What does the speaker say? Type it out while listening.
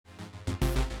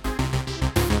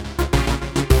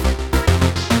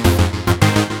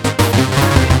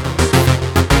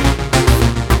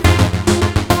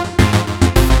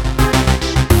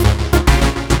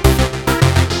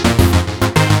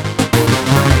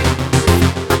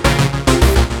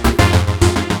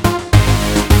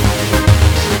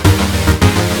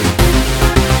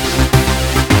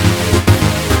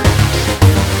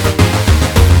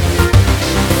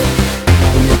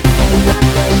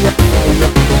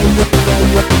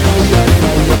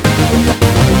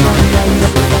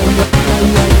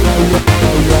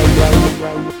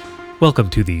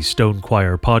Welcome to the Stone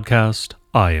Choir podcast.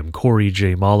 I am Corey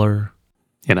J. Mahler.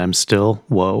 And I'm still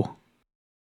Woe.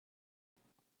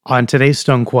 On today's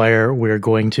Stone Choir, we're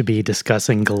going to be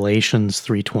discussing Galatians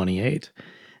 3:28.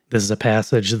 This is a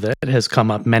passage that has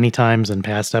come up many times in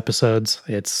past episodes.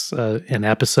 It's an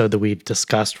episode that we've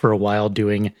discussed for a while,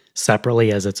 doing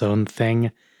separately as its own thing.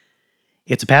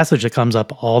 It's a passage that comes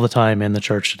up all the time in the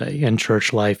church today. In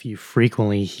church life, you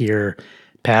frequently hear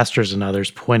pastors and others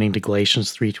pointing to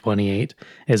Galatians 3:28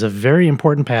 as a very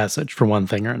important passage for one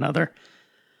thing or another.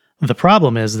 The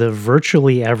problem is that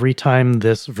virtually every time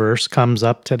this verse comes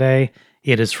up today,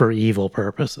 it is for evil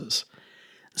purposes.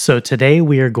 So today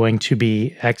we are going to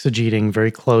be exegeting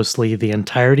very closely the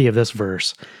entirety of this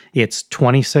verse. It's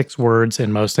 26 words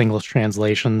in most English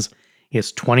translations.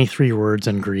 It's 23 words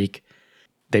in Greek.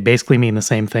 They basically mean the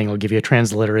same thing. I'll give you a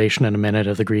transliteration in a minute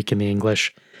of the Greek and the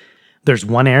English. There's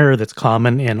one error that's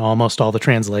common in almost all the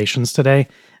translations today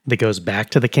that goes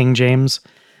back to the King James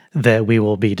that we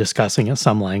will be discussing at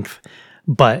some length.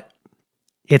 But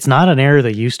it's not an error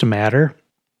that used to matter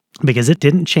because it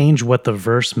didn't change what the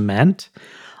verse meant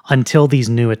until these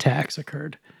new attacks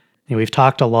occurred. And we've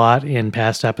talked a lot in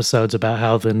past episodes about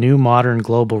how the new modern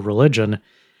global religion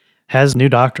has new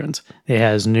doctrines. It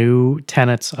has new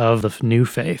tenets of the new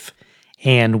faith.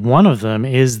 And one of them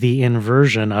is the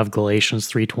inversion of Galatians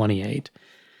 3:28.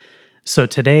 So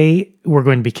today we're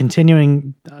going to be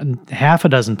continuing half a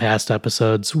dozen past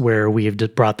episodes where we have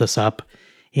brought this up.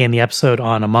 In the episode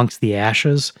on Amongst the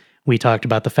Ashes, we talked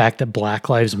about the fact that Black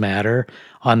Lives Matter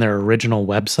on their original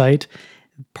website,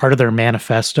 part of their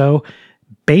manifesto,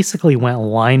 basically went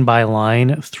line by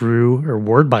line through, or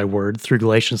word by word, through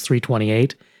Galatians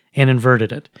 3:28 and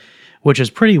inverted it, which is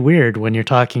pretty weird when you're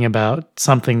talking about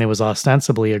something that was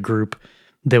ostensibly a group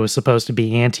that was supposed to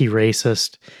be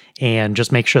anti-racist and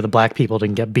just make sure the black people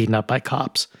didn't get beaten up by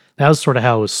cops. That was sort of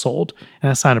how it was sold, and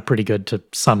that sounded pretty good to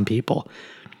some people.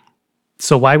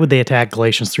 So why would they attack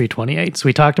Galatians 3:28? So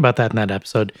we talked about that in that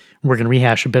episode. We're going to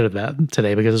rehash a bit of that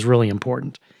today because it's really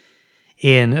important.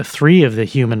 In 3 of the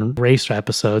human race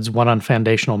episodes, one on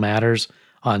foundational matters,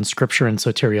 on scripture and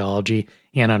soteriology,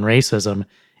 and on racism,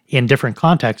 in different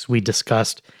contexts, we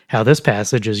discussed how this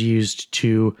passage is used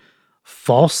to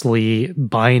falsely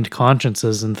bind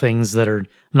consciences and things that are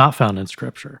not found in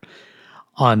Scripture.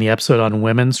 On the episode on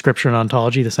women, Scripture and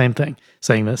ontology, the same thing,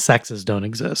 saying that sexes don't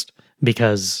exist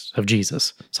because of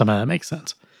Jesus. Somehow that makes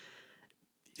sense.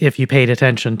 If you paid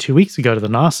attention 2 weeks ago to the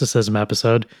Gnosticism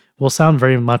episode, will sound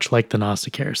very much like the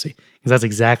Gnostic heresy, because that's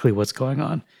exactly what's going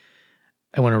on.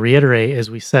 I want to reiterate, as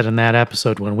we said in that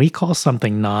episode, when we call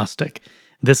something Gnostic,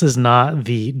 this is not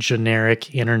the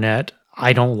generic internet,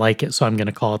 I don't like it, so I'm going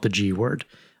to call it the G word.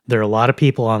 There are a lot of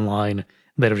people online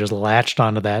that have just latched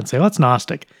onto that and say, oh, it's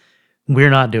Gnostic.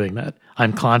 We're not doing that.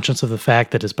 I'm conscious of the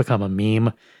fact that it's become a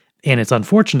meme, and it's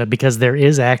unfortunate because there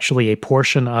is actually a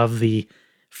portion of the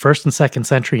 1st and 2nd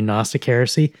century Gnostic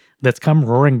heresy that's come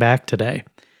roaring back today.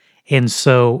 And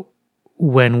so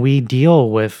when we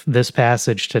deal with this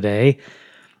passage today,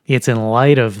 it's in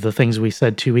light of the things we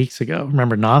said 2 weeks ago.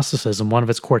 Remember, Gnosticism, one of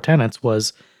its core tenets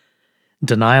was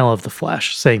denial of the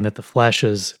flesh, saying that the flesh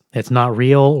it's not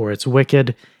real or it's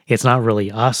wicked. It's not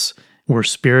really us. We're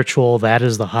spiritual. That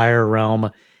is the higher realm.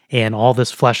 And all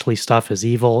this fleshly stuff is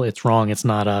evil. It's wrong. It's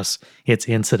not us. It's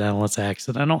incidental. It's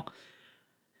accidental.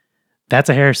 That's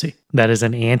a heresy. That is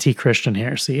an anti-Christian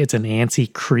heresy. It's an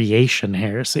anti-creation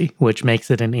heresy, which makes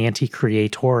it an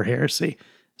anti-creator heresy.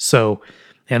 So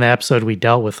in the episode, we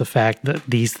dealt with the fact that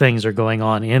these things are going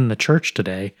on in the church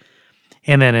today.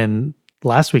 And then in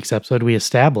last week's episode, we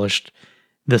established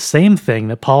the same thing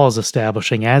that Paul is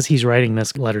establishing as he's writing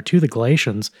this letter to the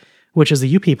Galatians, which is that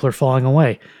you people are falling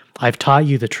away. I've taught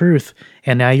you the truth,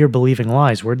 and now you're believing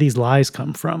lies. Where'd these lies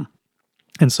come from?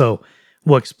 And so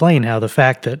we'll explain how the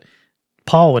fact that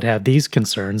Paul would have these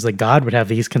concerns, that God would have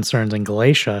these concerns in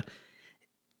Galatia,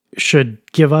 should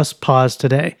give us pause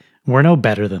today. We're no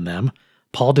better than them.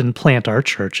 Paul didn't plant our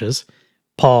churches.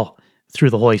 Paul,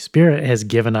 through the Holy Spirit, has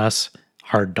given us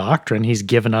our doctrine. He's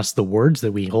given us the words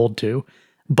that we hold to.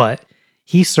 But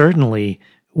he certainly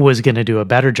was going to do a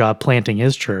better job planting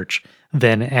his church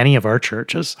than any of our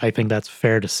churches. I think that's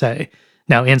fair to say.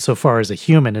 Now, insofar as a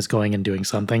human is going and doing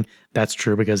something, that's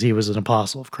true because he was an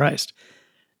apostle of Christ.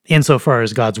 Insofar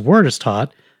as God's word is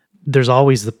taught, there's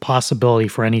always the possibility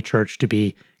for any church to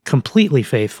be completely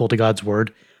faithful to God's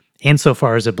word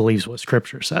insofar as it believes what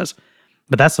Scripture says.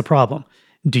 But that's the problem.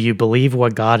 Do you believe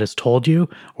what God has told you,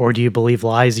 or do you believe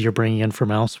lies you're bringing in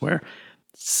from elsewhere?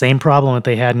 Same problem that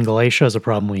they had in Galatia is a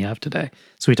problem we have today.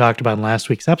 So we talked about in last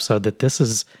week's episode that this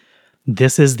is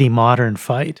the modern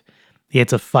fight.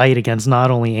 It's a fight against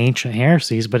not only ancient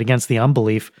heresies, but against the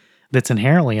unbelief that's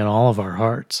inherently in all of our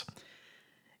hearts.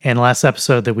 And last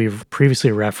episode that we've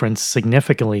previously referenced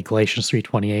significantly, Galatians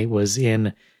 3:28, was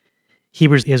in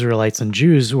Hebrews, Israelites, and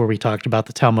Jews, where we talked about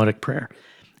the Talmudic prayer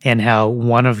and how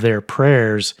one of their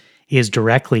prayers is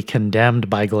directly condemned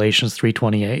by Galatians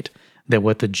 3:28, that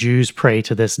what the Jews pray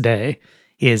to this day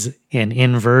is an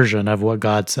inversion of what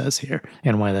God says here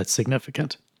and why that's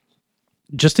significant.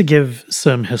 Just to give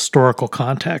some historical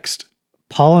context,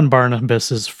 Paul and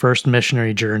Barnabas' first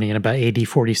missionary journey in about AD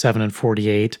 47 and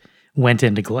 48 went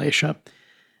into Galatia.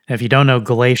 If you don't know,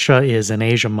 Galatia is in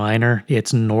Asia Minor.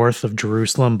 It's north of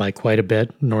Jerusalem by quite a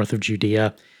bit, north of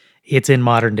Judea. It's in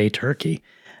modern-day Turkey,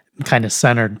 kind of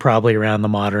centered probably around the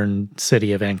modern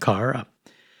city of Ankara.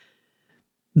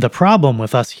 The problem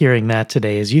with us hearing that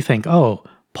today is you think, oh,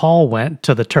 Paul went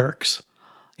to the Turks.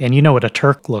 And you know what a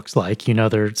Turk looks like. You know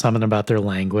there's something about their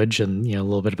language and a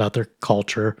little bit about their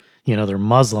culture. They're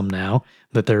Muslim now,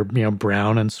 that they're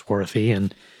brown and swarthy,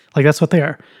 and like that's what they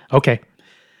are. Okay.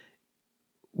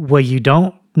 What you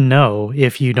don't know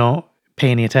if you don't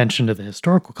pay any attention to the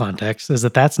historical context is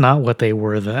that that's not what they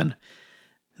were then.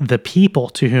 The people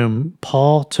to whom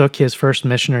Paul took his first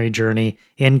missionary journey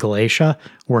in Galatia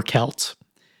were Celts.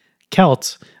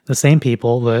 Celts, the same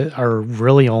people that are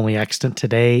really only extant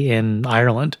today in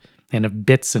Ireland and of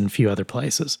bits in a few other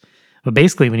places. But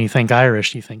basically, when you think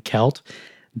Irish, you think Celt.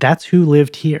 That's who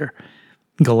lived here.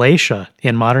 Galatia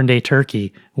in modern-day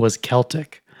Turkey was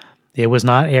Celtic. It was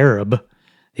not Arab.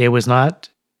 It was not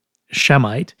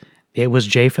Shemite. It was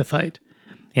Japhethite.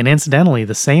 And incidentally,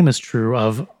 the same is true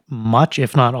of much,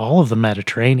 if not all, of the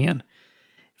Mediterranean.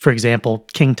 For example,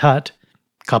 King Tut,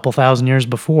 a couple thousand years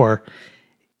before,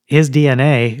 his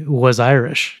DNA was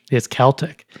Irish. It's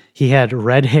Celtic. He had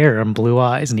red hair and blue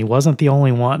eyes, and he wasn't the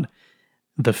only one.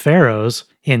 The pharaohs,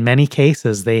 in many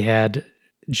cases, they had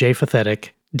Japhethitic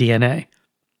DNA.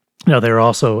 Now, they're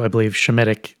also, I believe,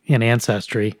 Shemitic in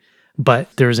ancestry, but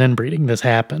there's inbreeding. This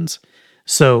happens.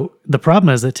 So the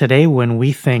problem is that today when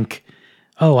we think,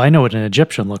 oh, I know what an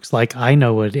Egyptian looks like, I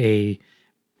know what a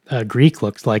Greek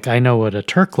looks like, I know what a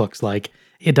Turk looks like,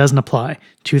 it doesn't apply.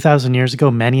 2,000 years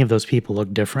ago, many of those people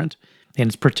looked different. And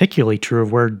it's particularly true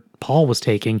of where Paul was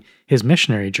taking his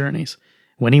missionary journeys.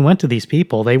 When he went to these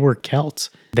people, they were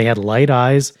Celts. They had light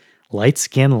eyes, light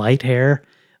skin, light hair.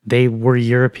 They were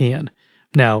European.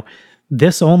 Now,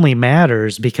 this only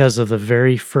matters because of the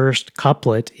very first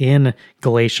couplet in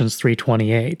Galatians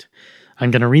 3:28.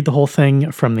 I'm going to read the whole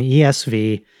thing from the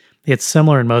ESV. It's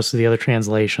similar in most of the other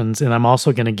translations, and I'm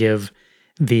also going to give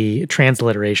the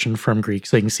transliteration from Greek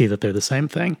so you can see that they're the same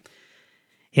thing.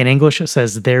 In English, it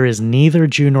says, "There is neither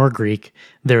Jew nor Greek,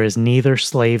 there is neither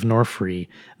slave nor free,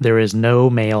 there is no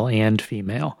male and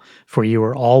female, for you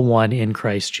are all one in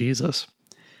Christ Jesus."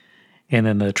 And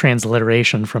then the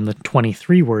transliteration from the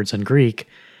 23 words in Greek,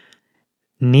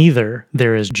 "Neither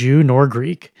there is Jew nor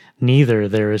Greek, neither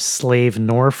there is slave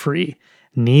nor free,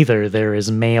 neither there is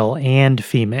male and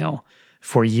female,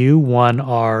 for you one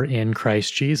are in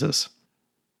Christ Jesus."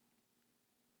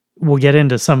 We'll get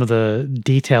into some of the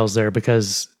details there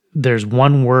because there's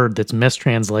one word that's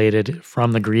mistranslated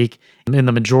from the Greek in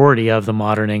the majority of the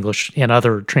modern English and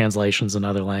other translations in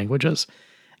other languages,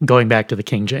 going back to the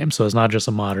King James. So it's not just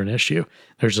a modern issue.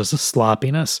 There's just a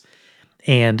sloppiness.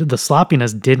 And the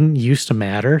sloppiness didn't used to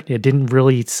matter. It didn't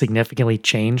really significantly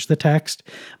change the text,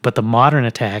 but the modern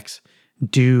attacks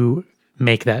do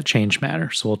make that change matter.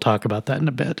 So we'll talk about that in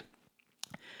a bit.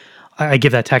 I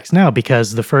give that text now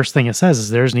because the first thing it says is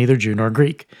there's neither Jew nor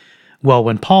Greek. Well,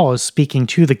 when Paul is speaking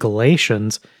to the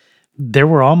Galatians, there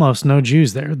were almost no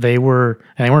Jews there. And they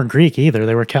weren't Greek either.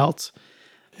 They were Celts.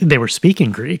 They were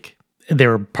speaking Greek. They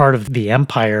were part of the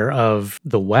empire of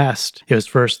the West. It was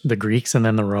first the Greeks and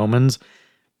then the Romans.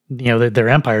 Their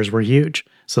empires were huge.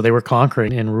 So they were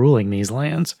conquering and ruling these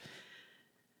lands.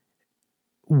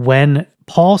 When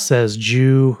Paul says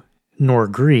Jew nor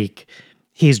Greek,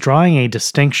 he's drawing a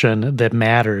distinction that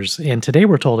matters. And today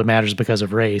we're told it matters because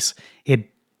of race. It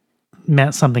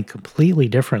meant something completely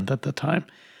different at the time.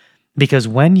 Because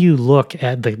when you look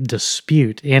at the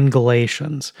dispute in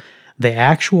Galatians, the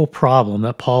actual problem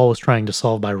that Paul was trying to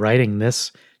solve by writing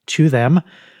this to them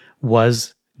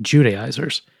was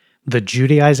Judaizers. The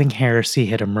Judaizing heresy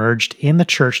had emerged in the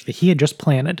church that he had just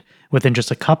planted within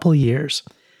just a couple of years.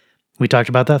 We talked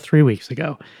about that 3 weeks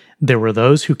ago. There were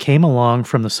those who came along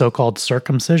from the so-called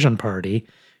circumcision party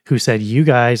who said, you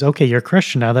guys, okay, you're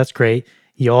Christian now, that's great.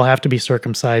 You all have to be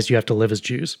circumcised. You have to live as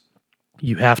Jews.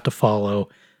 You have to follow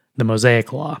the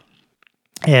Mosaic law.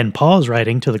 And Paul is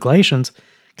writing to the Galatians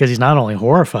because he's not only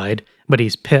horrified, but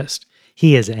he's pissed.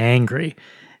 He is angry.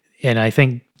 And I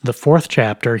think the 4th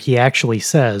chapter, he actually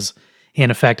says, in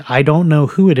effect, I don't know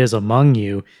who it is among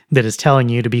you that is telling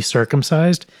you to be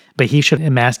circumcised, but he should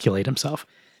emasculate himself.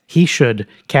 He should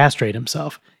castrate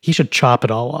himself. He should chop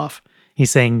it all off.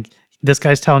 He's saying, this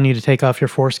guy's telling you to take off your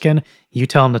foreskin, you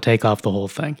tell him to take off the whole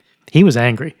thing. He was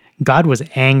angry. God was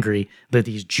angry that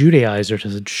these Judaizers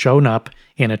had shown up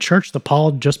in a church that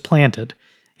Paul just planted,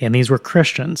 and these were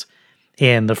Christians.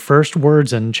 And the first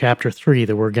words in chapter 3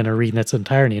 that we're going to read in its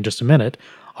entirety in just a minute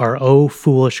are, O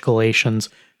foolish Galatians,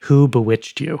 who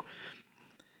bewitched you?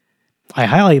 I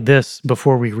highlight this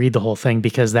before we read the whole thing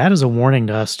because that is a warning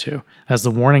to us too, as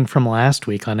the warning from last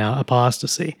week on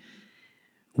apostasy.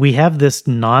 We have this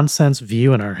nonsense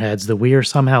view in our heads that we are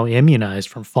somehow immunized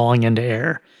from falling into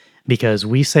error because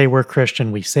we say we're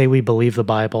Christian, we say we believe the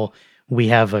Bible, we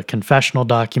have a confessional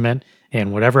document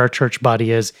and whatever our church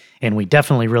body is, and we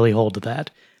definitely really hold to that.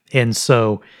 And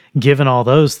so, given all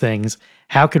those things,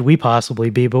 how could we possibly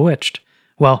be bewitched?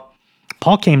 Well,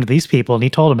 Paul came to these people and he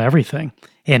told them everything.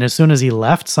 And as soon as he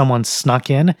left, someone snuck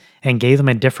in and gave them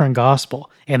a different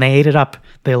gospel. And they ate it up.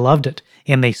 They loved it.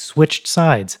 And they switched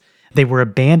sides. They were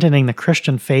abandoning the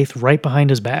Christian faith right behind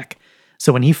his back.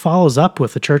 So when he follows up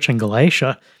with the church in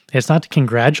Galatia, it's not to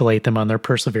congratulate them on their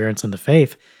perseverance in the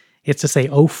faith. It's to say,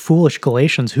 oh, foolish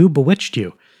Galatians, who bewitched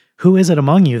you? Who is it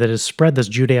among you that has spread this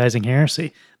Judaizing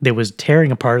heresy that was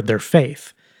tearing apart their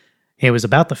faith? It was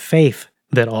about the faith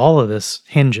that all of this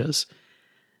hinges.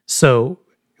 So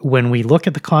when we look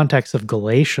at the context of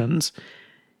Galatians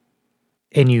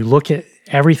and you look at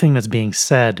everything that's being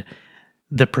said,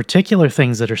 the particular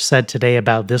things that are said today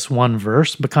about this one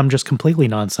verse become just completely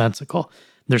nonsensical.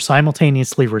 They're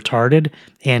simultaneously retarded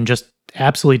and just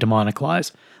absolutely demonic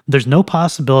lies. There's no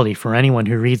possibility for anyone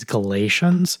who reads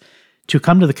Galatians to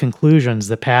come to the conclusions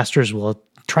that pastors will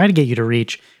try to get you to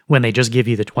reach when they just give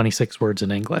you the 26 words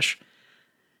in English.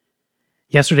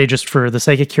 Yesterday, just for the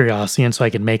sake of curiosity, and so I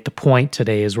can make the point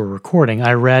today as we're recording,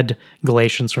 I read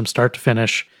Galatians from start to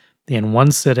finish in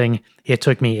one sitting. It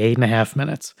took me 8.5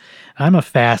 minutes. I'm a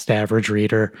fast average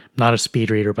reader, not a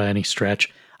speed reader by any stretch.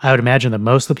 I would imagine that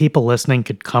most of the people listening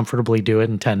could comfortably do it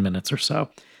in 10 minutes or so.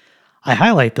 I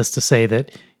highlight this to say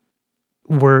that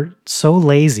we're so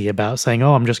lazy about saying,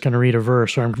 oh, I'm just going to read a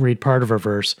verse, or I'm going to read part of a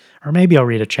verse, or maybe I'll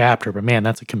read a chapter, but man,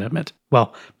 that's a commitment.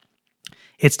 Well,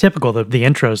 it's typical that the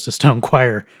intros to Stone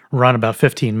Choir run about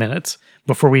 15 minutes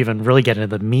before we even really get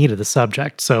into the meat of the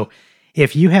subject. So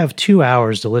if you have 2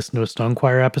 hours to listen to a Stone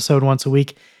Choir episode once a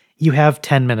week, you have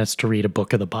 10 minutes to read a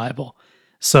book of the Bible.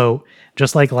 So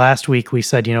just like last week, we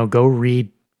said, go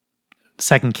read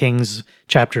 2 Kings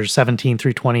chapters 17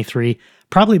 through 23,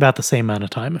 probably about the same amount of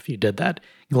time if you did that.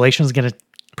 Galatians is going to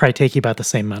probably take you about the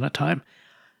same amount of time.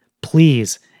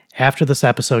 Please, after this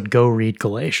episode, go read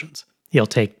Galatians. It'll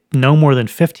take no more than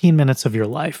 15 minutes of your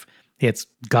life. It's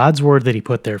God's word that he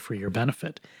put there for your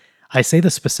benefit. I say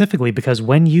this specifically because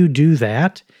when you do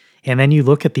that, and then you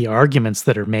look at the arguments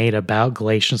that are made about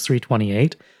Galatians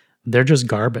 3:28, they're just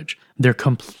garbage. They're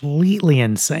completely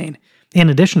insane. In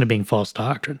addition to being false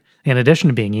doctrine, in addition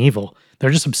to being evil, they're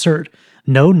just absurd.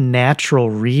 No natural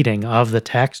reading of the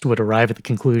text would arrive at the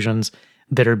conclusions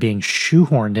that are being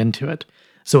shoehorned into it.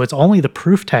 So it's only the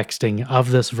proof texting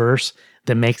of this verse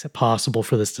that makes it possible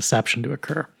for this deception to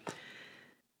occur.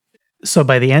 So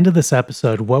by the end of this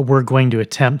episode, what we're going to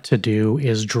attempt to do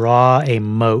is draw a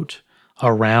moat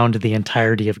around the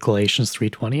entirety of Galatians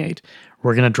 3:28.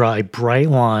 We're going to draw a bright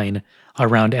line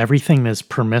around everything that's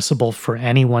permissible for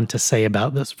anyone to say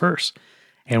about this verse.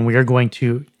 And we are going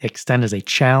to extend as a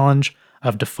challenge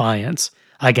of defiance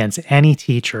against any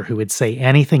teacher who would say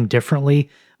anything differently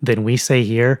than we say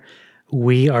here.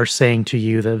 We are saying to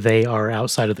you that they are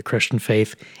outside of the Christian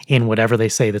faith in whatever they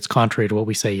say that's contrary to what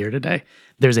we say here today.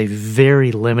 There's a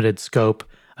very limited scope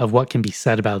of what can be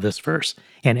said about this verse.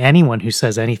 And anyone who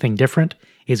says anything different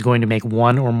is going to make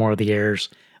one or more of the errors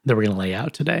that we're going to lay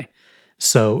out today.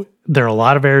 So there are a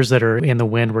lot of errors that are in the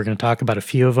wind. We're going to talk about a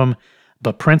few of them,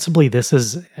 but principally this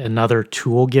is another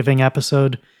tool-giving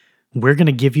episode. We're going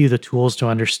to give you the tools to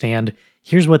understand,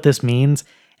 here's what this means.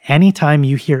 Anytime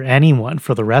you hear anyone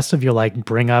for the rest of your life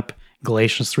bring up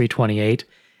Galatians 3:28,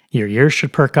 your ears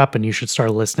should perk up and you should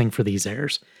start listening for these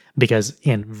errors, because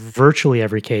in virtually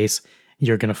every case,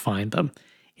 you're going to find them.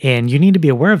 And you need to be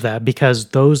aware of that because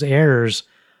those errors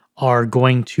are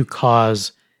going to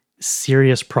cause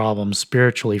serious problems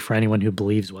spiritually for anyone who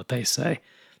believes what they say.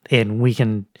 And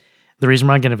the reason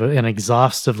we're not going to have an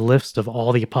exhaustive list of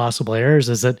all the possible errors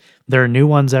is that there are new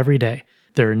ones every day.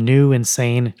 There are new,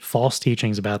 insane, false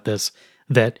teachings about this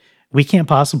that we can't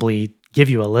possibly give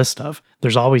you a list of.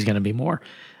 There's always going to be more.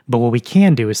 But what we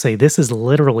can do is say this is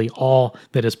literally all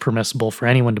that is permissible for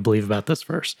anyone to believe about this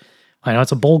verse. I know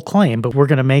it's a bold claim, but we're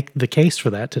going to make the case for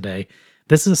that today.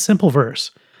 This is a simple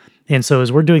verse. And so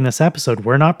as we're doing this episode,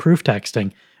 we're not proof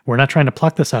texting. We're not trying to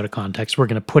pluck this out of context. We're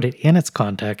going to put it in its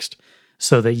context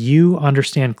so that you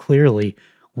understand clearly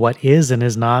what is and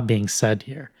is not being said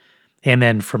here. And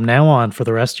then from now on, for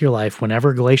the rest of your life,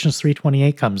 whenever Galatians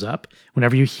 3:28 comes up,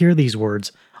 whenever you hear these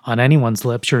words on anyone's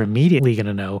lips, you're immediately going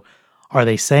to know, are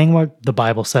they saying what the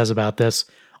Bible says about this,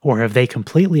 or have they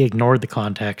completely ignored the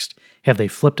context? Have they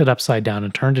flipped it upside down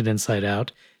and turned it inside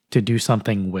out to do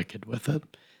something wicked with it?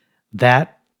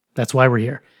 That's why we're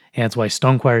here. And it's why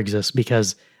Stone Choir exists,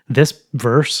 because this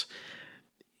verse,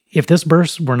 if this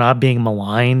verse were not being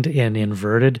maligned and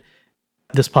inverted,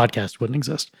 this podcast wouldn't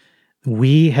exist.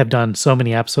 We have done so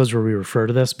many episodes where we refer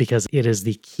to this because it is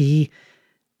the key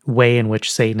way in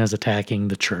which Satan is attacking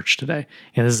the church today.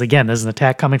 And this is an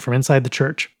attack coming from inside the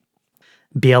church.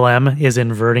 BLM is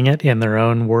inverting it in their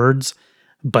own words,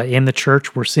 but in the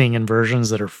church, we're seeing inversions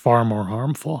that are far more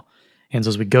harmful. And so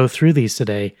as we go through these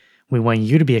today, we want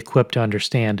you to be equipped to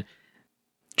understand,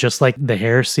 just like the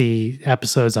heresy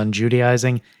episodes on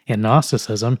Judaizing and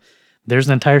Gnosticism, there's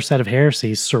an entire set of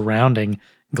heresies surrounding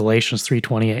Galatians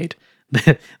 3:28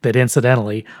 that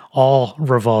incidentally all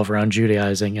revolve around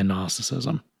Judaizing and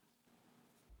Gnosticism.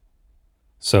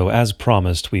 So as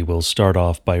promised, we will start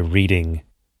off by reading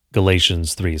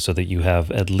Galatians 3 so that you have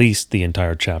at least the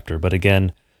entire chapter. But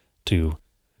again, to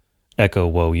echo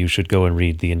woe, you should go and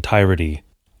read the entirety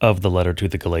of the letter to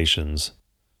the Galatians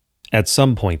at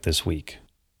some point this week.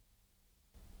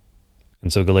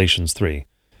 And so Galatians 3.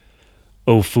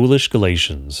 O foolish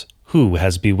Galatians, who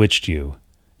has bewitched you?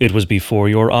 It was before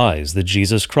your eyes that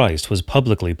Jesus Christ was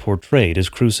publicly portrayed as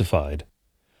crucified.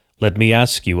 Let me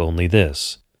ask you only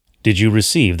this. Did you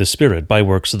receive the Spirit by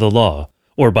works of the law,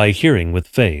 or by hearing with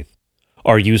faith?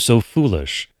 Are you so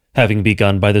foolish? Having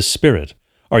begun by the Spirit,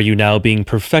 are you now being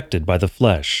perfected by the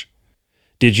flesh?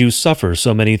 Did you suffer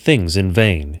so many things in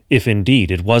vain, if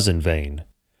indeed it was in vain?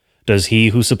 Does he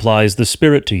who supplies the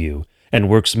Spirit to you and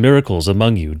works miracles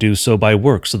among you do so by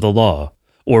works of the law,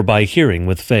 or by hearing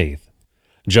with faith?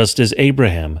 Just as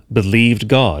Abraham believed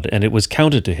God, and it was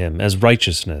counted to him as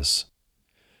righteousness.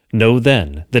 Know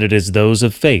then that it is those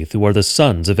of faith who are the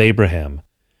sons of Abraham.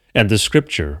 And the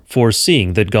Scripture,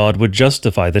 foreseeing that God would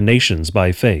justify the nations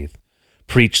by faith,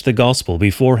 preached the gospel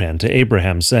beforehand to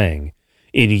Abraham, saying,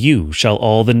 In you shall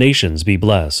all the nations be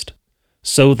blessed.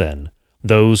 So then,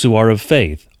 those who are of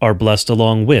faith are blessed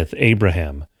along with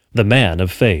Abraham, the man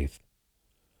of faith.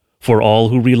 For all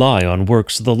who rely on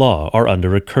works of the law are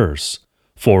under a curse.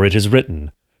 For it is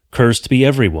written, Cursed be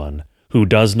everyone who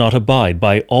does not abide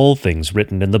by all things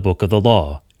written in the book of the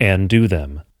law, and do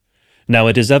them. Now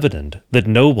it is evident that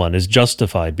no one is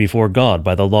justified before God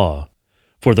by the law,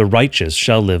 for the righteous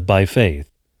shall live by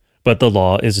faith. But the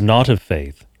law is not of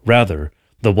faith, rather,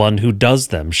 the one who does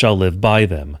them shall live by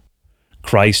them.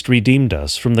 Christ redeemed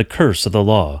us from the curse of the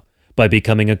law, by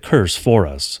becoming a curse for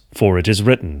us, for it is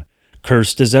written,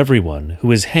 Cursed is everyone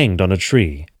who is hanged on a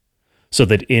tree, so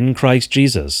that in Christ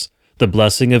Jesus the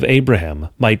blessing of Abraham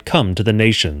might come to the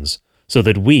nations, so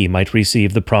that we might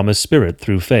receive the promised Spirit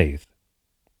through faith.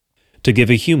 To give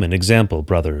a human example,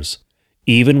 brothers,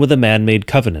 even with a man-made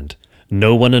covenant,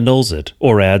 no one annuls it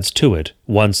or adds to it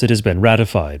once it has been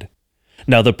ratified.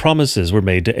 Now the promises were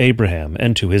made to Abraham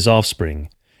and to his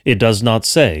offspring. It does not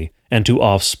say, and to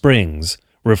offsprings,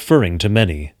 referring to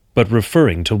many, but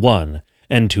referring to one,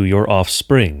 and to your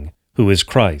offspring, who is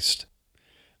Christ.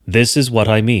 This is what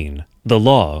I mean. The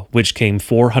law, which came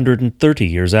 430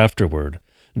 years afterward,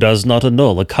 does not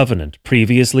annul a covenant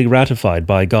previously ratified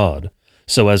by God,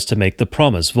 so as to make the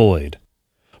promise void.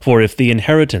 For if the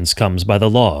inheritance comes by the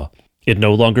law, it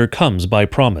no longer comes by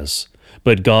promise,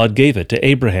 but God gave it to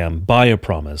Abraham by a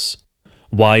promise.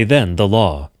 Why then the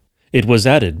law? It was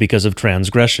added because of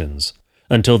transgressions,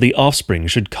 until the offspring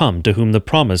should come to whom the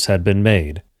promise had been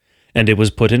made, and it was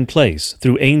put in place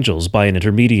through angels by an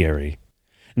intermediary.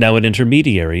 Now an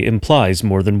intermediary implies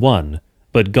more than one,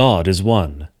 but God is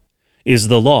one. Is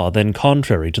the law then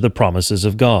contrary to the promises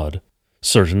of God?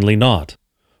 Certainly not.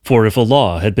 For if a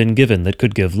law had been given that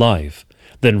could give life,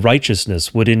 then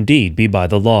righteousness would indeed be by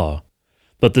the law.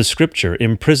 But the Scripture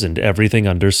imprisoned everything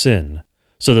under sin,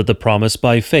 so that the promise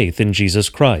by faith in Jesus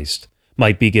Christ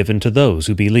might be given to those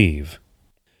who believe.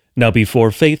 Now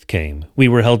before faith came, we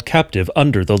were held captive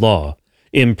under the law,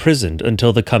 imprisoned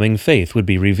until the coming faith would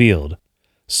be revealed.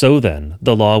 So then,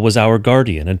 the law was our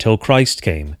guardian until Christ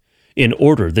came, in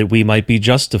order that we might be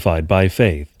justified by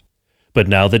faith. But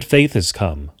now that faith has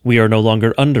come, we are no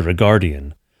longer under a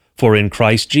guardian. For in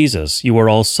Christ Jesus you are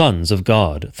all sons of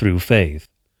God through faith.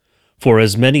 For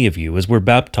as many of you as were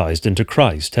baptized into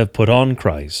Christ have put on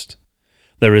Christ.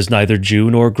 There is neither Jew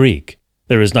nor Greek,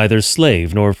 there is neither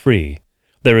slave nor free,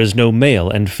 there is no male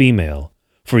and female,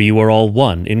 for you are all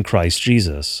one in Christ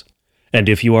Jesus. And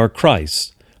if you are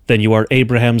Christ's, then you are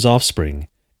Abraham's offspring,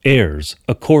 heirs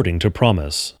according to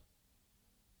promise.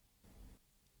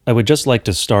 I would just like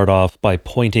to start off by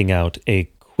pointing out a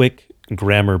quick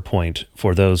grammar point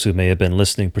for those who may have been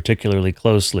listening particularly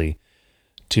closely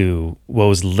to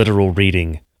Woe's literal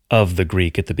reading of the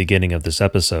Greek at the beginning of this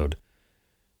episode.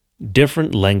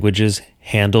 Different languages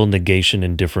handle negation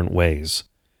in different ways.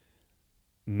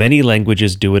 Many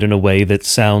languages do it in a way that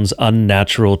sounds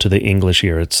unnatural to the English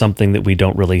ear. It's something that we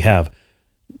don't really have.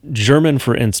 German,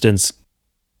 for instance,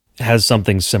 has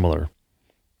something similar.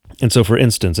 And so, for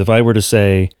instance, if I were to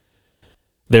say,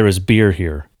 there is beer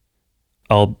here,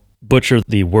 I'll butcher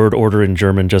the word order in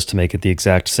German just to make it the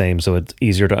exact same so it's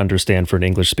easier to understand for an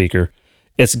English speaker.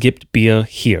 Es gibt Bier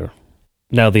hier.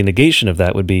 Now, the negation of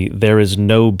that would be, there is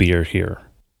no beer here.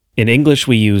 In English,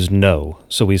 we use no,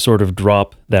 so we sort of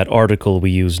drop that article.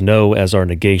 We use no as our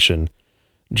negation.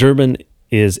 German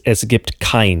is es gibt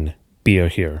kein Bier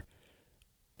hier,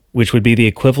 which would be the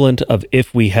equivalent of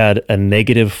if we had a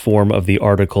negative form of the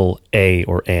article a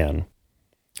or an.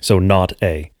 So not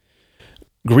a.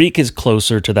 Greek is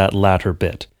closer to that latter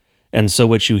bit. And so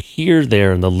what you hear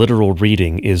there in the literal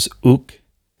reading is uk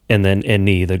and then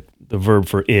eni, the verb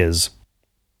for is.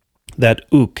 That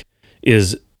uk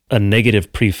is a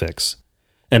negative prefix.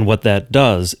 And what that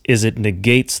does is it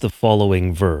negates the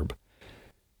following verb.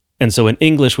 And so in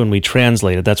English, when we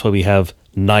translate it, that's why we have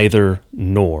neither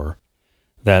nor,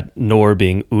 that nor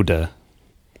being ouda.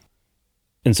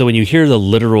 And so when you hear the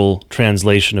literal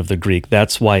translation of the Greek,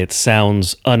 that's why it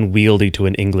sounds unwieldy to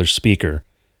an English speaker.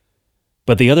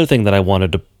 But the other thing that I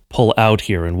wanted to pull out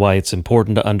here and why it's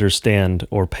important to understand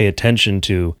or pay attention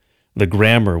to the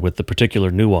grammar with the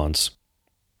particular nuance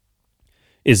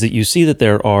is that you see that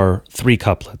there are 3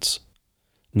 couplets.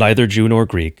 Neither Jew nor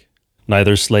Greek,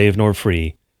 neither slave nor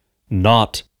free,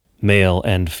 not male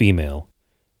and female.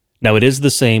 Now it is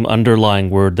the same underlying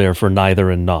word there for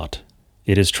neither and not.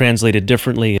 It is translated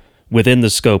differently within the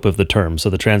scope of the term, so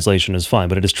the translation is fine,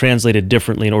 but it is translated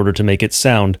differently in order to make it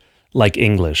sound like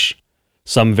English.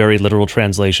 Some very literal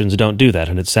translations don't do that,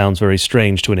 and it sounds very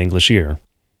strange to an English ear.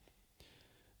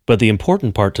 But the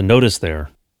important part to notice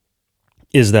there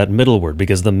is that middle word,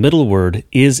 because the middle word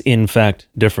is in fact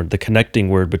different, the connecting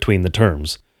word between the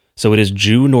terms. So it is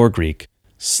Jew nor Greek,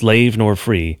 slave nor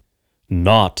free,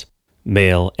 not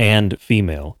male and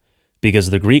female, because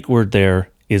the Greek word there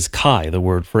is kai, the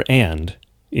word for and,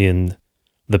 in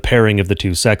the pairing of the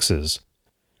 2 sexes.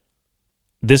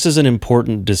 This is an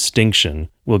important distinction.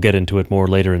 We'll get into it more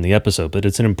later in the episode, but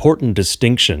it's an important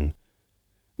distinction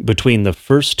between the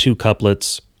first 2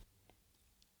 couplets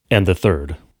and the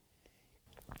third.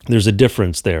 There's a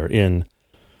difference there in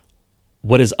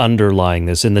what is underlying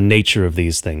this, in the nature of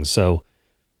these things. So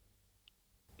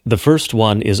the first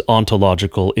one is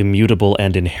ontological, immutable,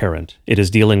 and inherent. It is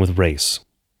dealing with race.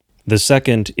 The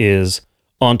second is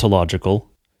ontological,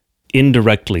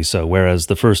 indirectly so, whereas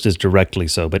the first is directly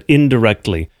so, but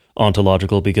indirectly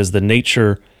ontological because the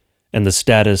nature and the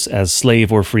status as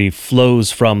slave or free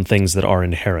flows from things that are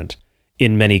inherent,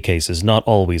 in many cases, not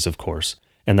always, of course,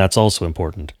 and that's also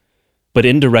important. But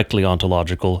indirectly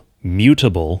ontological,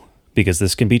 mutable, because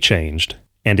this can be changed,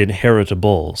 and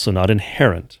inheritable, so not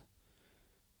inherent.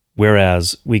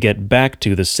 Whereas we get back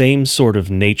to the same sort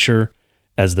of nature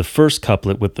as the first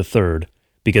couplet with the third,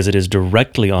 because it is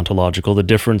directly ontological. The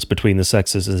difference between the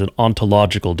sexes is an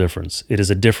ontological difference. It is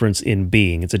a difference in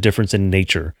being. It's a difference in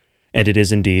nature. And it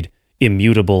is indeed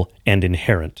immutable and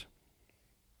inherent.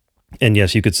 And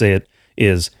yes, you could say it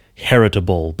is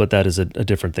heritable, but that is a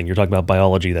different thing. You're talking about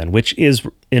biology then, which is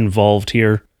involved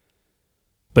here,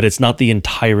 but it's not the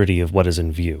entirety of what is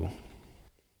in view.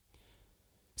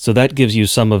 So that gives you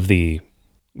some of the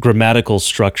grammatical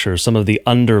structure, some of the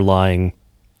underlying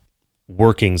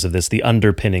workings of this, the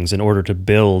underpinnings, in order to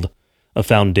build a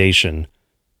foundation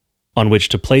on which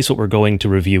to place what we're going to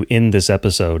review in this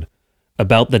episode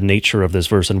about the nature of this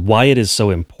verse and why it is so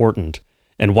important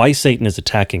and why Satan is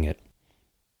attacking it.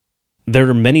 There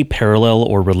are many parallel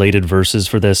or related verses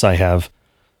for this. I have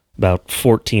about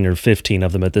 14 or 15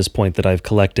 of them at this point that I've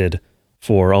collected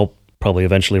for, I'll probably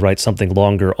eventually write something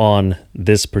longer on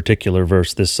this particular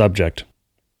verse, this subject.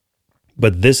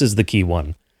 But this is the key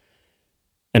one.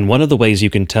 And one of the ways you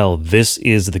can tell this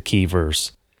is the key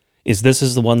verse is this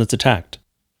is the one that's attacked.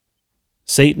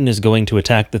 Satan is going to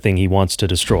attack the thing he wants to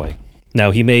destroy.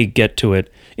 Now, he may get to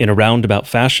it in a roundabout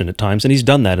fashion at times, and he's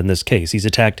done that in this case. He's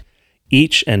attacked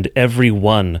each and every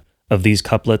one of these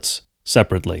couplets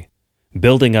separately,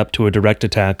 building up to a direct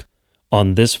attack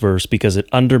on this verse because it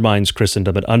undermines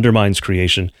Christendom, it undermines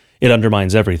creation, it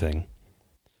undermines everything.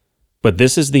 But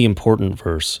this is the important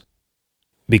verse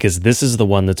because this is the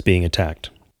one that's being attacked.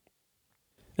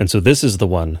 And so this is the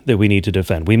one that we need to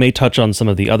defend. We may touch on some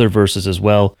of the other verses as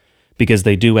well because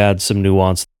they do add some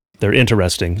nuance. They're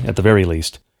interesting at the very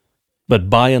least. But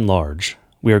by and large,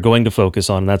 we are going to focus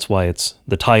on, and that's why it's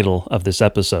the title of this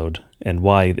episode and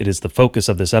why it is the focus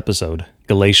of this episode,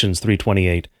 Galatians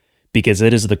 3:28, because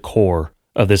it is the core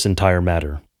of this entire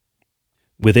matter.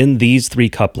 Within these three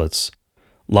couplets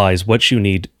lies what you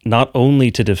need not only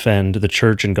to defend the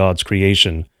church and God's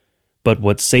creation, but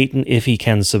what Satan, if he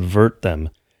can subvert them,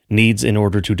 needs in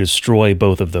order to destroy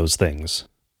both of those things.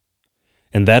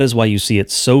 And that is why you see it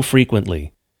so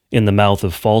frequently in the mouth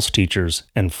of false teachers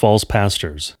and false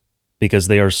pastors, because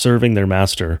they are serving their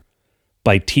master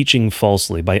by teaching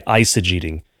falsely, by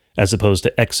eisegeting, as opposed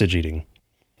to exegeting.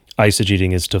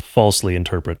 Eisegeting is to falsely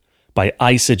interpret, by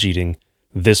eisegeting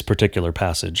this particular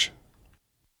passage.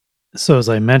 So as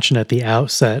I mentioned at the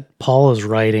outset, Paul is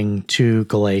writing to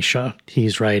Galatia.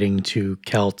 He's writing to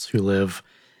Celts who live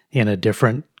in a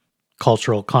different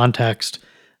cultural context,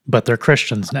 but they're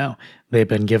Christians now. They've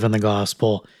been given the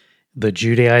gospel. The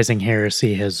Judaizing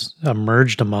heresy has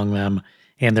emerged among them,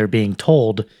 and they're being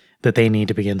told that they need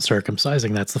to begin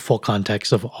circumcising. That's the full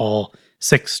context of all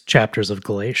 6 chapters of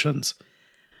Galatians.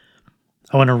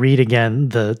 I want to read again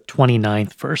the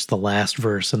 29th verse, the last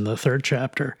verse in the 3rd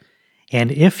chapter. And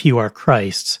if you are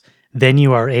Christ's, then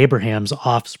you are Abraham's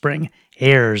offspring,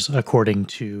 heirs according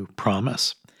to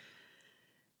promise.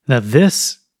 Now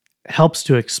this helps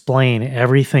to explain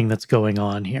everything that's going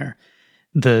on here.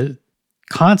 The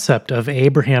concept of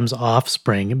Abraham's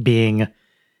offspring being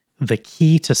the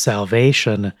key to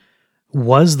salvation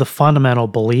was the fundamental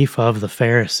belief of the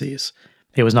Pharisees.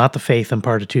 It was not the faith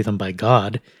imparted to them by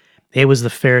God. It was the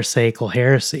Pharisaical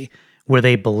heresy, where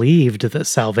they believed that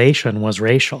salvation was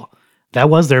racial. That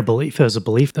was their belief. It was a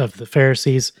belief of the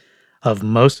Pharisees, of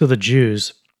most of the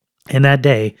Jews in that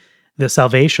day, that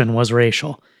salvation was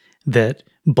racial, that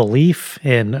belief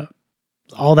in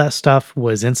all that stuff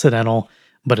was incidental,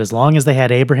 but as long as they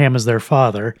had Abraham as their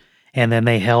father, and then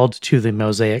they held to the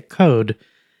Mosaic code,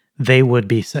 they would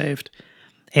be saved.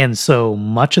 And so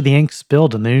much of the ink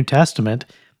spilled in the New Testament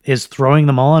is throwing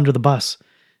them all under the bus,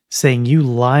 saying, you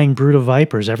lying brood of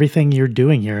vipers, everything you're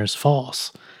doing here is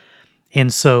false.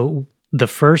 And so the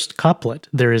first couplet,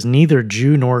 there is neither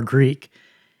Jew nor Greek.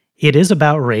 It is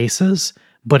about races,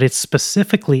 but it's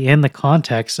specifically in the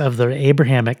context of the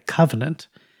Abrahamic covenant.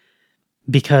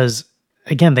 Because,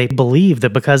 again, they believed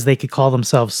that because they could call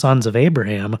themselves sons of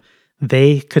Abraham,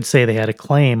 they could say they had a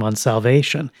claim on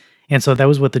salvation. And so that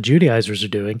was what the Judaizers are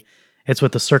doing. It's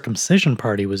what the circumcision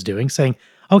party was doing, saying,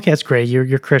 okay, that's great,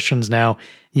 you're Christians now,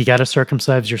 you got to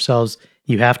circumcise yourselves,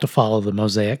 you have to follow the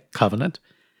Mosaic covenant,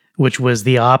 which was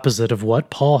the opposite of what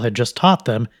Paul had just taught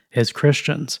them as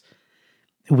Christians.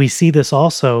 We see this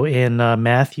also in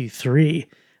Matthew 3.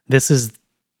 This is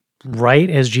right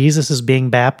as Jesus is being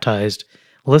baptized.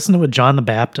 Listen to what John the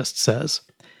Baptist says.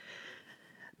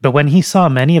 But when he saw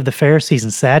many of the Pharisees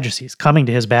and Sadducees coming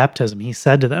to his baptism, he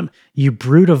said to them, you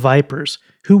brood of vipers,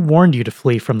 who warned you to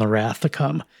flee from the wrath to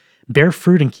come? Bear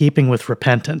fruit in keeping with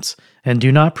repentance, and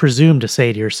do not presume to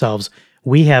say to yourselves,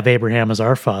 we have Abraham as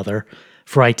our father.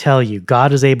 For I tell you,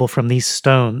 God is able from these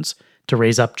stones to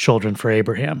raise up children for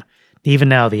Abraham. Even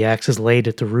now the axe is laid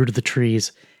at the root of the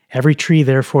trees. Every tree,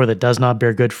 therefore, that does not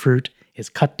bear good fruit is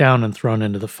cut down and thrown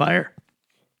into the fire.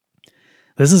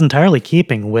 This is entirely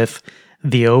keeping with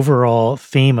the overall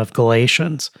theme of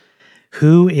Galatians.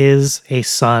 Who is a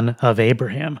son of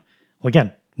Abraham? Well,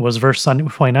 again, what does verse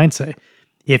 29 say?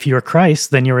 If you are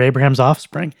Christ, then you are Abraham's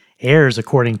offspring, heirs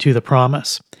according to the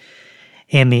promise.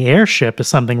 And the heirship is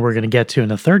something we're going to get to in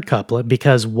the 3rd couplet,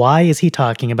 because why is he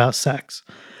talking about sex?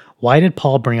 Why did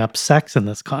Paul bring up sex in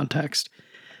this context?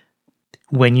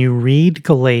 When you read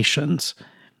Galatians,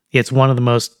 it's one of the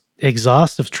most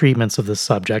exhaustive treatments of this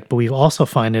subject, but we also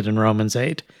find it in Romans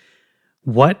 8.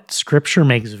 What Scripture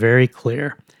makes very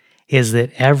clear is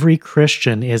that every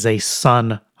Christian is a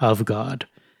son of God.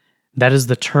 That is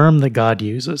the term that God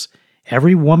uses.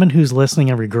 Every woman who's listening,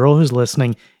 every girl who's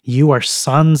listening, you are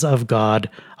sons of God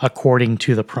according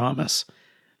to the promise.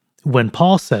 When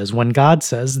God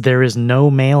says there is no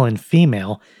male and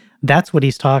female, that's what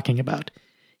he's talking about.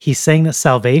 He's saying that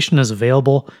salvation is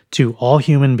available to all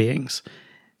human beings.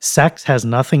 Sex has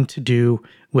nothing to do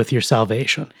with your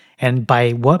salvation. And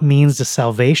by what means does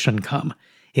salvation come?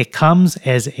 It comes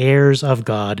as heirs of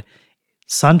God.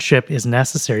 Sonship is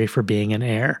necessary for being an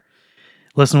heir.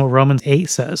 Listen to what Romans 8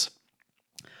 says.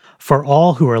 For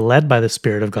all who are led by the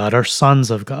Spirit of God are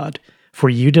sons of God. For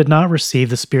you did not receive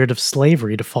the spirit of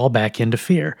slavery to fall back into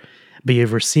fear, but you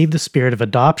have received the spirit of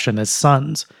adoption as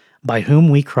sons, by whom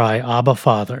we cry, Abba,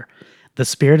 Father. The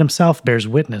Spirit himself bears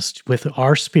witness with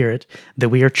our spirit that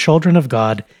we are children of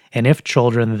God, and if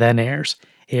children, then heirs,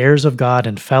 heirs of God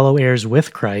and fellow heirs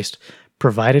with Christ,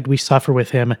 provided we suffer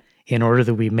with him, in order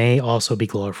that we may also be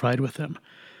glorified with him.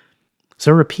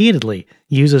 So repeatedly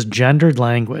uses gendered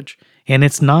language, and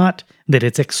it's not that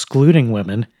it's excluding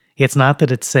women. It's not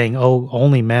that it's saying, oh,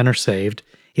 only men are saved.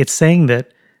 It's saying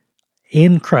that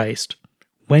in Christ,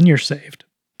 when you're saved,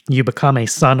 you become a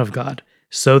son of God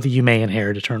so that you may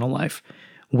inherit eternal life.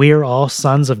 We are all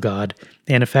sons of God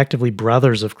and effectively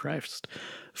brothers of Christ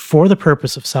for the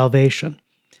purpose of salvation.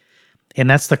 And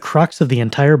that's the crux of the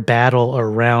entire battle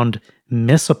around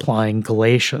misapplying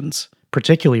Galatians,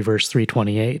 particularly verse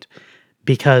 328,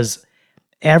 because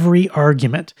every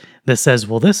argument that says,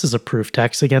 well, this is a proof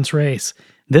text against race,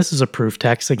 this is a proof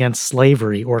text against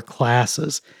slavery or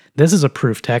classes, this is a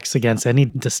proof text against any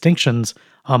distinctions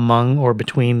among or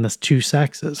between the two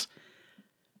sexes.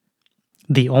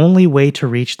 The only way to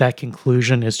reach that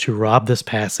conclusion is to rob this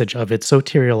passage of its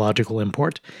soteriological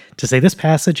import, to say this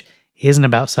passage isn't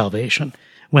about salvation,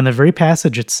 when the very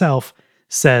passage itself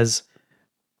says,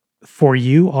 for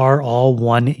you are all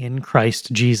one in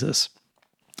Christ Jesus.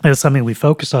 That's something we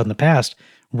focused on in the past.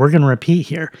 We're going to repeat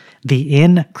here. The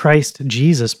in Christ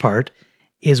Jesus part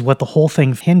is what the whole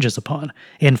thing hinges upon.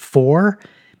 And for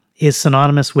is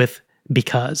synonymous with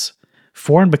because.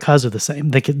 For and because are the same.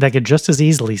 They could just as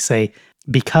easily say,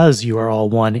 because you are all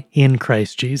one in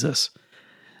Christ Jesus.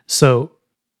 So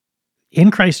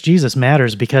in Christ Jesus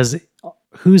matters because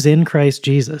who's in Christ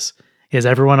Jesus? Is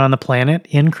everyone on the planet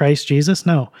in Christ Jesus?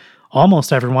 No.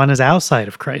 Almost everyone is outside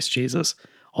of Christ Jesus.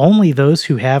 Only those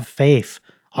who have faith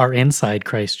are inside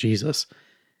Christ Jesus.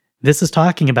 This is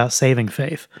talking about saving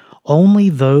faith. Only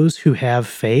those who have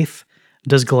faith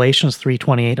does Galatians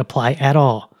 3:28 apply at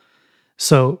all.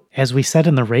 So, as we said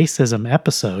in the racism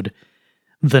episode,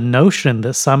 the notion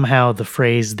that somehow the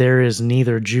phrase there is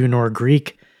neither Jew nor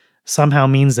Greek somehow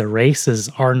means that races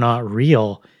are not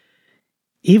real,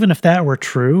 even if that were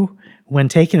true, when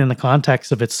taken in the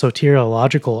context of its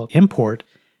soteriological import,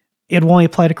 it will only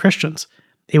apply to Christians.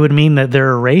 It would mean that there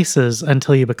are races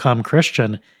until you become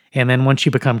Christian, and then once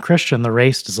you become Christian, the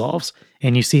race dissolves,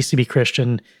 and you cease to be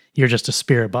Christian, you're just a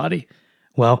spirit body.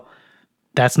 Well,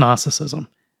 that's Gnosticism.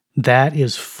 That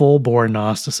is full-bore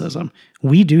Gnosticism.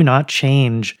 We do not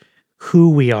change who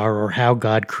we are or how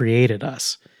God created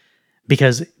us.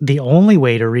 Because the only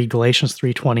way to read Galatians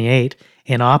 3:28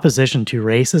 in opposition to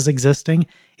races existing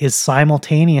is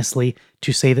simultaneously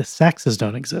to say that sexes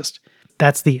don't exist.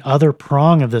 That's the other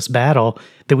prong of this battle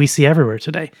that we see everywhere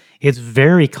today. It's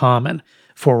very common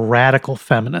for radical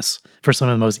feminists, for some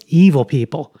of the most evil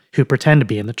people who pretend to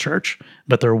be in the church,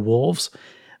 but they're wolves.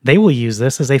 They will use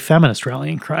this as a feminist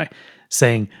rallying cry,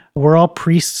 saying, we're all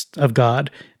priests of God.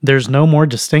 There's no more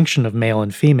distinction of male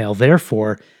and female.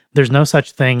 Therefore, there's no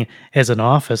such thing as an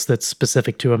office that's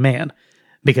specific to a man,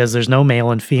 because there's no male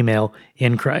and female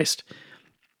in Christ.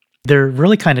 There are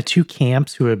really kind of two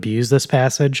camps who abuse this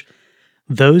passage,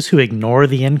 those who ignore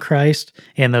the in Christ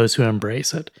and those who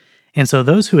embrace it. And so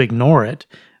those who ignore it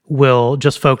will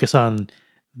just focus on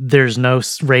there's no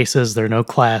races, there are no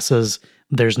classes,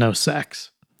 there's no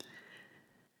sex.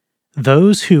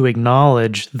 Those who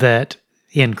acknowledge that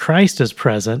in Christ is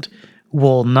present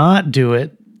will not do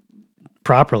it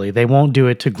properly. They won't do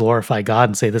it to glorify God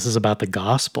and say this is about the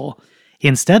gospel.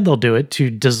 Instead, they'll do it to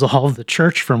dissolve the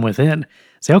church from within.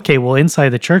 Say, okay, well, inside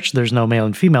the church, there's no male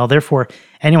and female. Therefore,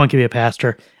 anyone can be a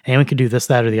pastor. Anyone can do this,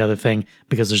 that, or the other thing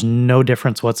because there's no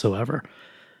difference whatsoever.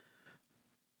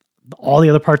 All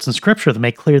the other parts in Scripture that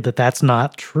make clear that that's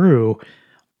not true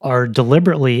are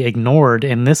deliberately ignored,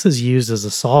 and this is used as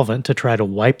a solvent to try to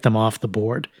wipe them off the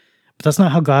board. But that's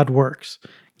not how God works.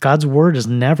 God's word is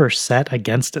never set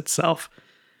against itself.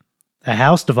 A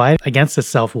house divided against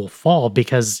itself will fall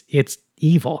because it's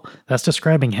evil. That's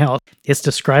describing hell. It's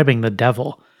describing the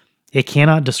devil. It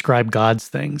cannot describe God's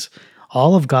things.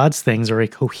 All of God's things are a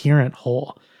coherent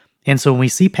whole. And so when we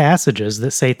see passages that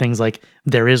say things like,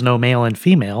 there is no male and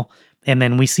female, and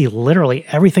then we see literally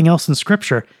everything else in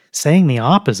Scripture saying the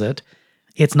opposite,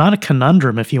 it's not a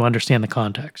conundrum if you understand the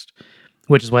context,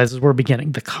 which is why this is where we're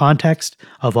beginning. The context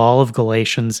of all of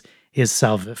Galatians is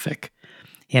salvific.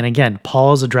 And again,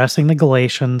 Paul is addressing the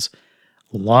Galatians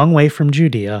a long way from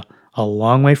Judea, a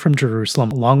long way from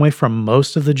Jerusalem, a long way from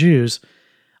most of the Jews.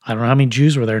 I don't know how many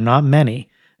Jews were there, not many,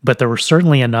 but there were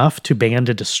certainly enough to begin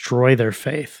to destroy their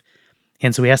faith.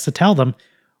 And so he has to tell them,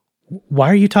 why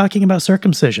are you talking about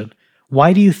circumcision?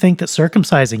 Why do you think that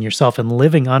circumcising yourself and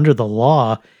living under the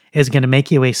law is going to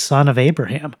make you a son of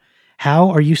Abraham? How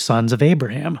are you sons of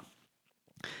Abraham?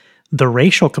 The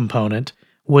racial component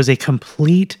was a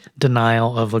complete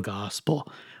denial of the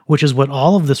gospel, which is what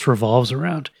all of this revolves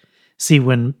around. See,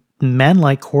 when men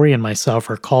like Corey and myself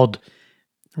are called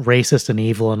racist and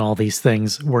evil and all these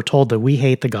things, we're told that we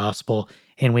hate the gospel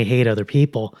and we hate other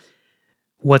people.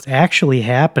 What's actually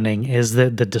happening is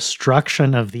that the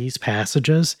destruction of these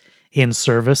passages in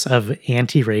service of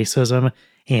anti-racism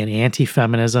and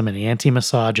anti-feminism and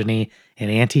anti-misogyny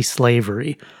and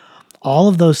anti-slavery, all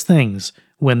of those things,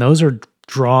 when those are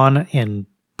drawn and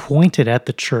pointed at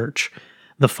the church,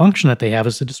 the function that they have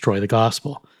is to destroy the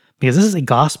gospel. Because this is a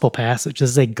gospel passage. This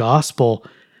is a gospel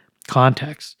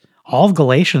context. All of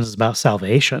Galatians is about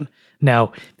salvation.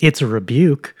 Now, it's a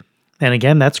rebuke, and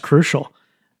again, that's crucial.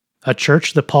 A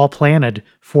church that Paul planted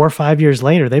 4 or 5 years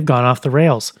later, they've gone off the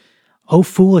rails. Oh,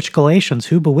 foolish Galatians,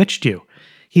 who bewitched you?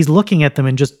 He's looking at them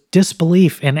in just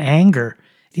disbelief and anger.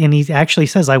 And he actually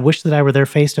says, I wish that I were there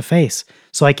face to face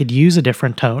so I could use a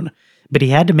different tone. But he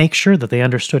had to make sure that they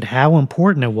understood how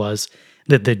important it was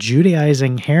that the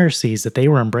Judaizing heresies that they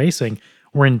were embracing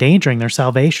were endangering their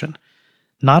salvation.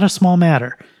 Not a small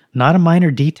matter, not a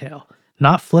minor detail,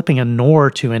 not flipping a nor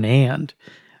to an and.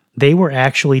 They were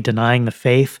actually denying the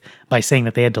faith by saying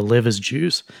that they had to live as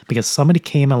Jews because somebody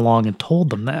came along and told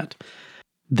them that.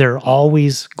 There are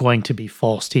always going to be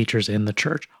false teachers in the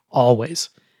church. Always.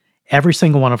 Every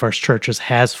single one of our churches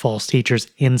has false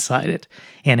teachers inside it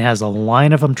and has a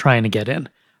line of them trying to get in.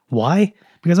 Why?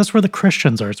 Because that's where the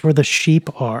Christians are. It's where the sheep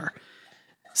are.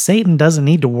 Satan doesn't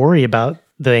need to worry about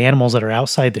the animals that are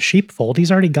outside the sheepfold.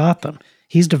 He's already got them.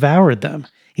 He's devoured them.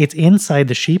 It's inside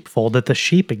the sheepfold that the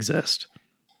sheep exist.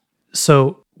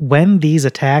 So when these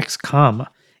attacks come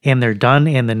and they're done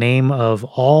in the name of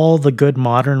all the good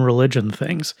modern religion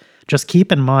things, just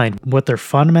keep in mind what they're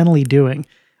fundamentally doing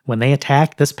when they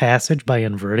attack this passage by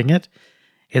inverting it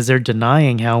is they're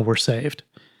denying how we're saved.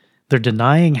 They're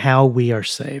denying how we are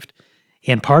saved.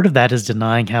 And part of that is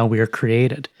denying how we are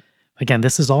created. Again,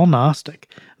 this is all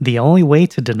Gnostic. The only way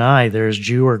to deny there is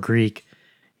Jew or Greek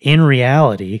in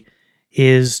reality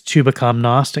is to become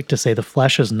Gnostic, to say the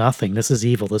flesh is nothing, this is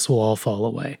evil, this will all fall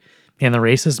away. In the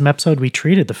racism episode, we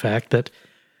treated the fact that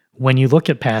when you look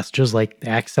at passages like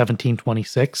Acts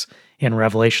 17:26 and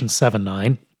Revelation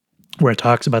 7:9, where it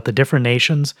talks about the different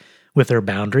nations with their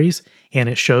boundaries, and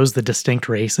it shows the distinct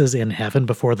races in heaven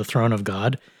before the throne of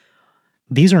God,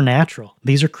 these are natural.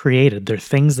 These are created. They're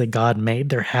things that God made.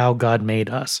 They're how God made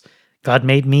us. God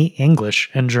made me English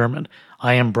and German.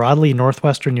 I am broadly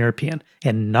Northwestern European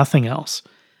and nothing else.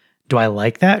 Do I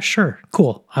like that? Sure.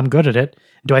 Cool. I'm good at it.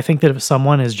 Do I think that if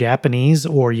someone is Japanese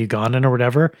or Ugandan or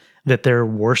whatever, that they're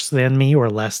worse than me or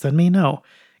less than me? No.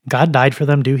 God died for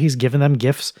them, He's given them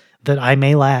gifts that I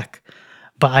may lack.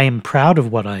 But I am proud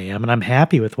of what I am and I'm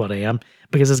happy with what I am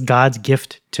because it's God's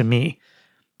gift to me.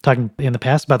 Talking in the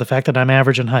past about the fact that I'm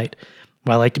average in height.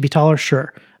 Would I like to be taller?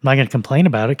 Sure. I'm not going to complain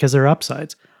about it because there are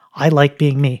upsides. I like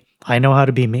being me. I know how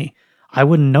to be me. I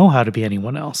wouldn't know how to be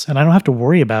anyone else. And I don't have to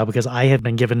worry about it because I have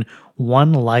been given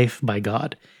one life by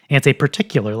God. And it's a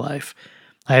particular life.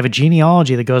 I have a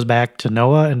genealogy that goes back to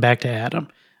Noah and back to Adam.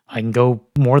 I can go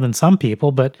more than some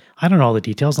people, but I don't know all the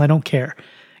details and I don't care.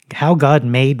 How God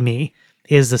made me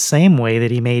is the same way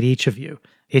that He made each of you.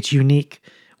 It's unique.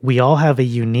 We all have a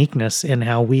uniqueness in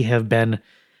how we have been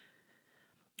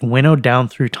winnowed down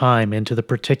through time into the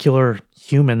particular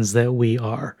humans that we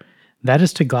are. That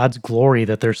is to God's glory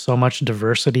that there's so much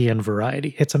diversity and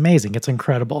variety. It's amazing. It's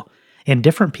incredible. And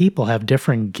different people have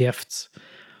different gifts.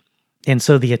 And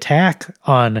so the attack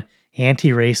on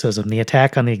anti-racism, the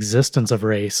attack on the existence of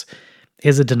race,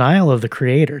 is a denial of the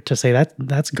Creator to say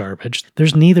that's garbage.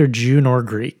 There's neither Jew nor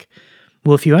Greek.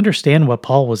 Well, if you understand what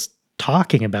Paul was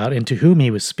talking about and to whom he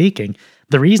was speaking,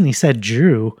 the reason he said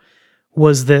Jew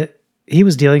was that he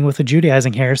was dealing with a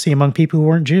Judaizing heresy among people who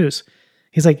weren't Jews.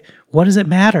 He's like, what does it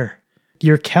matter?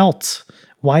 You're Celts.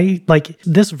 Why? Like,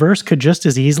 this verse could just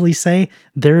as easily say,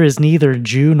 there is neither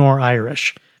Jew nor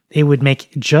Irish. It would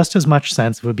make just as much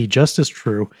sense. It would be just as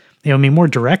true. It would be more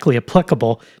directly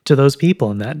applicable to those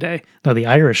people in that day. Now, the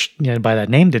Irish, by that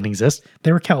name didn't exist.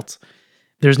 They were Celts.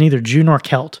 There's neither Jew nor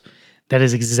Celt. That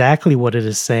is exactly what it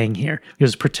is saying here. It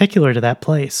was particular to that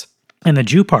place. And the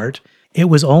Jew part, it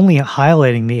was only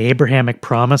highlighting the Abrahamic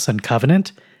promise and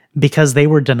covenant because they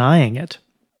were denying it.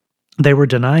 They were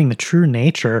denying the true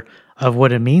nature of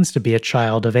what it means to be a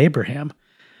child of Abraham.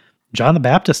 John the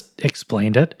Baptist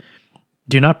explained it.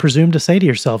 Do not presume to say to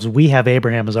yourselves, we have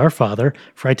Abraham as our father,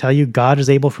 for I tell you, God is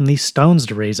able from these stones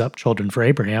to raise up children for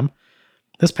Abraham.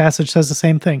 This passage says the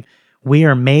same thing. We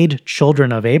are made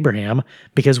children of Abraham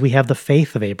because we have the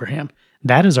faith of Abraham.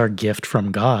 That is our gift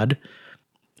from God.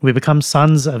 We become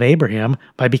sons of Abraham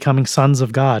by becoming sons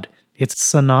of God. It's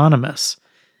synonymous.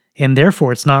 And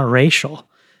therefore, it's not racial.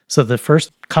 So the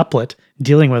first couplet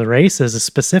dealing with races is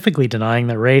specifically denying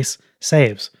that race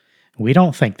saves. We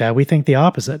don't think that. We think the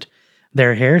opposite.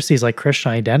 There are heresies like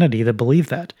Christian identity that believe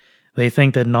that. They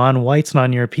think that non-whites,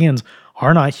 non-Europeans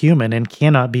are not human and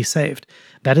cannot be saved.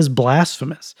 That is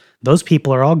blasphemous. Those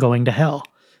people are all going to hell.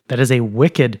 That is a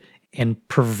wicked and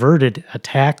perverted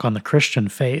attack on the Christian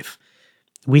faith.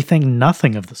 We think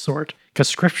nothing of the sort, because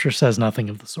Scripture says nothing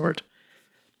of the sort.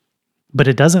 But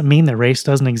it doesn't mean that race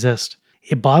doesn't exist.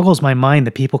 It boggles my mind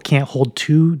that people can't hold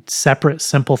two separate,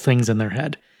 simple things in their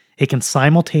head. It can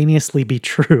simultaneously be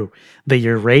true that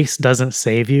your race doesn't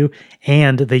save you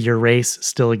and that your race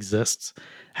still exists.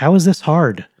 How is this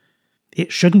hard?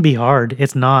 It shouldn't be hard.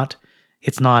 It's not.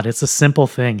 It's not. It's a simple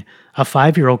thing. A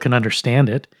 5-year-old can understand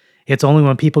it. It's only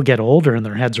when people get older and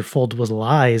their heads are filled with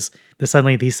lies that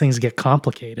suddenly these things get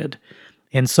complicated.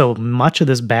 And so much of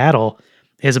this battle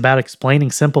is about explaining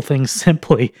simple things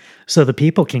simply so the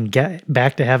people can get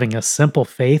back to having a simple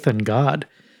faith in God.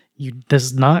 This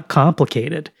is not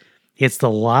complicated. It's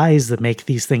the lies that make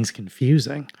these things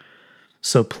confusing.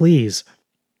 So please,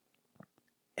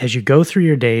 as you go through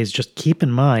your days, just keep in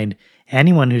mind,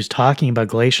 anyone who's talking about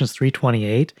Galatians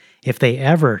 3:28, if they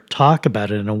ever talk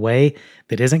about it in a way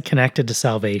that isn't connected to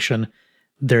salvation,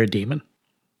 they're a demon.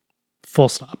 Full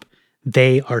stop.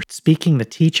 They are speaking the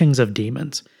teachings of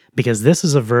demons, because this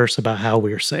is a verse about how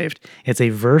we are saved. It's a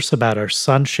verse about our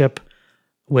sonship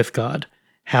with God,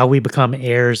 how we become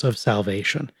heirs of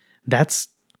salvation. That's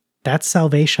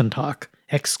salvation talk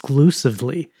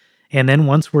exclusively. And then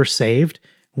once we're saved,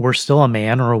 we're still a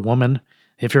man or a woman.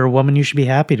 If you're a woman, you should be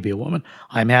happy to be a woman.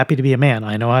 I'm happy to be a man.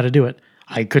 I know how to do it.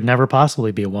 I could never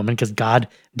possibly be a woman because God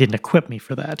didn't equip me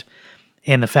for that.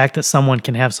 And the fact that someone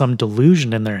can have some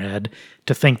delusion in their head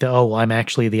to think that, oh, well, I'm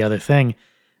actually the other thing,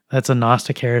 that's a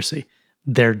Gnostic heresy.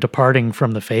 They're departing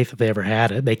from the faith if they ever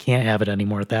had it. They can't have it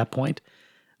anymore at that point.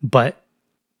 But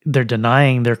they're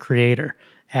denying their creator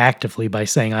actively by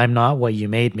saying, I'm not what you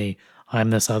made me. I'm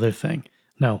this other thing.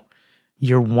 No,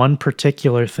 you're one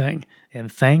particular thing,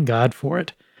 and thank God for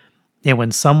it. And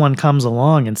when someone comes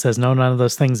along and says, no, none of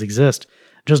those things exist,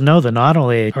 just know that not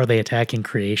only are they attacking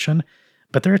creation,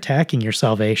 but they're attacking your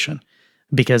salvation.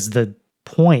 Because the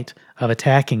point of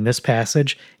attacking this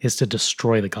passage is to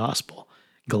destroy the gospel.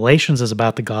 Galatians is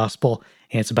about the gospel,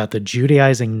 and it's about the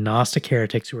Judaizing Gnostic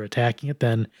heretics who are attacking it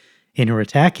then and who are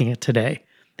attacking it today.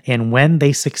 And when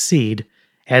they succeed,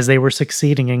 as they were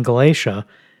succeeding in Galatia,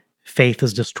 faith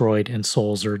is destroyed and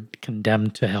souls are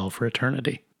condemned to hell for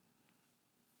eternity.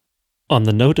 On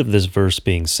the note of this verse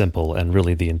being simple, and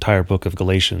really the entire book of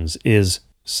Galatians is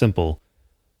simple,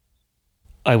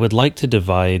 I would like to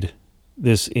divide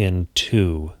this in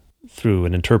two through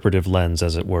an interpretive lens,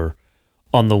 as it were.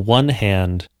 On the one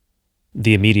hand,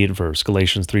 the immediate verse,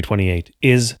 Galatians 3:28,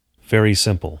 is very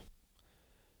simple.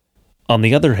 On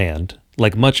the other hand,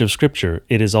 like much of Scripture,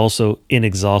 it is also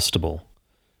inexhaustible.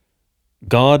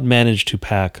 God managed to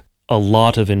pack a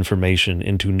lot of information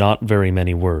into not very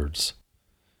many words.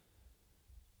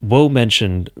 Woe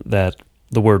mentioned that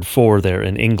the word for there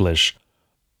in English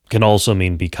can also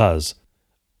mean because.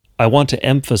 I want to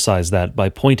emphasize that by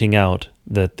pointing out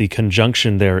that the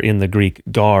conjunction there in the Greek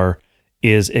gar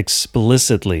is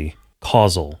explicitly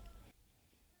causal.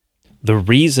 The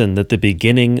reason that the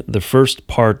beginning, the first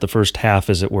part, the first half,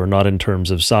 as it were, not in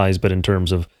terms of size, but in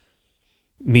terms of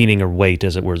meaning or weight,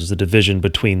 as it were, is the division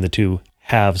between the two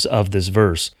halves of this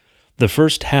verse. The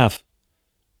first half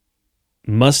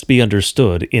must be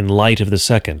understood in light of the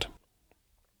second.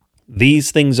 These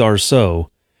things are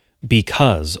so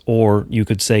because, or you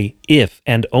could say if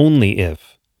and only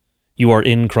if, you are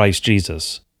in Christ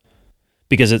Jesus.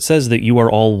 Because it says that you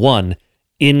are all one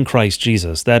in Christ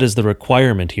Jesus. That is the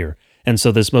requirement here. And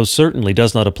so this most certainly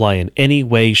does not apply in any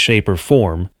way, shape, or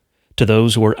form to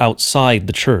those who are outside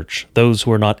the church, those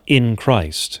who are not in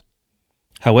Christ.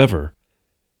 However,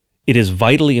 it is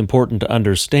vitally important to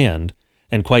understand,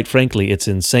 and quite frankly, it's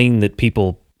insane that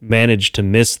people manage to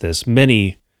miss this.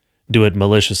 Many do it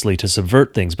maliciously to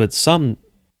subvert things, but some,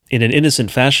 in an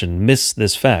innocent fashion, miss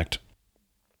this fact.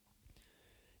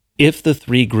 If the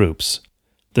three groups,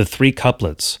 the three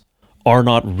couplets, are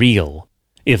not real,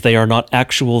 if they are not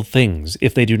actual things,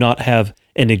 if they do not have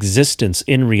an existence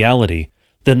in reality,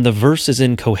 then the verse is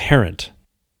incoherent.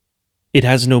 It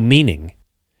has no meaning.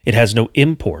 It has no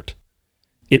import.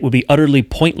 it would be utterly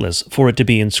pointless for it to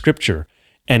be in Scripture,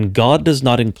 and God does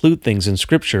not include things in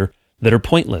Scripture that are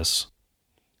pointless.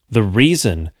 The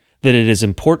reason that it is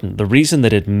important, the reason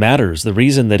that it matters, the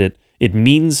reason that it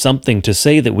means something to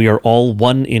say that we are all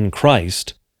one in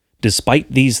Christ,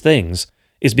 despite these things,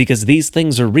 is because these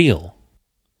things are real.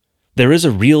 There is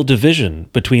a real division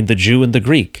between the Jew and the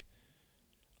Greek.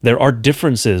 There are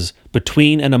differences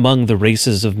between and among the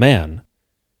races of man.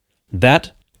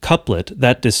 That couplet,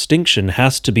 that distinction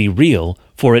has to be real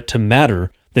for it to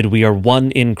matter that we are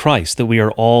one in Christ, that we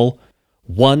are all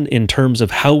one in terms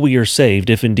of how we are saved,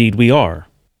 if indeed we are.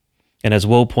 And as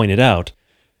Woe pointed out,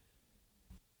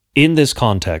 in this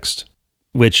context,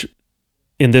 which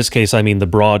in this case I mean the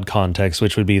broad context,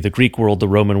 which would be the Greek world, the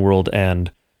Roman world,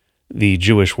 and the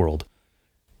Jewish world,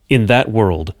 in that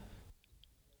world,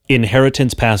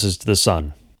 inheritance passes to the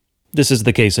son. This is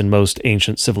the case in most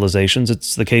ancient civilizations.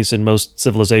 It's the case in most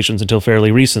civilizations until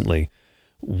fairly recently.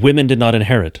 Women did not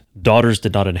inherit. Daughters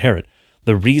did not inherit.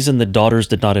 The reason that daughters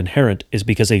did not inherit is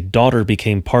because a daughter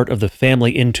became part of the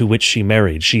family into which she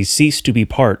married. She ceased to be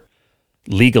part,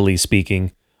 legally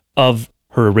speaking, of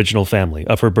her original family,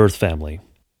 of her birth family.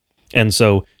 And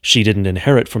so she didn't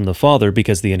inherit from the father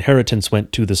because the inheritance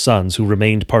went to the sons who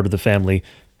remained part of the family,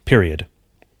 period.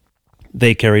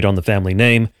 They carried on the family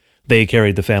name. They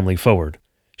carried the family forward.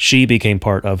 She became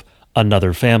part of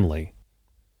another family.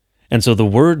 And so the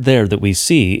word there that we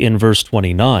see in verse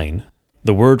 29,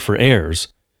 the word for heirs,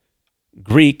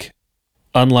 Greek,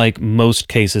 unlike most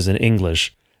cases in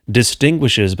English,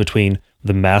 distinguishes between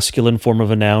the masculine form of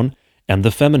a noun and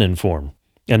the feminine form,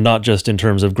 and not just in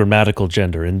terms of grammatical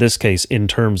gender. In this case, in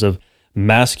terms of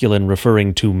masculine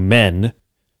referring to men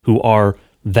who are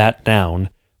that noun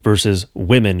versus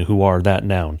women who are that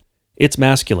noun. It's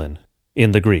masculine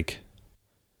in the Greek.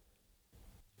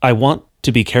 I want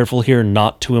to be careful here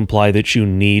not to imply that you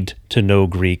need to know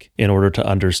Greek in order to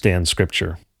understand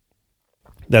Scripture.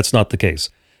 That's not the case.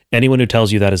 Anyone who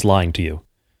tells you that is lying to you.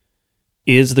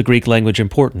 Is the Greek language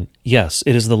important? Yes,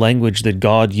 it is the language that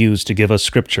God used to give us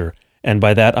Scripture, and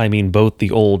by that I mean both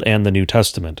the Old and the New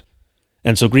Testament.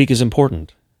 And so Greek is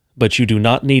important, but you do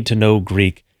not need to know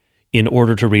Greek in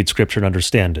order to read Scripture and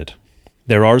understand it.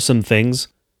 There are some things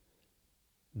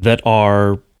that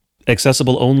are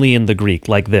accessible only in the Greek,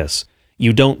 like this.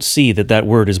 You don't see that that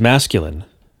word is masculine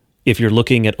if you're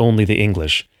looking at only the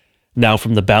English. Now,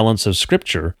 from the balance of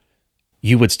Scripture,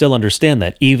 you would still understand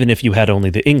that even if you had only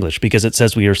the English, because it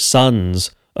says we are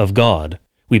sons of God.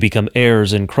 We become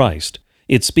heirs in Christ.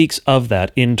 It speaks of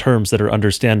that in terms that are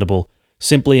understandable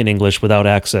simply in English without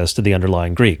access to the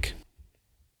underlying Greek.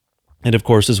 And of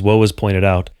course, as Woe has pointed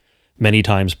out many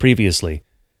times previously,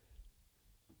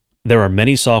 there are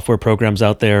many software programs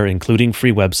out there, including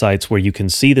free websites, where you can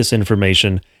see this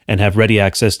information and have ready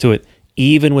access to it,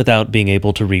 even without being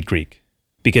able to read Greek.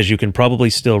 Because you can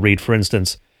probably still read, for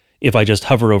instance, if I just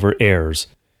hover over heirs,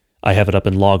 I have it up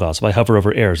in Logos. If I hover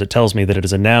over heirs, it tells me that it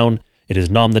is a noun, it is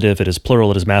nominative, it is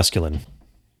plural, it is masculine.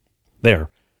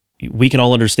 There. We can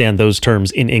all understand those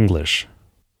terms in English.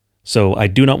 So I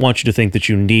do not want you to think that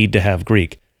you need to have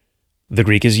Greek. The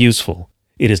Greek is useful.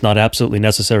 It is not absolutely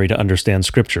necessary to understand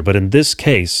Scripture, but in this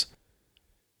case,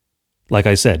 like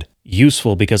I said,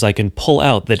 useful because I can pull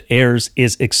out that heirs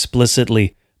is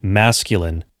explicitly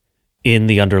masculine in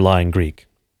the underlying Greek.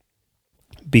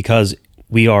 Because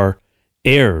we are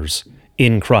heirs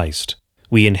in Christ.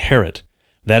 We inherit.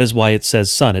 That is why it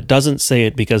says son. It doesn't say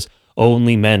it because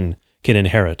only men can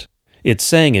inherit. It's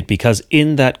saying it because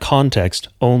in that context,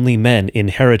 only men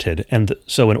inherited. And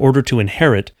so in order to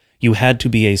inherit, you had to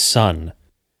be a son.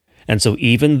 And so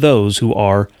even those who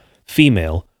are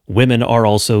female, women are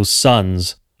also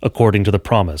sons according to the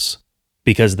promise,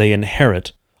 because they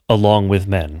inherit along with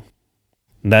men.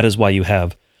 And that is why you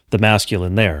have the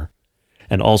masculine there.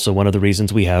 And also one of the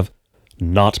reasons we have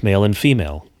not male and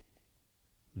female.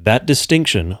 That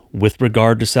distinction with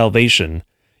regard to salvation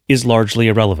is largely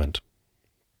irrelevant.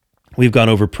 We've gone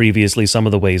over previously some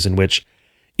of the ways in which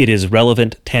it is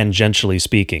relevant tangentially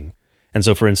speaking. And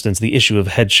so, for instance, the issue of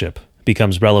headship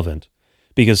becomes relevant,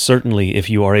 because certainly if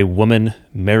you are a woman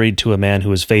married to a man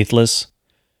who is faithless,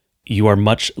 you are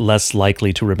much less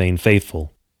likely to remain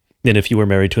faithful than if you were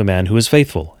married to a man who is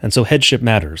faithful. And so headship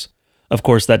matters. Of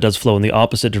course, that does flow in the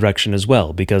opposite direction as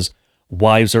well, because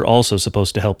wives are also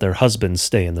supposed to help their husbands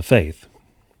stay in the faith.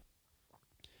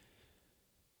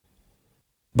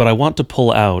 But I want to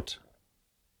pull out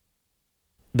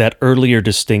that earlier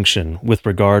distinction with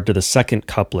regard to the second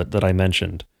couplet that I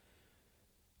mentioned.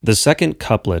 The second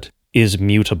couplet is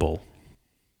mutable,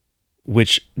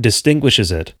 which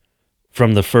distinguishes it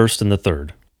from the first and the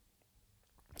third.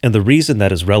 And the reason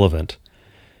that is relevant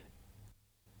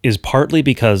is partly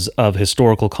because of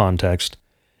historical context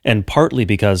and partly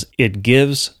because it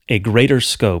gives a greater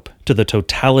scope to the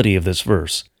totality of this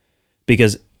verse.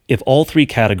 Because if all three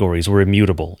categories were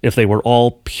immutable, if they were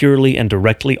all purely and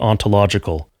directly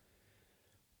ontological,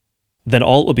 then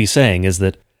all it would be saying is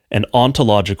that an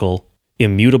ontological,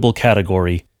 immutable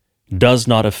category does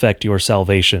not affect your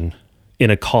salvation in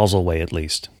a causal way, at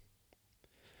least.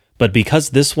 But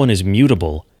because this one is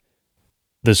mutable,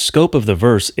 the scope of the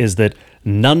verse is that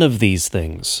none of these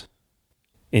things,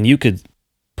 and you could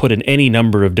put in any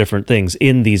number of different things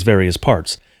in these various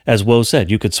parts. As Woe said,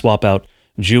 you could swap out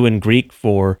Jew and Greek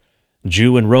for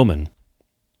Jew and Roman,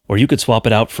 or you could swap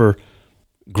it out for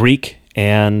Greek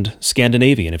and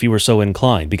Scandinavian if you were so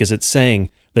inclined, because it's saying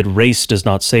that race does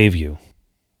not save you.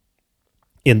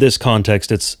 In this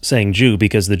context, it's saying Jew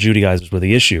because the Judaizers were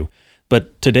the issue.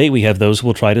 But today we have those who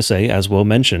will try to say, as Woe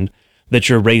mentioned, that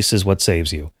your race is what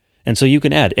saves you. And so you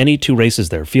can add any two races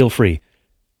there. Feel free.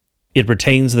 It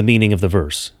retains the meaning of the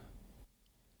verse.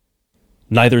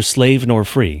 Neither slave nor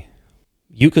free.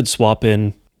 You could swap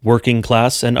in working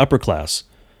class and upper class.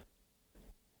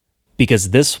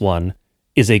 Because this one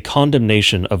is a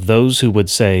condemnation of those who would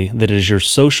say that it is your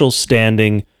social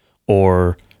standing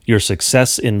or your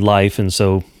success in life, and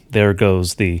so there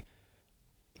goes the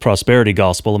prosperity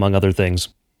gospel, among other things.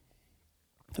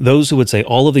 Those who would say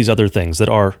all of these other things that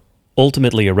are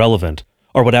ultimately irrelevant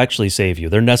are what actually save you.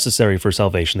 They're necessary for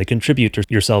salvation. They contribute to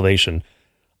your salvation.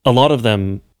 A lot of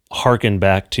them hearken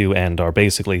back to and are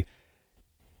basically,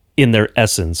 in their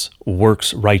essence,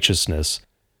 works righteousness.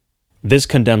 This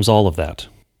condemns all of that.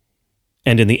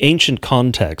 And in the ancient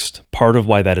context, part of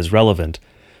why that is relevant,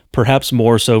 perhaps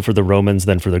more so for the Romans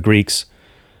than for the Greeks,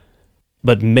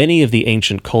 but many of the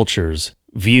ancient cultures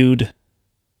viewed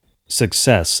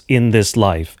success in this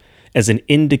life as an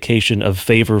indication of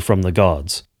favor from the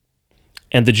gods.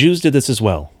 And the Jews did this as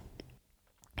well.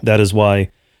 That is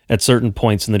why, at certain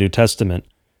points in the New Testament,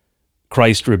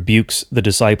 Christ rebukes the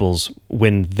disciples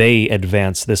when they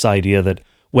advance this idea that,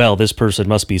 well, this person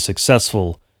must be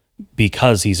successful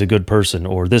because he's a good person,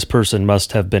 or this person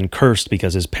must have been cursed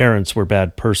because his parents were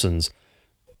bad persons,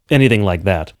 anything like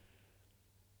that.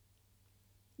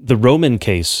 The Roman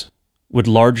case would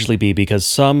largely be because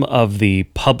some of the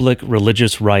public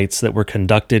religious rites that were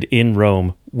conducted in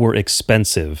Rome were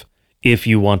expensive if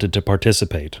you wanted to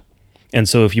participate. And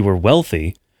so if you were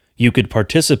wealthy, you could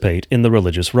participate in the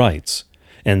religious rites,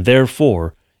 and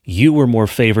therefore you were more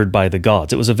favored by the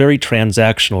gods. It was a very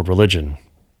transactional religion.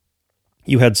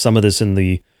 You had some of this in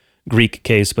the Greek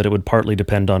case, but it would partly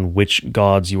depend on which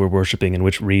gods you were worshiping in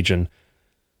which region.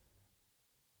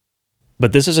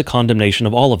 But this is a condemnation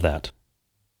of all of that.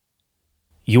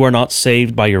 You are not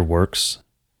saved by your works.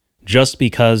 Just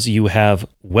because you have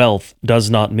wealth does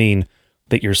not mean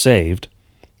that you're saved.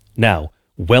 Now,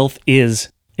 wealth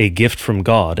is a gift from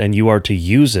God, and you are to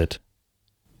use it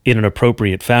in an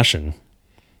appropriate fashion.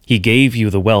 He gave you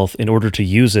the wealth in order to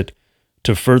use it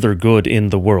to further good in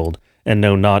the world, and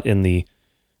no, not in the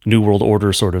New World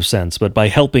Order sort of sense, but by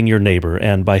helping your neighbor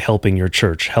and by helping your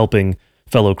church, helping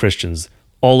fellow Christians,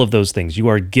 all of those things. You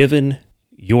are given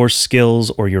your skills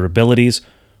or your abilities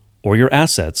or your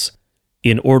assets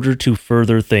in order to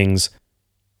further things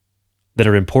that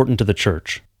are important to the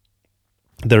church,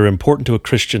 that are important to a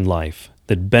Christian life,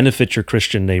 that benefit your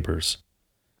Christian neighbors.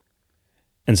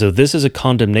 And so this is a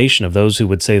condemnation of those who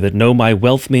would say that, no, my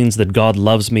wealth means that God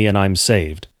loves me and I'm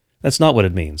saved. That's not what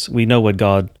it means. We know what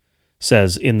God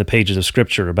says in the pages of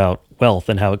Scripture about wealth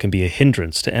and how it can be a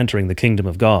hindrance to entering the kingdom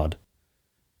of God.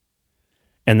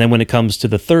 And then when it comes to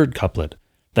the third couplet,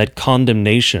 that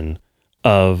condemnation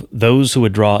of those who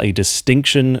would draw a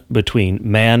distinction between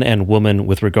man and woman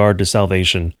with regard to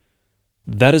salvation,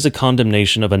 that is a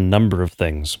condemnation of a number of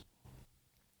things.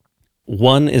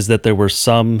 One is that there were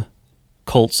some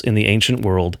cults in the ancient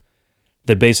world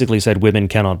that basically said women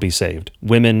cannot be saved.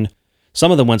 Women,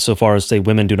 some of them went so far as to say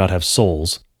women do not have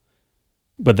souls.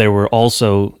 But there were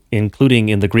also, including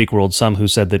in the Greek world, some who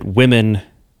said that women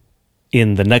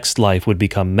in the next life would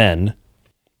become men.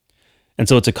 And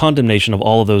so it's a condemnation of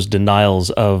all of those denials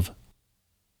of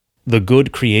the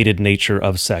good created nature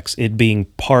of sex, it being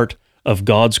part of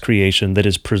God's creation that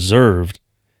is preserved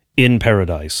in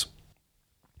paradise.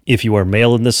 If you are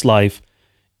male in this life,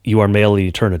 you are male in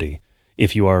eternity.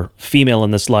 If you are female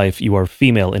in this life, you are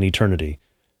female in eternity.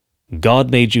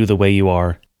 God made you the way you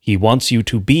are. He wants you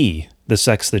to be the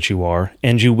sex that you are,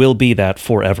 and you will be that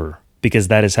forever, because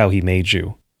that is how He made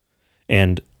you.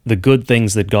 And the good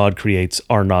things that God creates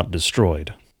are not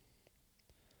destroyed.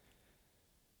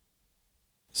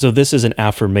 So this is an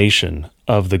affirmation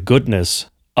of the goodness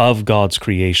of God's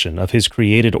creation, of his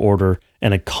created order,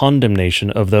 and a condemnation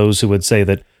of those who would say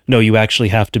that, no, you actually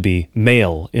have to be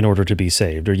male in order to be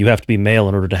saved, or you have to be male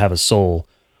in order to have a soul,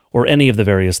 or any of the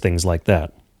various things like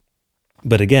that.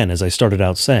 But again, as I started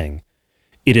out saying,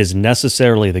 it is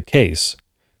necessarily the case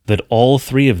that all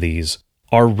three of these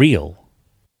are real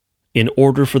in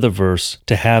order for the verse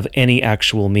to have any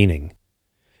actual meaning.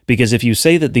 Because if you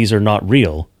say that these are not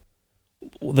real,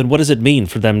 then what does it mean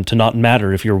for them to not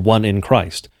matter if you're one in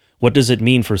Christ? What does it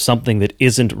mean for something that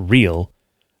isn't real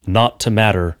not to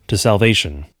matter to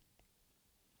salvation?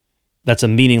 That's a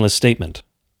meaningless statement.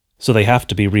 So they have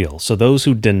to be real. So those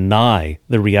who deny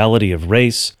the reality of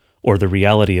race, or the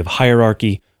reality of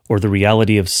hierarchy, or the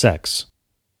reality of sex,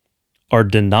 are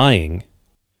denying,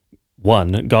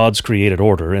 one, God's created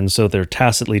order, and so they're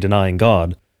tacitly denying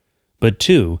God, but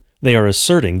two, they are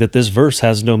asserting that this verse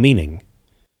has no meaning.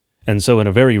 And so in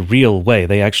a very real way,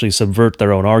 they actually subvert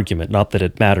their own argument, not that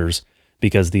it matters,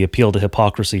 because the appeal to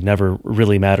hypocrisy never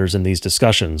really matters in these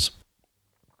discussions.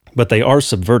 But they are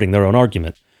subverting their own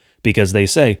argument, because they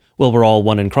say, well, we're all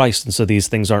one in Christ, and so these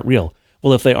things aren't real.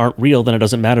 Well, if they aren't real, then it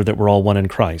doesn't matter that we're all one in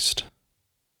Christ.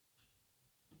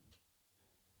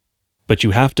 But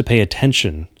you have to pay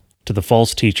attention to the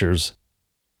false teachers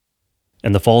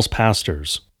and the false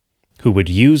pastors who would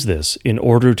use this in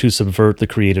order to subvert the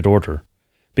created order,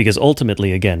 because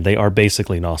ultimately, again, they are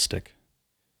basically Gnostic.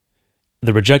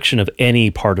 The rejection of any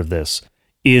part of this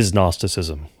is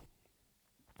Gnosticism.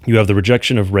 You have the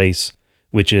rejection of race,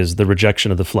 which is the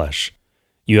rejection of the flesh.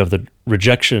 You have the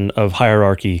rejection of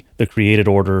hierarchy, the created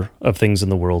order of things in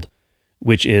the world,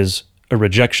 which is a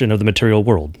rejection of the material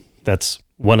world. That's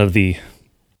one of the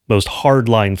most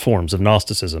hardline forms of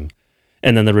Gnosticism.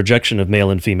 And then the rejection of male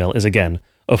and female is, again,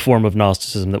 a form of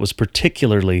Gnosticism that was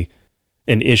particularly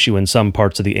an issue in some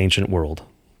parts of the ancient world.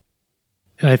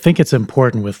 And I think it's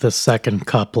important with this second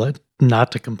couplet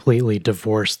not to completely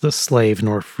divorce the slave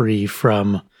nor free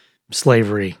from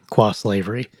slavery, qua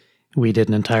slavery. We did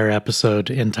an entire episode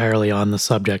entirely on the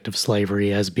subject of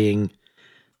slavery as being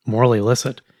morally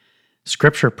illicit.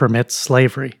 Scripture permits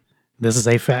slavery. This is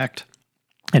a fact.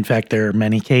 In fact, there are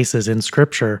many cases in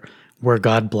Scripture where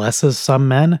God blesses some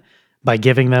men by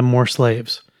giving them more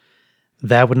slaves.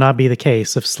 That would not be the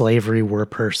case if slavery were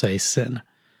per se sin.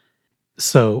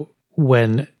 So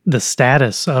when the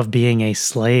status of being a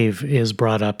slave is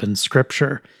brought up in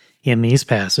Scripture in these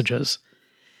passages,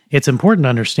 it's important to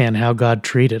understand how God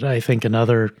treated. I think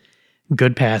another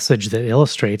good passage that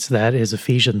illustrates that is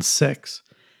Ephesians 6.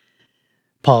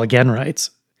 Paul again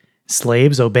writes,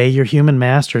 "Slaves, obey your human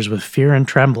masters with fear and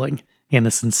trembling, in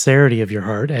the sincerity of your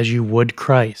heart, as you would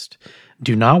Christ.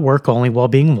 Do not work only while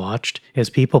being watched as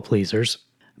people pleasers,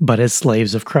 but as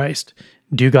slaves of Christ.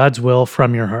 Do God's will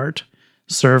from your heart.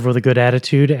 Serve with a good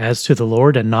attitude as to the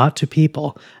Lord and not to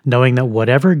people, knowing that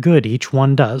whatever good each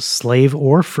one does, slave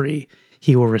or free,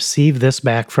 he will receive this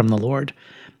back from the Lord.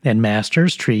 And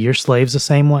masters, treat your slaves the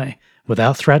same way,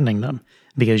 without threatening them,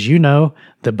 because you know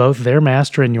that both their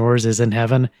master and yours is in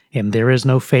heaven, and there is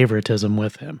no favoritism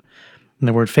with him." And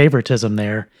the word favoritism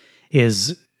there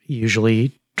is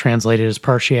usually translated as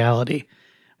partiality.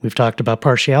 We've talked about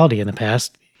partiality in the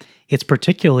past. It's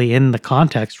particularly in the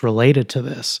context related to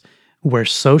this, where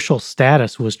social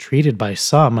status was treated by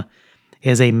some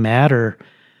as a matter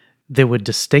that would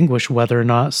distinguish whether or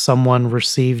not someone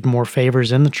received more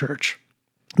favors in the church.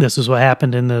 This is what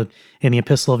happened in the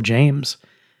Epistle of James.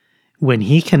 When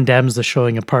he condemns the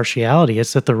showing of partiality,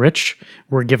 it's that the rich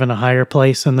were given a higher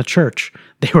place in the church.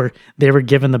 They were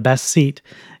given the best seat,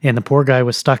 and the poor guy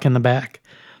was stuck in the back.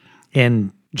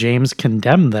 And James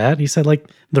condemned that. He said, like,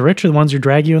 the rich are the ones who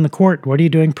drag you in the court. What are you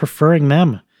doing preferring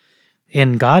them?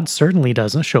 And God certainly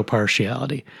doesn't show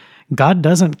partiality. God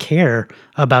doesn't care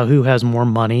about who has more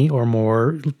money or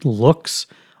more looks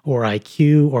or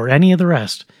IQ or any of the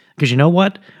rest. Because you know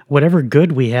what? Whatever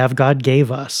good we have, God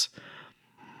gave us.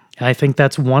 And I think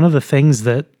that's one of the things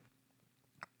that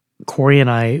Corey and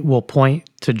I will point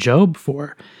to Job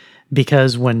for.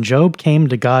 Because when Job came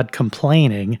to God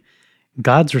complaining,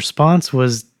 God's response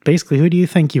was basically, who do you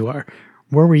think you are?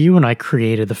 Where were you when I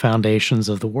created the foundations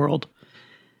of the world?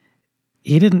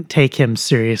 He didn't take him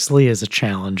seriously as a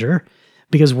challenger,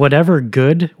 because whatever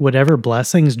good, whatever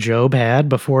blessings Job had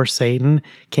before Satan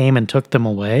came and took them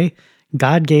away,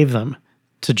 God gave them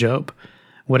to Job.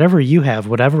 Whatever you have,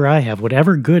 whatever I have,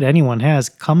 whatever good anyone has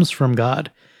comes from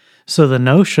God. So the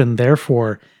notion,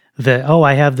 therefore, that, oh,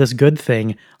 I have this good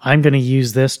thing, I'm going to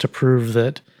use this to prove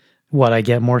that, I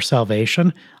get more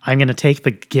salvation. I'm going to take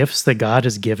the gifts that God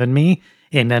has given me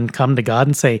and then come to God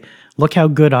and say, look how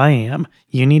good I am.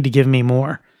 You need to give me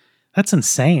more. That's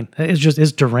insane.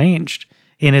 It's deranged.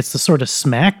 And it's the sort of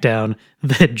smackdown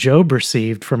that Job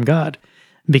received from God,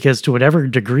 because to whatever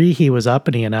degree he was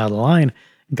uppity and out of line,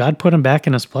 God put him back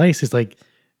in his place. He's like,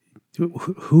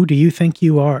 who do you think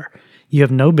you are? You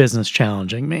have no business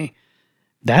challenging me.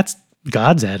 That's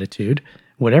God's attitude.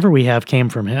 Whatever we have came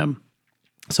from him.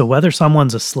 So whether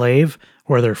someone's a slave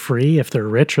or they're free, if they're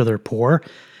rich or they're poor,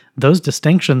 those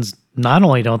distinctions, not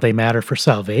only don't they matter for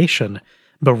salvation,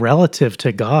 but relative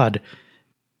to God,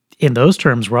 in those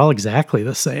terms, we're all exactly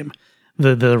the same.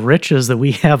 The riches that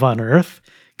we have on earth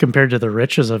compared to the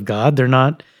riches of God, they're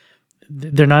not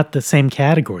the same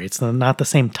category. It's not the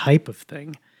same type of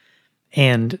thing.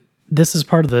 And this is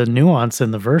part of the nuance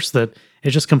in the verse that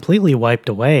is just completely wiped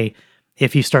away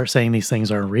if you start saying these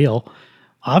things aren't real.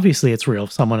 Obviously, it's real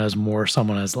if someone has more,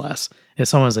 someone has less. If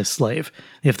someone is a slave,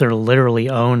 if they're literally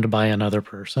owned by another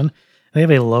person, they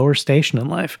have a lower station in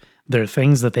life. There are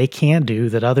things that they can't do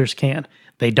that others can.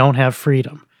 They don't have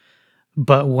freedom.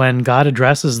 But when God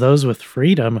addresses those with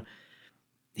freedom,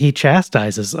 he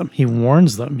chastises them. He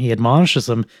warns them. He admonishes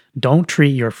them. Don't treat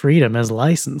your freedom as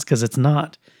license, because it's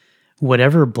not.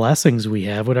 Whatever blessings we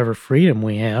have, whatever freedom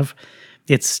we have,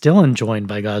 it's still enjoined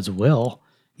by God's will.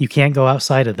 You can't go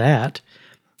outside of that.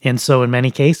 And so in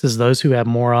many cases, those who have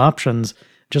more options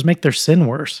just make their sin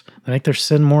worse. They make their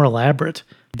sin more elaborate.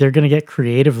 They're going to get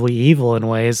creatively evil in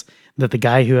ways that the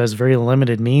guy who has very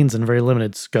limited means and very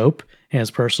limited scope in his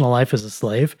personal life as a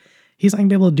slave, he's not going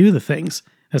to be able to do the things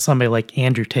that somebody like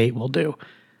Andrew Tate will do.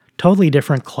 Totally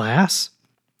different class.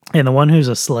 And the one who's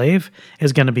a slave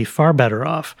is going to be far better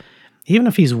off. Even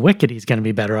if he's wicked, he's going to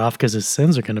be better off because his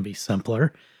sins are going to be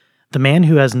simpler. The man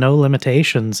who has no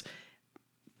limitations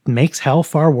makes hell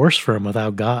far worse for him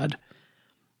without God.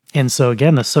 And so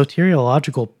again, the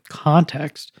soteriological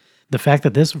context, the fact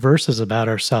that this verse is about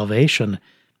our salvation,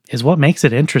 is what makes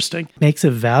it interesting, makes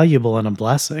it valuable and a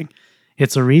blessing.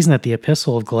 It's a reason that the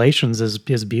epistle of Galatians is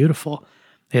beautiful.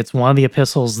 It's one of the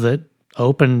epistles that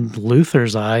opened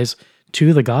Luther's eyes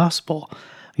to the gospel,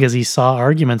 because he saw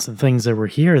arguments and things that were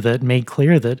here that made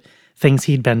clear that things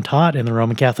he'd been taught in the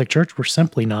Roman Catholic Church were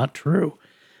simply not true.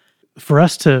 For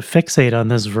us to fixate on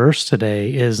this verse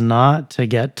today is not to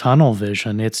get tunnel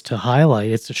vision. It's to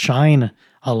highlight, it's to shine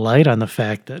a light on the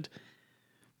fact that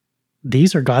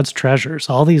these are God's treasures,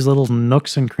 all these little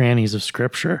nooks and crannies of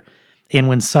Scripture. And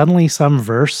when suddenly some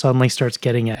verse suddenly starts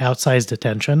getting outsized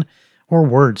attention, or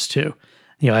words too.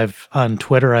 On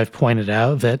Twitter, I've pointed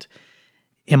out that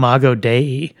Imago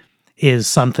Dei is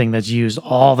something that's used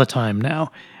all the time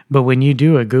now. But when you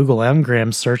do a Google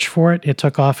Ngram search for it, it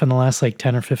took off in the last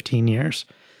 10 or 15 years.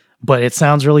 But it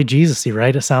sounds really Jesus-y,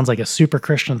 right? It sounds like a super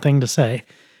Christian thing to say.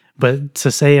 But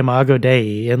to say Imago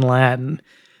Dei in Latin,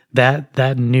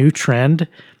 that new trend,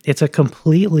 it's a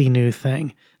completely new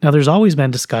thing. Now, there's always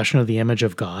been discussion of the image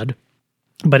of God,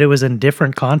 but it was in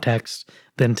different contexts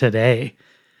than today.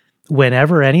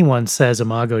 Whenever anyone says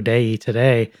Imago Dei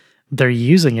today, they're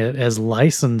using it as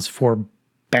license for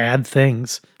bad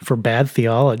things, for bad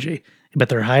theology, but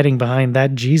they're hiding behind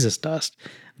that Jesus dust.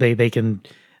 They can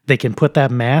put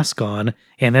that mask on,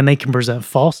 and then they can present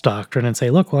false doctrine and say,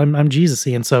 look, well, I'm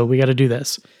Jesus-y, and so we got to do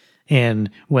this. And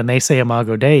when they say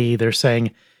Imago Dei, they're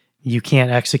saying you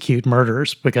can't execute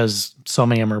murderers because so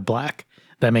many of them are black.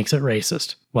 That makes it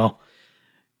racist. Well,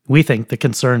 we think the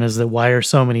concern is that why are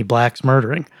so many blacks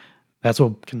murdering? That's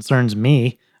what concerns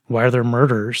me. Why are there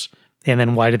murderers? And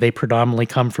then why do they predominantly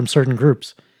come from certain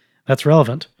groups? That's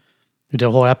relevant. We did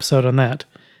a whole episode on that.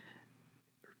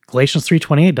 Galatians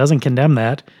 3:28 doesn't condemn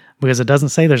that because it doesn't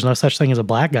say there's no such thing as a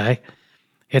black guy.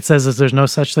 It says that there's no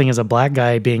such thing as a black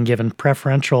guy being given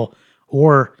preferential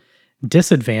or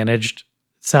disadvantaged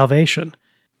salvation.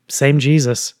 Same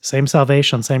Jesus, same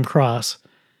salvation, same cross.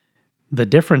 The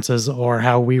differences are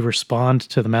how we respond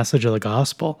to the message of the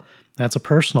gospel. That's a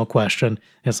personal question.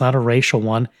 It's not a racial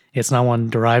one. It's not one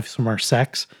derived from our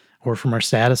sex or from our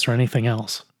status or anything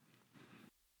else.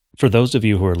 For those of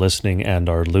you who are listening and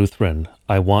are Lutheran,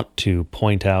 I want to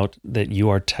point out that you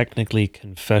are technically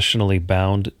confessionally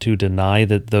bound to deny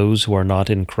that those who are not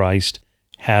in Christ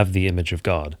have the image of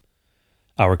God.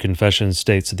 Our confession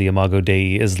states that the Imago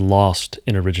Dei is lost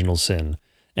in original sin,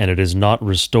 and it is not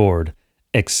restored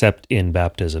except in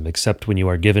baptism, except when you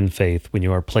are given faith, when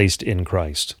you are placed in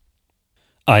Christ.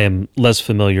 I am less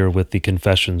familiar with the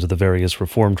confessions of the various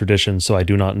Reformed traditions, so I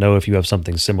do not know if you have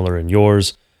something similar in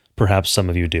yours. Perhaps some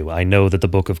of you do. I know that the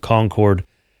Book of Concord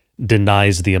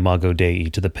denies the Imago Dei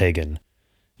to the pagan.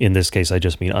 In this case, I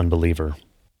just mean unbeliever.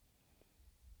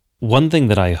 One thing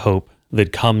that I hope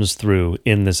that comes through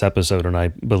in this episode, and I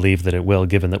believe that it will,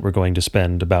 given that we're going to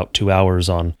spend about 2 hours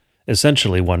on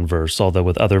essentially one verse, although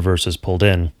with other verses pulled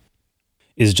in,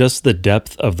 is just the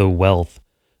depth of the wealth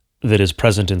that is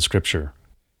present in Scripture.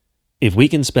 If we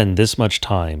can spend this much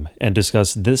time and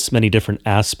discuss this many different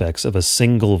aspects of a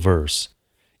single verse,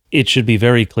 it should be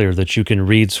very clear that you can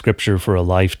read Scripture for a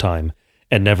lifetime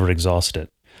and never exhaust it.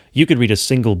 You could read a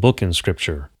single book in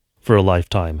Scripture for a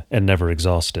lifetime and never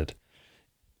exhaust it,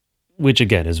 which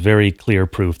again is very clear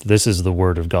proof this is the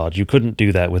Word of God. You couldn't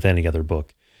do that with any other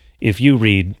book. If you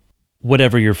read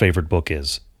whatever your favorite book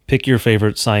is, pick your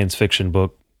favorite science fiction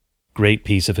book, great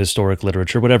piece of historic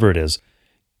literature, whatever it is,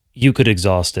 you could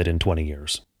exhaust it in 20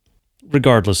 years,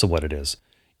 regardless of what it is.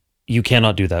 You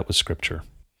cannot do that with Scripture.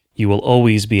 You will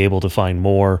always be able to find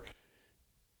more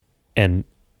and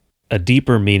a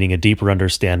deeper meaning, a deeper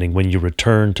understanding when you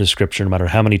return to Scripture, no matter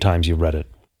how many times you read it.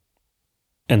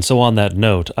 And so on that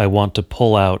note, I want to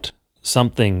pull out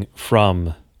something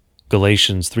from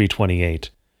Galatians 3:28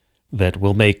 that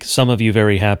will make some of you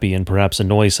very happy and perhaps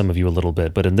annoy some of you a little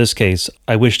bit. But in this case,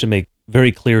 I wish to make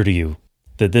very clear to you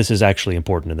that this is actually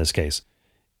important in this case.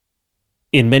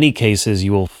 In many cases,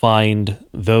 you will find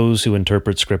those who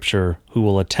interpret Scripture who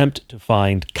will attempt to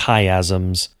find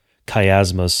chiasms,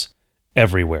 chiasmus,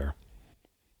 everywhere.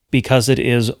 Because it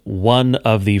is one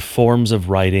of the forms of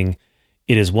writing,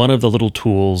 it is one of the little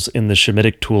tools in the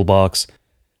Shemitic toolbox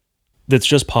that's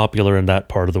just popular in that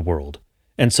part of the world.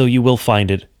 And so you will find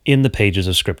it in the pages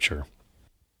of Scripture.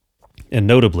 And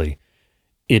notably,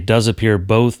 it does appear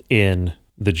both in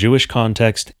the Jewish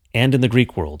context and in the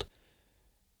Greek world.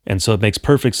 And so it makes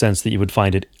perfect sense that you would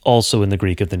find it also in the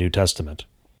Greek of the New Testament.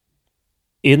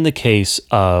 In the case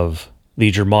of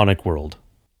the Germanic world,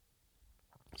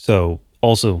 so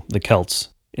also the Celts,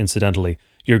 incidentally,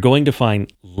 you're going to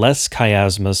find less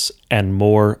chiasmus and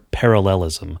more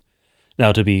parallelism.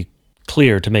 Now, to be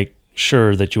clear, to make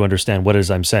sure that you understand what it is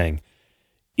I'm saying,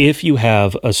 if you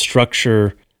have a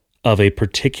structure of a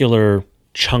particular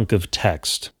chunk of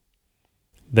text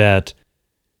that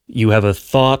you have a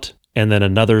thought and then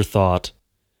another thought,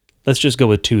 let's just go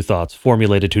with two thoughts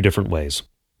formulated two different ways.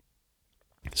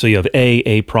 So you have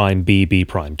A prime, B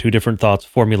prime, two different thoughts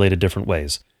formulated different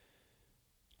ways.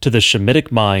 To the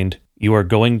Shemitic mind, you are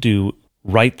going to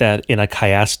write that in a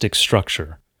chiastic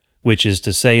structure, which is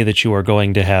to say that you are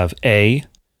going to have A,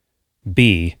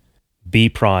 B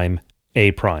prime,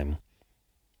 A prime.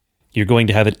 You're going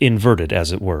to have it inverted,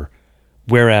 as it were.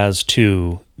 Whereas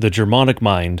to the Germanic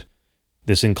mind,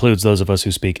 this includes those of us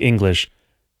who speak English,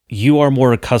 you are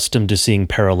more accustomed to seeing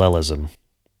parallelism.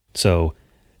 So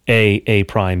A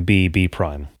prime, B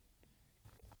prime.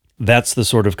 That's the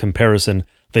sort of comparison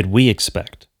that we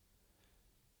expect.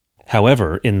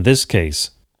 However, in this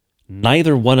case,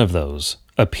 neither one of those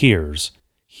appears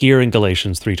here in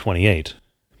Galatians 3:28,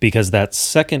 because that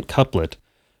second couplet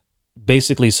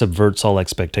basically subverts all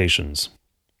expectations.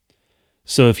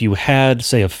 So if you had,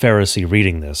 say, a Pharisee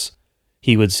reading this,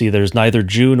 he would see there's neither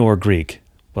Jew nor Greek.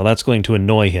 Well, that's going to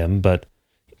annoy him, but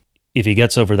if he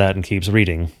gets over that and keeps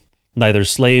reading, neither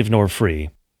slave nor free,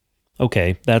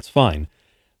 okay, that's fine.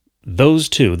 Those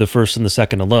two, the first and the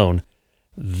second alone,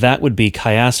 that would be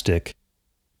chiastic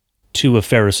to a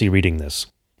Pharisee reading this.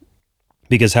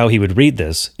 Because how he would read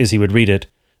this is he would read it,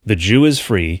 the Jew is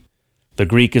free, the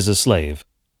Greek is a slave.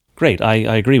 Great, I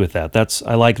agree with that.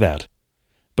 I like that.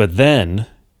 But then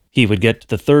he would get to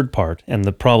the third part, and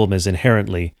the problem is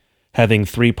inherently having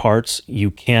three parts, you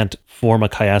can't form a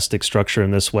chiastic structure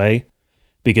in this way,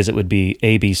 because it would be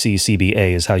A, B, C, C, B,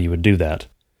 A is how you would do that.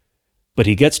 But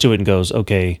he gets to it and goes,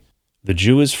 okay, the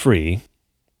Jew is free,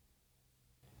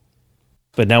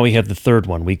 but now we have the third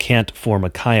one. We can't form a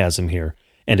chiasm here,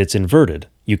 and it's inverted.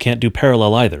 You can't do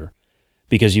parallel either,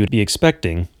 because you would be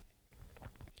expecting,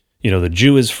 the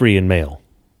Jew is free and male,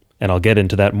 and I'll get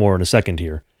into that more in a second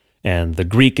here, and the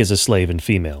Greek is a slave and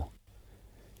female.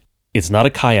 It's not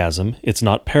a chiasm, it's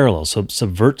not parallel, so it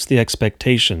subverts the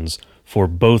expectations for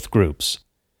both groups.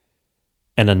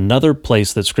 And another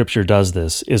place that Scripture does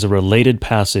this is a related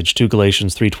passage to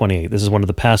Galatians 3:28. This is one of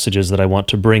the passages that I want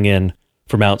to bring in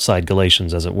from outside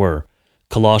Galatians, as it were.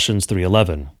 Colossians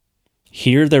 3:11.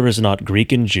 Here there is not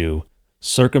Greek and Jew,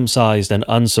 circumcised and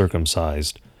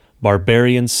uncircumcised,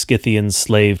 barbarian, Scythian,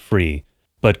 slave free,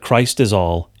 but Christ is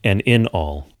all and in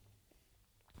all.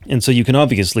 And so you can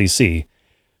obviously see,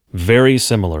 very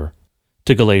similar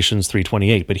to Galatians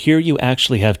 3:28, but here you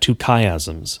actually have two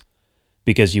chiasms,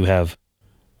 because you have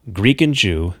Greek and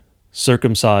Jew,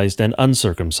 circumcised and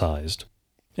uncircumcised.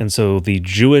 And so the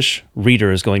Jewish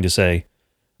reader is going to say,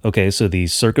 okay, so the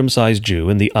circumcised Jew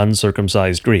and the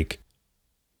uncircumcised Greek.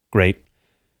 Great.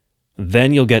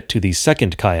 Then you'll get to the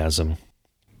second chiasm,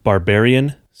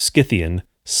 barbarian, Scythian,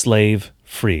 slave,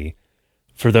 free.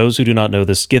 For those who do not know,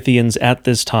 the Scythians at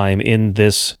this time in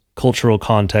this cultural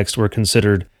context were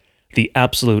considered the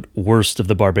absolute worst of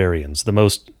the barbarians, the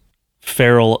most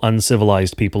feral,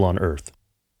 uncivilized people on earth.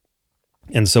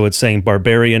 And so it's saying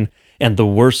barbarian and the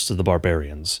worst of the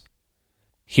barbarians.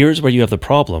 Here's where you have the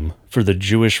problem for the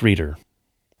Jewish reader,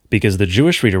 because the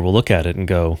Jewish reader will look at it and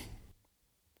go,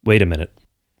 wait a minute.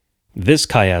 This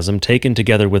chiasm, taken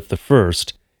together with the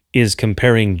first, is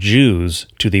comparing Jews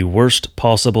to the worst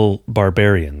possible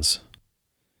barbarians.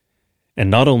 And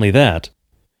not only that,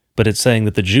 but it's saying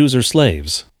that the Jews are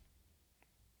slaves.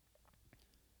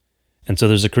 And so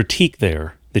there's a critique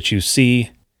there that you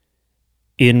see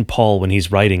in Paul when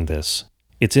he's writing this.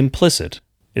 It's implicit.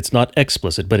 It's not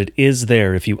explicit, but it is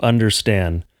there if you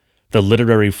understand the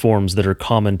literary forms that are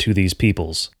common to these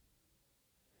peoples.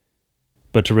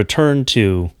 But to return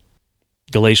to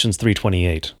Galatians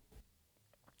 3:28,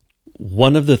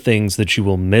 one of the things that you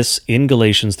will miss in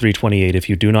Galatians 3:28 if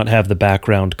you do not have the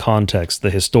background context, the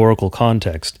historical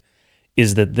context,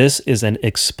 is that this is an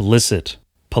explicit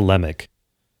polemic.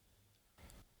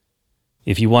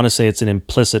 If you want to say it's an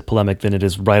implicit polemic, then it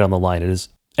is right on the line. It is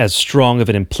as strong of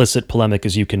an implicit polemic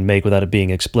as you can make without it being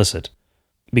explicit,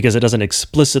 because it doesn't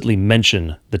explicitly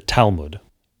mention the Talmud.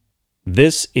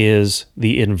 This is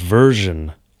the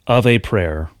inversion of a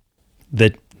prayer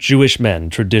that Jewish men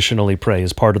traditionally pray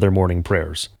as part of their morning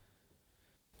prayers.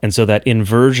 And so that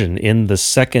inversion in the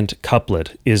second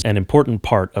couplet is an important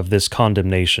part of this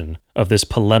condemnation, of this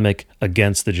polemic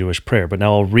against the Jewish prayer. But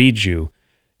now I'll read you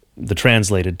the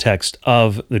translated text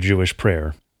of the Jewish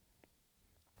prayer.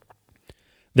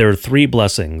 There are 3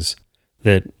 blessings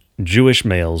that Jewish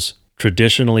males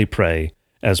traditionally pray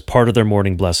as part of their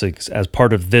morning blessings, as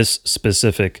part of this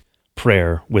specific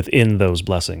prayer within those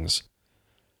blessings.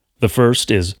 The first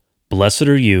is, "Blessed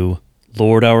are you,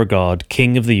 Lord our God,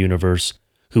 King of the universe,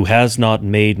 who has not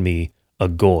made me a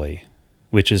goy,"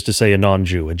 which is to say a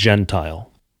non-Jew, a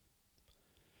Gentile.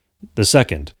 The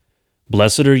second,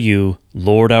 "Blessed are you,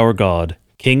 Lord our God,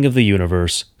 King of the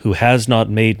universe, who has not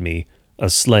made me a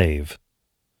slave."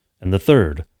 And the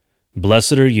third,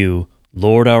 "Blessed are you,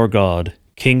 Lord our God,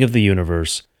 King of the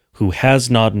universe, who has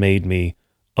not made me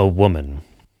a woman."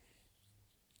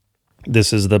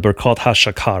 This is the Berkot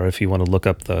HaShakar, if you want to look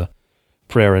up the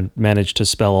prayer and manage to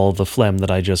spell all the phlegm that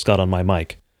I just got on my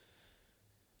mic.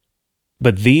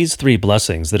 But these 3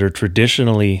 blessings that are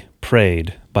traditionally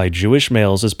prayed by Jewish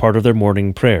males as part of their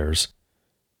morning prayers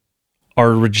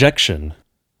are a rejection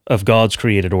of God's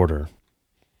created order.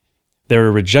 They're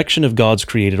a rejection of God's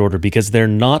created order because they're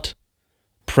not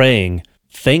praying,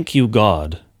 "Thank you,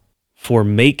 God, for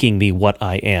making me what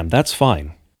I am." That's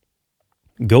fine.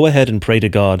 Go ahead and pray to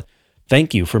God,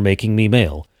 "Thank you for making me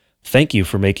male. Thank you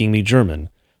for making me German.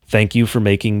 Thank you for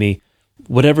making me,"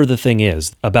 whatever the thing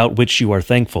is about which you are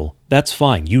thankful. That's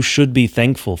fine. You should be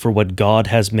thankful for what God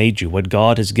has made you, what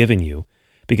God has given you,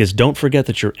 because don't forget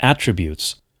that your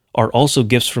attributes are also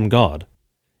gifts from God.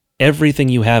 Everything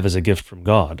you have is a gift from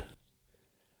God.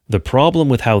 The problem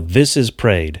with how this is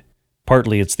prayed,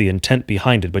 partly it's the intent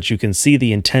behind it, but you can see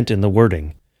the intent in the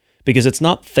wording, because it's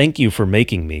not "thank you for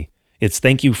making me," it's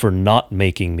 "thank you for not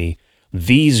making me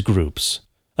these groups,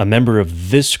 a member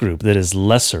of this group that is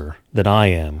lesser than I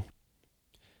am."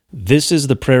 This is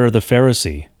the prayer of the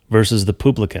Pharisee versus the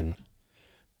publican,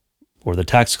 or the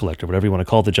tax collector, whatever you want to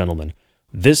call the gentleman.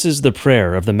 This is the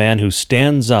prayer of the man who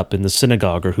stands up in the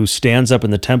synagogue or who stands up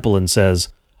in the temple and says,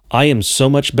 "I am so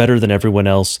much better than everyone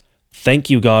else. Thank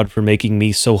you, God, for making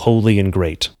me so holy and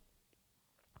great.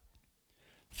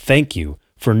 Thank you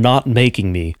for not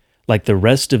making me like the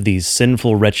rest of these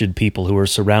sinful, wretched people who are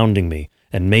surrounding me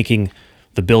and making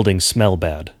the building smell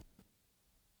bad."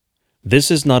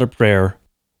 This is not a prayer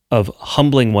of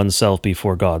humbling oneself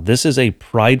before God. This is a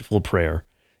prideful prayer.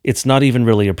 It's not even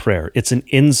really a prayer. It's an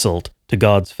insult to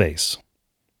God's face.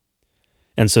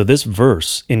 And so this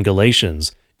verse in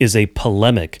Galatians is a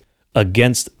polemic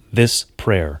against this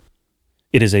prayer.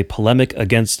 It is a polemic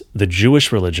against the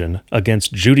Jewish religion,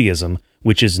 against Judaism,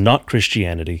 which is not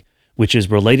Christianity, which is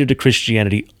related to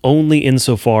Christianity only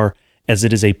insofar as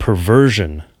it is a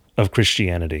perversion of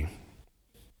Christianity.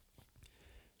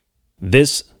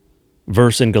 This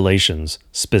verse in Galatians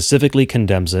specifically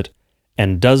condemns it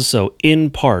and does so in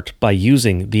part by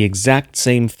using the exact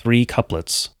same 3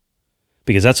 couplets.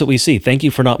 Because that's what we see. "Thank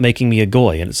you for not making me a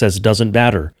goy," and it says, "Doesn't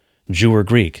matter, Jew or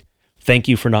Greek." "Thank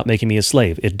you for not making me a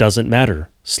slave." It doesn't matter,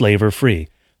 slave or free.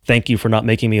 "Thank you for not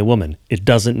making me a woman." It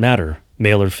doesn't matter,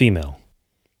 male or female.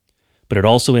 But it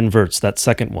also inverts that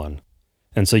second one.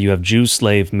 And so you have Jew,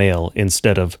 slave, male,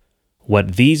 instead of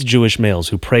what these Jewish males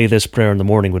who pray this prayer in the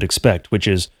morning would expect, which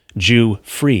is Jew,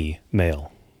 free,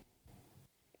 male.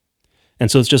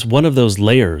 And so it's just one of those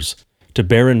layers to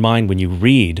bear in mind when you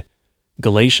read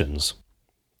Galatians.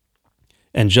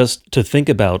 and just to think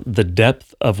about the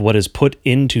depth of what is put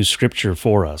into Scripture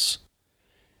for us.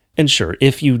 And sure,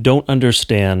 if you don't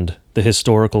understand the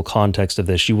historical context of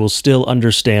this, you will still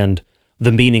understand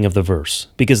the meaning of the verse,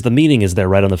 because the meaning is there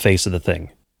right on the face of the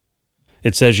thing.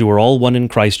 It says you are all one in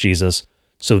Christ Jesus,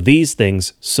 so these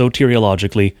things,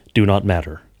 soteriologically, do not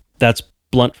matter. That's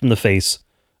blunt from the face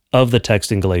of the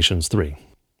text in Galatians 3.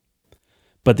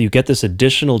 But you get this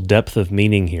additional depth of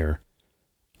meaning here,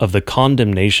 of the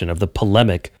condemnation, of the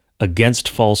polemic against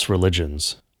false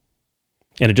religions.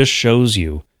 And it just shows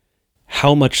you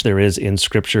how much there is in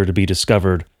Scripture to be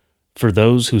discovered for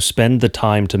those who spend the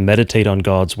time to meditate on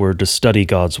God's Word, to study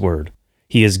God's Word.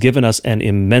 He has given us an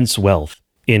immense wealth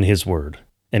in His Word,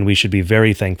 and we should be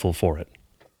very thankful for it.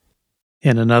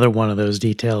 And another one of those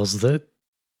details that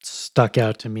stuck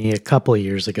out to me a couple of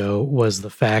years ago was the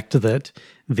fact that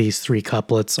these three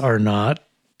couplets are not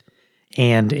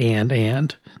and,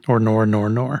 or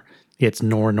nor. It's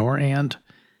nor, and.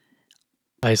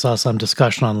 I saw some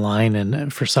discussion online,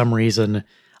 and for some reason,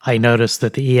 I noticed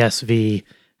that the ESV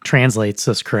translates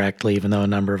this correctly, even though a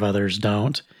number of others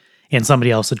don't. And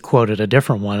somebody else had quoted a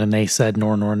different one, and they said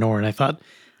nor. And I thought,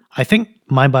 I think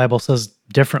my Bible says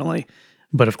differently.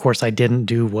 But of course, I didn't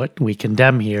do what we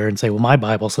condemn here and say, well, my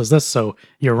Bible says this, so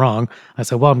you're wrong. I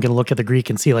said, well, I'm going to look at the Greek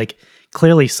and see, like,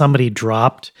 clearly somebody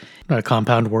dropped a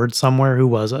compound word somewhere. Who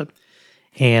was it?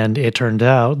 And it turned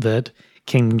out that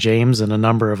King James and a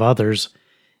number of others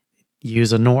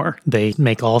use a nor. They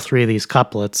make all three of these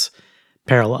couplets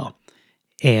parallel.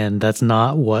 And that's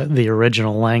not what the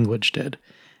original language did.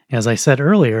 As I said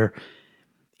earlier,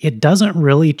 it doesn't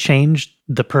really change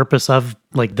the purpose of,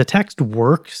 like, the text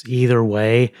works either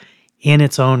way in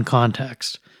its own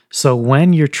context. So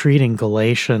when you're treating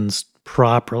Galatians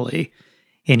properly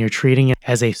and you're treating it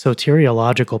as a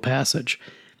soteriological passage,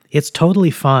 it's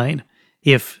totally fine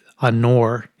if a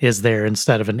nor is there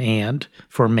instead of an and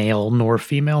for male nor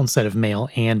female instead of male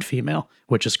and female,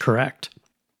 which is correct.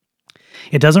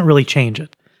 It doesn't really change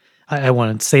it. I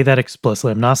want to say that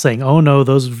explicitly. I'm not saying, oh no,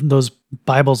 those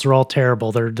Bibles are all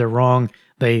terrible. They're wrong.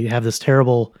 They have this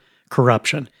terrible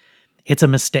corruption. It's a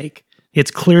mistake.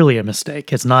 It's clearly a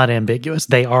mistake. It's not ambiguous.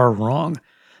 They are wrong.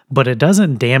 But it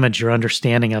doesn't damage your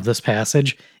understanding of this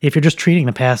passage if you're just treating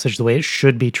the passage the way it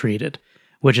should be treated,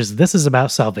 which is this is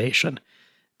about salvation.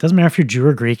 It doesn't matter if you're Jew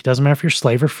or Greek. It doesn't matter if you're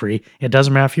slave or free. It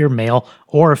doesn't matter if you're male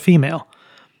or a female.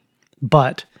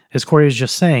 But as Corey was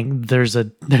just saying, there's a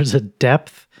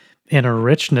depth and a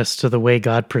richness to the way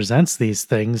God presents these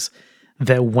things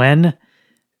that when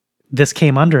this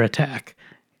came under attack,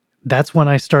 that's when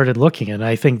I started looking. And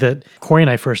I think that Corey and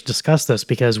I first discussed this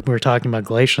because we were talking about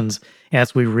Galatians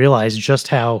as we realized just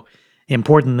how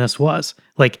important this was.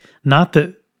 Like, not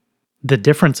that the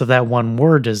difference of that one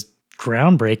word is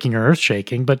groundbreaking or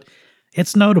earth-shaking, but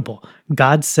it's notable.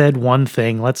 God said one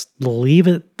thing, let's leave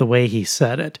it the way he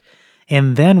said it.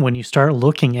 And then when you start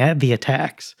looking at the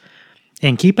attacks,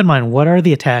 and keep in mind, what are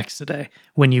the attacks today?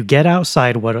 When you get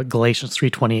outside what Galatians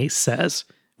 3:28 says,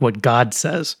 what God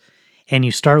says, and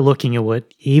you start looking at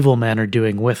what evil men are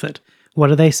doing with it, what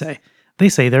do they say? They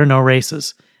say there are no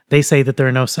races. They say that there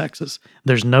are no sexes.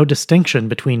 There's no distinction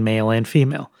between male and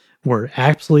female. We're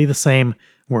absolutely the same.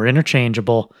 We're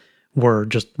interchangeable. We're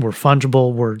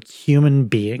fungible. We're human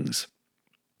beings.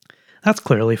 That's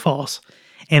clearly false.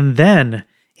 And then,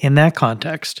 in that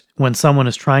context, when someone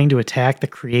is trying to attack the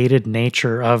created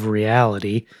nature of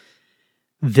reality,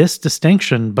 this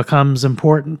distinction becomes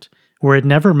important, where it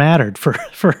never mattered for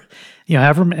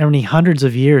however many hundreds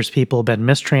of years people have been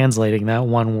mistranslating that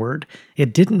one word.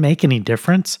 It didn't make any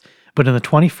difference, but in the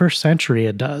 21st century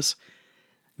it does.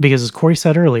 Because as Corey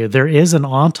said earlier, there is an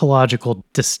ontological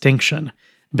distinction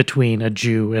between a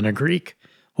Jew and a Greek,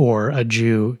 or a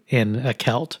Jew and a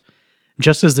Celt.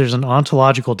 Just as there's an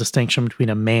ontological distinction between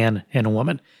a man and a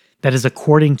woman, that is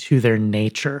according to their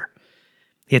nature.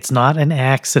 It's not an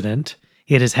accident.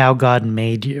 It is how God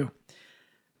made you.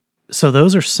 So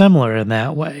those are similar in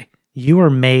that way. You are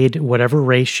made, whatever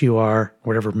race you are,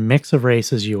 whatever mix of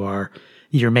races you are,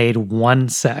 you're made one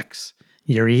sex.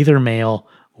 You're either male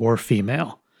or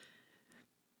female.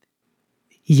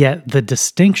 Yet the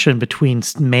distinction between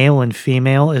male and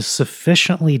female is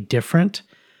sufficiently different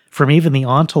from even the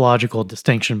ontological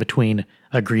distinction between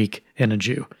a Greek and a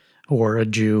Jew, or a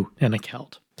Jew and a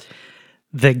Celt,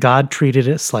 that God treated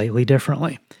it slightly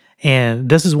differently. And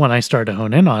this is when I started to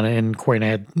hone in on it, and Corey and I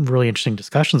had really interesting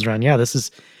discussions around,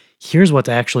 here's what's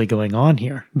actually going on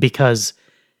here. Because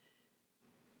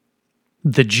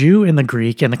the Jew and the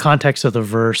Greek, in the context of the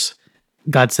verse,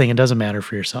 God's saying it doesn't matter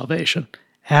for your salvation.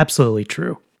 Absolutely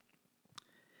true.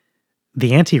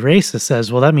 The anti-racist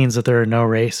says, well, that means that there are no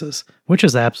races, which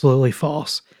is absolutely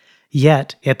false.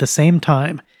 Yet, at the same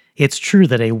time, it's true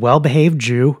that a well-behaved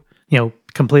Jew,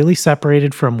 completely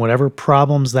separated from whatever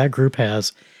problems that group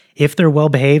has, if they're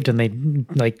well-behaved and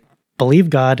they believe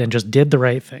God and just did the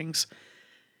right things,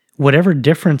 whatever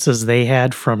differences they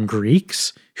had from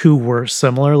Greeks who were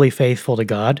similarly faithful to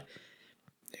God,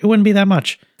 it wouldn't be that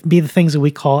much. It'd be the things that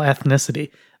we call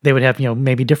ethnicity. They would have,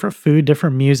 maybe different food,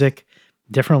 different music,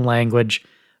 different language,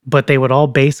 but they would all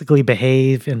basically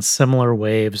behave in similar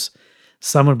ways.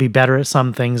 Some would be better at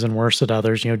some things and worse at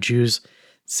others. Jews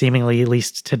seemingly, at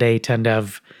least today, tend to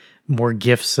have more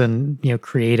gifts and,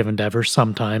 creative endeavors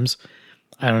sometimes.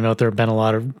 I don't know if there have been a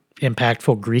lot of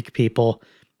impactful Greek people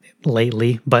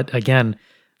lately, but again,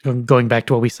 going back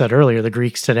to what we said earlier, the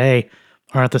Greeks today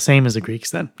aren't the same as the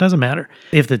Greeks then. Doesn't matter.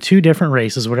 If the two different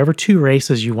races, whatever two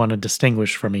races you want to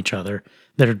distinguish from each other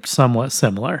that are somewhat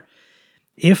similar,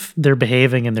 if they're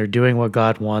behaving and they're doing what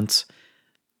God wants,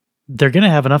 they're going to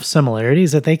have enough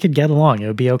similarities that they could get along. It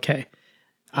would be okay.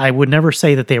 I would never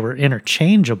say that they were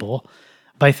interchangeable,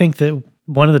 but I think that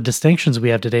one of the distinctions we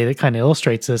have today that kind of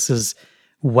illustrates this is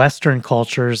Western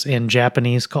cultures and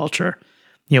Japanese culture.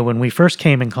 When we first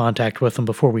came in contact with them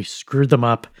before we screwed them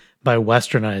up by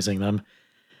westernizing them,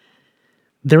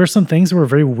 there were some things that were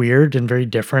very weird and very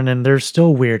different, and they're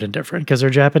still weird and different because they're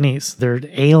Japanese. They're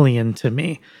alien to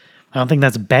me. I don't think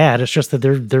that's bad. It's just that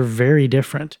they're very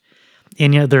different.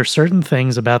 And yet there are certain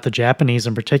things about the Japanese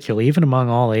in particular, even among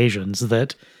all Asians,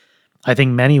 that I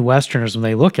think many Westerners, when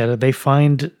they look at it, they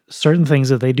find certain things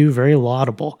that they do very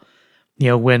laudable.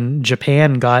 When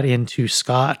Japan got into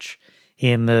Scotch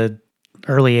in the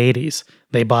early 80s,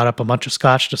 they bought up a bunch of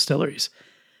Scotch distilleries.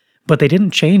 But they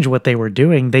didn't change what they were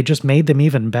doing. They just made them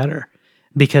even better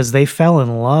because they fell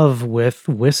in love with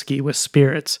whiskey, with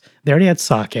spirits. They already had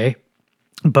sake,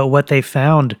 but what they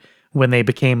found when they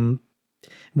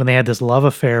had this love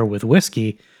affair with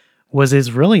whiskey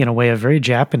is really in a way a very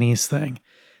Japanese thing.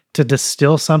 To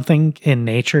distill something in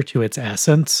nature to its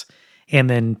essence and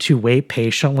then to wait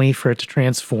patiently for it to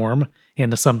transform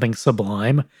into something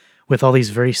sublime with all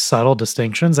these very subtle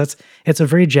distinctions. It's a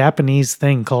very Japanese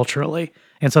thing culturally.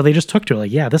 And so they just took to it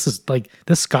like, yeah, this is like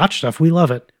this Scotch stuff. We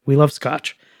love it. We love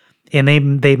Scotch. And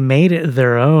they made it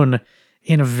their own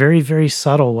in a very, very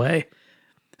subtle way.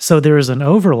 So there is an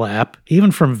overlap,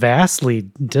 even from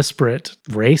vastly disparate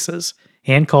races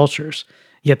and cultures,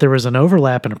 yet there was an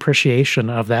overlap and appreciation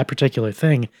of that particular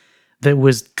thing that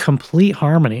was complete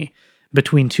harmony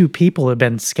between two people who had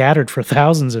been scattered for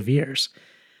thousands of years.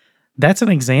 That's an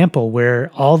example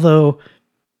where, although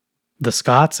the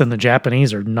Scots and the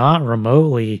Japanese are not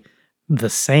remotely the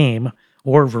same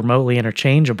or remotely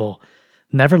interchangeable,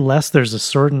 nevertheless, there's a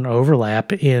certain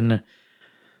overlap in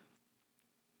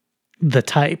the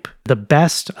type. The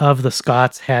best of the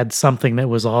Scots had something that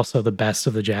was also the best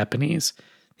of the Japanese.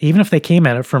 Even if they came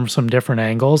at it from some different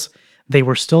angles, they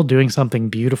were still doing something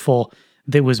beautiful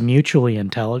that was mutually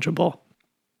intelligible.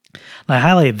 And I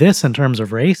highlight this in terms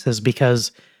of races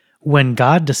because when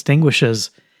God distinguishes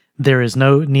there is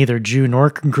neither Jew nor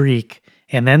Greek,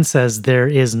 and then says there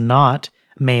is not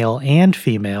male and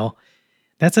female,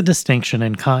 that's a distinction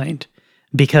in kind.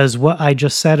 Because what I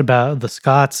just said about the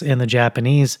Scots and the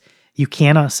Japanese, you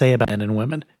cannot say about men and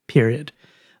women, period.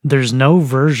 There's no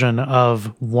version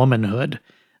of womanhood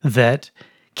that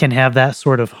can have that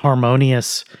sort of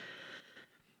harmonious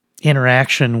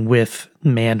interaction with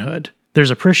manhood.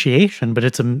 There's appreciation, but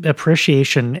it's an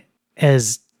appreciation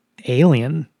as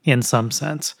alien in some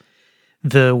sense.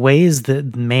 The ways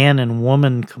that man and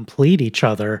woman complete each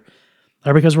other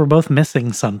are because we're both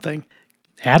missing something.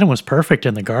 Adam was perfect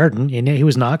in the garden, and yet he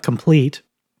was not complete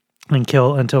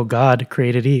until God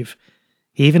created Eve.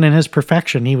 Even in his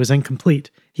perfection, he was incomplete.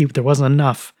 There wasn't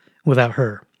enough without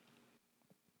her.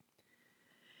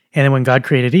 And then when God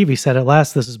created Eve, he said, at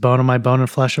last, this is bone of my bone and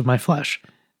flesh of my flesh.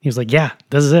 He was like, yeah,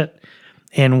 this is it.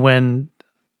 And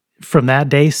from that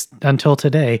day until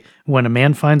today, when a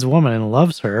man finds a woman and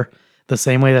loves her, the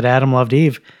same way that Adam loved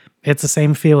Eve, it's the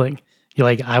same feeling. You're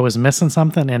like, I was missing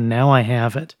something and now I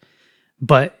have it.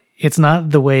 But it's not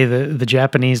the way the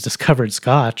Japanese discovered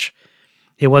Scotch.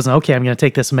 It wasn't, okay, I'm going to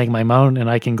take this and make my own and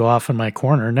I can go off in my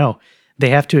corner. No, they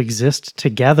have to exist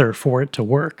together for it to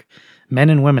work. Men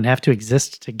and women have to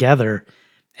exist together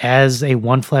as a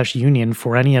one flesh union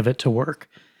for any of it to work.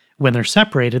 When they're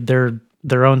separated, they're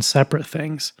their own separate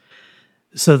things.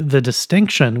 So the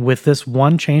distinction with this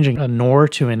one changing a nor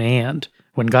to an and,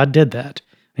 when God did that,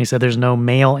 he said there's no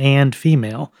male and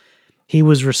female, he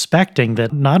was respecting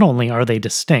that not only are they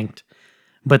distinct,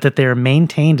 but that they're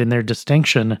maintained in their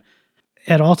distinction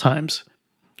at all times.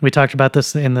 We talked about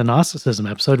this in the Gnosticism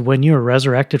episode. When you are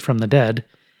resurrected from the dead,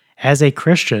 as a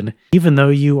Christian, even though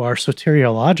you are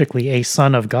soteriologically a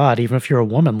son of God, even if you're a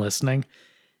woman listening,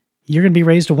 you're going to be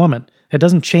raised a woman. It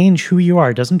doesn't change who you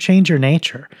are. It doesn't change your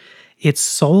nature. It's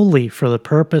solely for the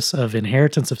purpose of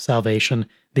inheritance of salvation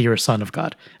that you're a son of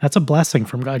God. That's a blessing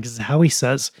from God because it's how he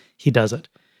says he does it.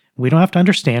 We don't have to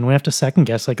understand. We have to second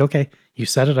guess, like, okay, you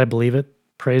said it, I believe it.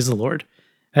 Praise the Lord.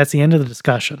 That's the end of the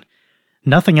discussion.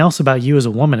 Nothing else about you as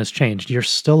a woman has changed. You're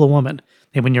still a woman.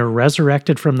 And when you're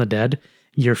resurrected from the dead,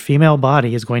 your female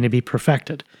body is going to be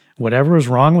perfected. Whatever is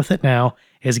wrong with it now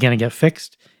is going to get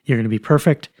fixed. You're going to be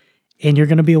perfect. And you're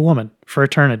going to be a woman for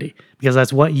eternity because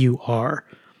that's what you are.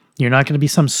 You're not going to be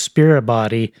some spirit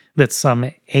body that's some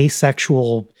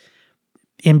asexual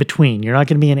in between. You're not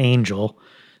going to be an angel.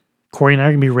 Corey and I are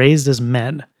going to be raised as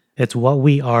men. It's what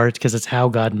we are because it's how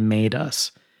God made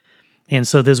us. And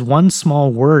so there's one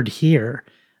small word here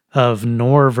of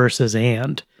nor versus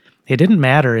and. It didn't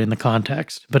matter in the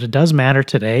context, but it does matter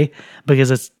today because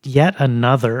it's yet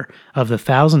another of the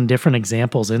 1,000 different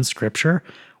examples in Scripture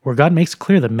where God makes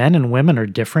clear that men and women are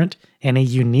different in a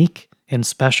unique and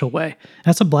special way.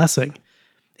 That's a blessing.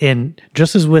 And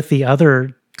just as with the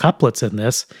other couplets in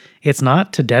this, it's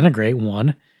not to denigrate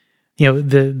one. You know,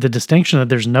 the distinction that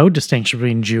there's no distinction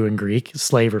between Jew and Greek,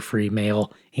 slave or free,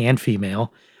 male and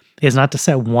female, is not to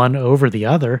set one over the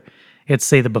other. It's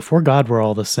say that before God we're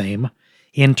all the same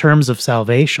in terms of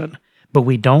salvation, but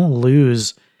we don't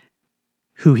lose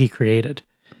who he created.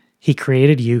 He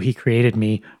created you, he created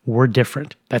me, we're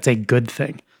different. That's a good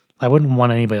thing. I wouldn't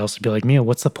want anybody else to be like me.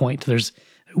 What's the point? There's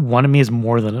one of me is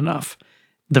more than enough.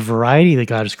 The variety that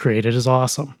God has created is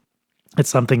awesome. It's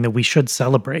something that we should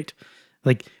celebrate.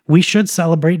 Like, we should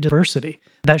celebrate diversity.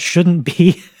 That shouldn't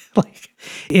be like,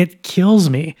 it kills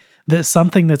me that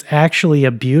something that's actually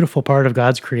a beautiful part of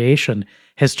God's creation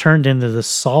has turned into the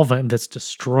solvent that's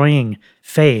destroying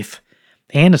faith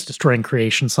and it's destroying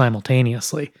creation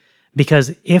simultaneously.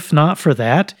 Because if not for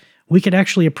that, we could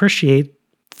actually appreciate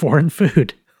foreign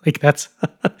food. Like, that's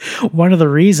one of the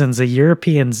reasons the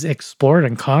Europeans explored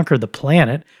and conquered the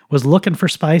planet was looking for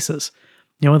spices.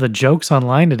 You know, the jokes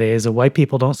online today is that white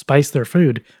people don't spice their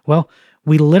food. Well,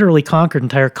 we literally conquered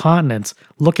entire continents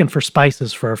looking for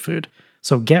spices for our food.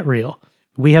 So get real.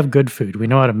 We have good food. We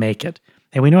know how to make it.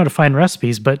 And we know how to find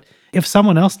recipes. But if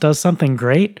someone else does something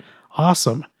great,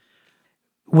 awesome.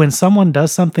 When someone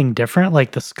does something different,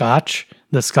 like the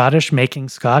Scottish making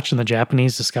scotch and the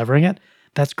Japanese discovering it,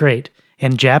 that's great.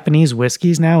 And Japanese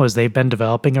whiskeys now, as they've been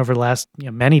developing over the last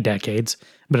many decades,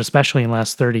 but especially in the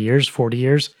last 30 years, 40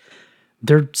 years,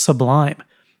 they're sublime.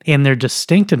 And they're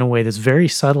distinct in a way that's very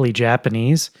subtly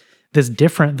Japanese, that's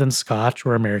different than Scotch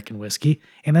or American whiskey.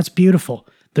 And that's beautiful.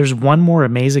 There's one more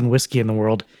amazing whiskey in the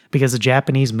world because the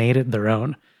Japanese made it their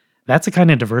own. That's the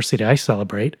kind of diversity I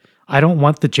celebrate. I don't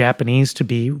want the Japanese to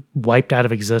be wiped out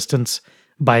of existence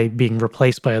by being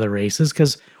replaced by other races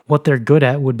because what they're good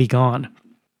at would be gone.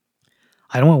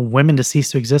 I don't want women to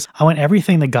cease to exist. I want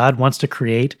everything that God wants to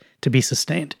create to be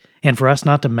sustained and for us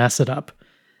not to mess it up.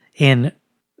 In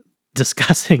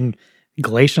discussing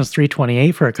Galatians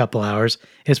 3:28 for a couple hours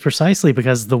is precisely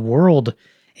because the world,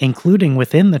 including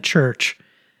within the church,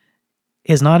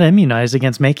 is not immunized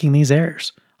against making these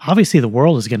errors. Obviously, the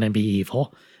world is going to be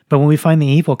evil, but when we find the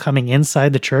evil coming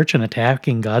inside the church and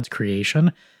attacking God's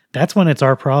creation, that's when it's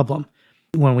our problem.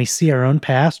 When we see our own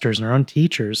pastors and our own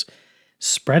teachers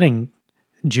spreading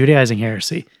Judaizing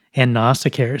heresy and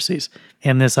Gnostic heresies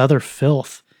and this other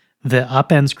filth that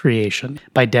upends creation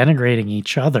by denigrating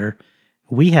each other,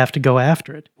 we have to go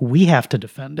after it. We have to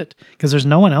defend it because there's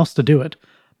no one else to do it.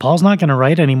 Paul's not going to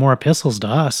write any more epistles to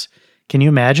us. Can you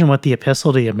imagine what the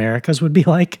epistle to the Americas would be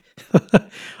like?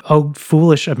 Oh,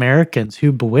 foolish Americans,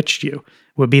 who bewitched you,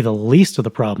 would be the least of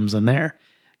the problems in there.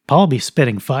 Paul would be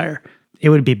spitting fire. It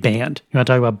would be banned. You want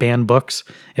to talk about banned books?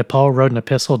 If Paul wrote an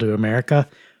epistle to America,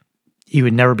 you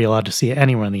would never be allowed to see it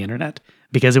anywhere on the internet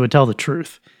because it would tell the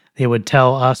truth. It would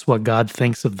tell us what God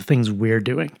thinks of the things we're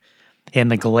doing.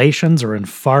 And the Galatians are in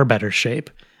far better shape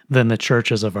than the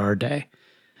churches of our day.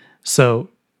 So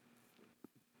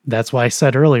that's why I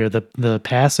said earlier, the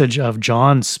passage of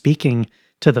John speaking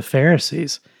to the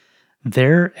Pharisees,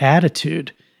 their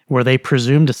attitude where they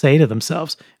presume to say to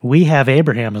themselves, we have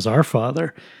Abraham as our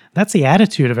father. That's the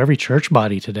attitude of every church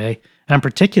body today. And I'm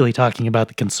particularly talking about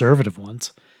the conservative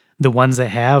ones, the ones that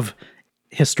have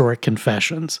historic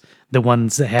confessions, the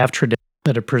ones that have traditions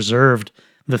that have preserved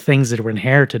the things that were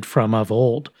inherited from of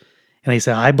old. And they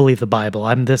say, I believe the Bible,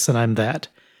 I'm this and I'm that.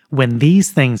 When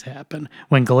these things happen,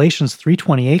 when Galatians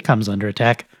 3:28 comes under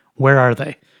attack, where are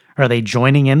they? Are they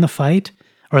joining in the fight?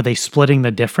 Are they splitting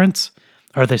the difference?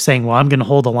 Are they saying, well, I'm going to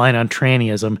hold the line on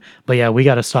trannyism, but yeah, we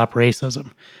got to stop racism?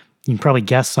 You can probably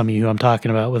guess some of you who I'm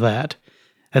talking about with that.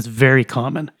 That's very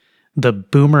common. The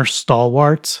boomer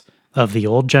stalwarts of the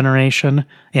old generation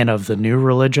and of the new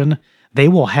religion, they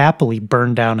will happily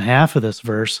burn down half of this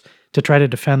verse to try to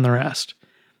defend the rest.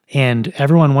 And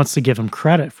everyone wants to give them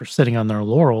credit for sitting on their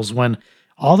laurels when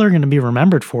all they're going to be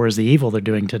remembered for is the evil they're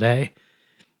doing today.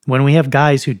 When we have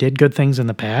guys who did good things in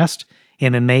the past,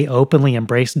 and then they openly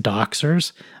embrace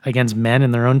doxers against men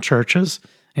in their own churches,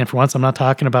 and for once I'm not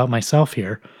talking about myself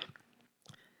here,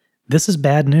 this is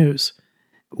bad news.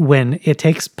 When it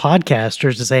takes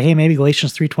podcasters to say, hey, maybe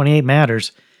Galatians 3:28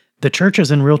 matters, the church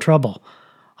is in real trouble.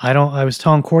 I was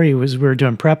telling Corey as we were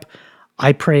doing prep,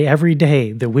 I pray every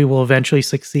day that we will eventually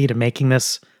succeed in making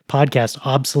this podcast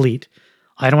obsolete.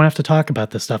 I don't have to talk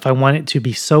about this stuff. I want it to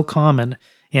be so common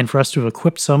and for us to have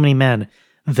equipped so many men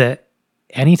that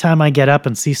anytime I get up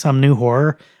and see some new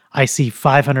horror, I see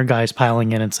 500 guys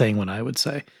piling in and saying what I would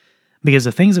say. Because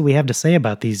the things that we have to say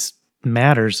about these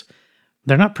matters,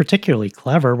 they're not particularly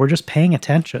clever. We're just paying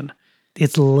attention.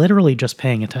 It's literally just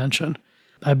paying attention.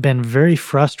 I've been very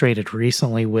frustrated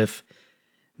recently with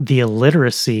the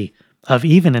illiteracy of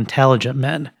even intelligent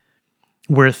men,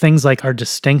 where things like our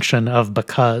distinction of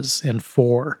because and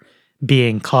for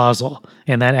being causal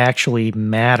and that actually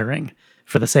mattering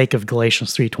for the sake of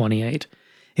Galatians 3:28.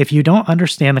 If you don't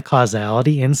understand the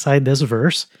causality inside this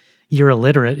verse, you're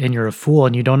illiterate and you're a fool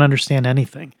and you don't understand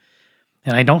anything.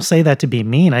 And I don't say that to be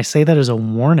mean. I say that as a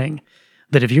warning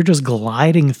that if you're just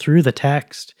gliding through the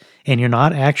text and you're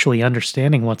not actually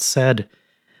understanding what's said,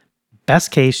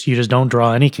 best case, you just don't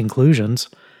draw any conclusions.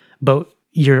 But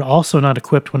you're also not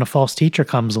equipped when a false teacher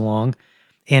comes along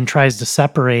and tries to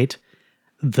separate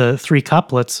the three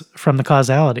couplets from the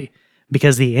causality.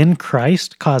 Because the in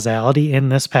Christ causality in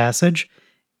this passage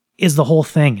is the whole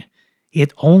thing.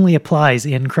 It only applies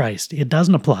in Christ. It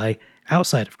doesn't apply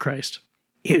outside of Christ.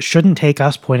 It shouldn't take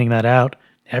us pointing that out.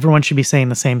 Everyone should be saying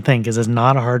the same thing because it's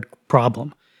not a hard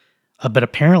problem. But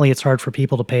apparently it's hard for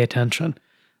people to pay attention.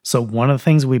 So one of the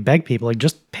things we beg people, like,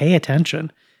 just pay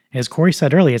attention. As Corey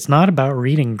said earlier, it's not about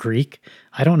reading Greek.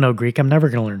 I don't know Greek. I'm never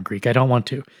going to learn Greek. I don't want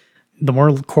to. The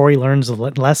more Corey learns, the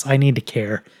less I need to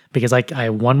care because I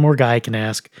have one more guy I can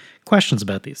ask questions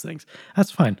about these things.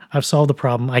 That's fine. I've solved the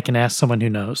problem. I can ask someone who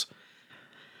knows.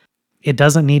 It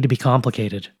doesn't need to be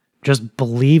complicated. Just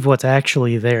believe what's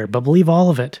actually there, but believe all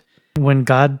of it. When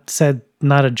God said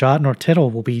not a jot nor tittle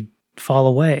will fall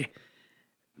away,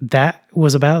 that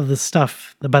was about the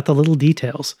stuff, about the little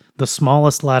details, the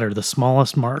smallest letter, the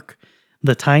smallest mark,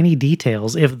 the tiny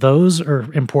details. If those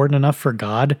are important enough for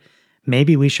God,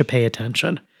 maybe we should pay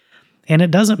attention. And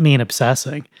it doesn't mean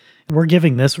obsessing. We're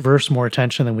giving this verse more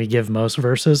attention than we give most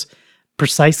verses,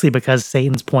 precisely because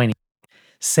Satan's pointing.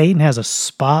 Satan has a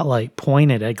spotlight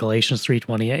pointed at Galatians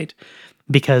 3:28,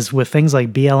 because with things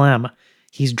like BLM,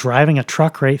 he's driving a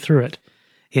truck right through it.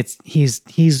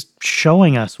 He's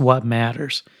showing us what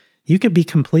matters. You could be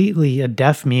completely a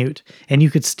deaf mute, and you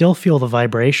could still feel the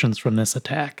vibrations from this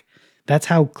attack. That's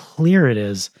how clear it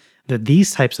is that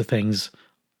these types of things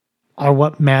are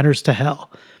what matters to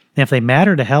hell. And if they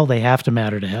matter to hell, they have to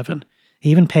matter to heaven.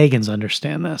 Even pagans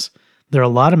understand this. There are a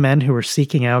lot of men who are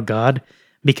seeking out God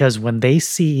because when they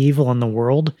see evil in the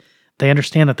world, they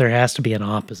understand that there has to be an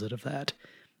opposite of that.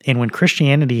 And when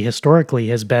Christianity historically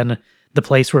has been the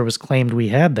place where it was claimed we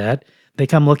had that, they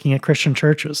come looking at Christian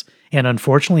churches. And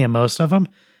unfortunately, in most of them,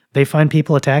 they find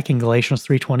people attacking Galatians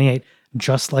 3:28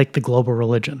 just like the global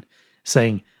religion,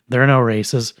 saying there are no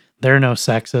races, there are no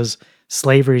sexes,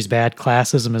 slavery is bad,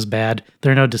 classism is bad,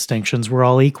 there are no distinctions, we're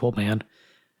all equal, man.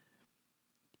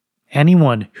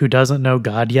 Anyone who doesn't know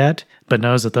God yet, but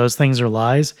knows that those things are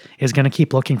lies, is going to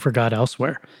keep looking for God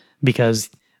elsewhere. Because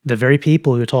the very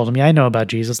people who told him, yeah, I know about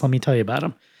Jesus, let me tell you about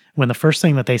him. When the first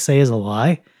thing that they say is a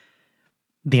lie,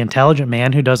 the intelligent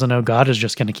man who doesn't know God is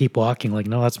just going to keep walking like,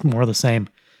 no, that's more the same.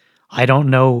 I don't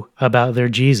know about their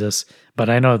Jesus, but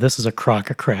I know this is a crock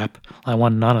of crap. I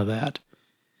want none of that.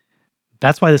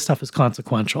 That's why this stuff is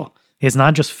consequential. It's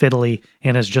not just fiddly,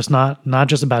 and it's just not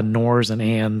just about nors and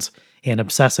ands and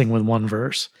obsessing with one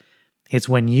verse. It's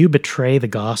when you betray the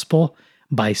gospel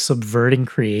by subverting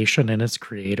creation and its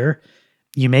creator,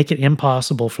 you make it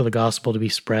impossible for the gospel to be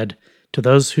spread to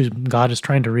those who God is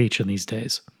trying to reach in these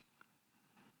days.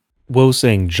 Woe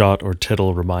saying jot or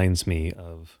tittle reminds me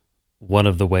of one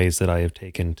of the ways that I have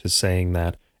taken to saying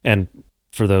that. And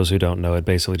for those who don't know, it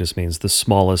basically just means the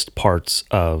smallest parts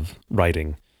of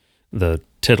writing. The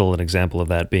tittle, an example of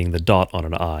that being the dot on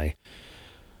an I.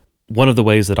 One of the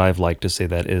ways that I've liked to say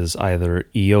that is either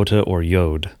iota or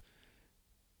yod.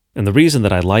 And the reason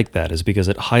that I like that is because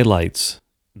it highlights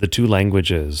the two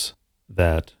languages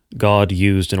that God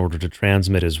used in order to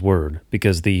transmit his word,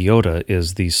 because the iota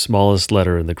is the smallest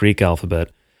letter in the Greek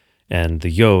alphabet, and the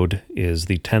yod is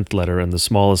the 10th letter and the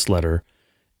smallest letter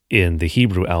in the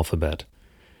Hebrew alphabet.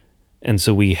 And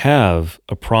so we have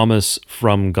a promise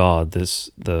from God.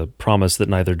 The promise that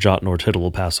neither jot nor tittle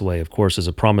will pass away, of course, is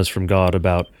a promise from God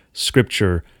about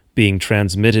Scripture being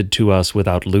transmitted to us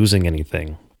without losing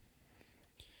anything.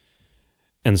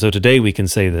 And so today we can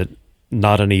say that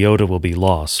not an iota will be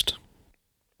lost.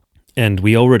 And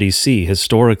we already see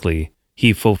historically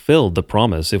he fulfilled the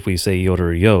promise, if we say iota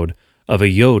or yod, of a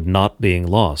yod not being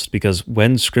lost, because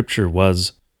when Scripture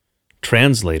was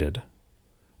translated,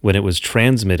 when it was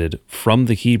transmitted from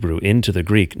the Hebrew into the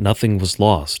Greek, nothing was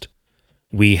lost.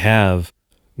 We have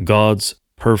God's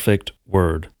perfect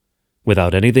word,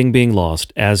 without anything being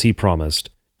lost, as he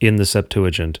promised in the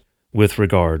Septuagint with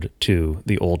regard to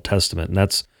the Old Testament. And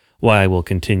that's why I will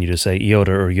continue to say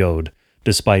iota or yod,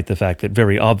 despite the fact that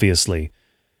very obviously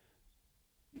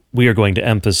we are going to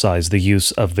emphasize the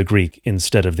use of the Greek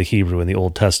instead of the Hebrew in the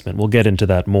Old Testament. We'll get into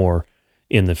that more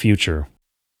in the future.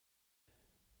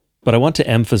 But I want to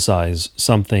emphasize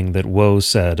something that Woe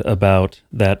said about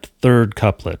that third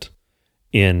couplet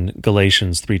in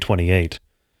Galatians 3:28.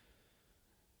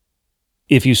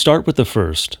 If you start with the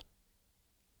first,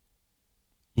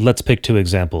 let's pick two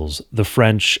examples, the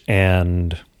French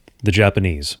and the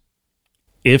Japanese.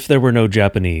 If there were no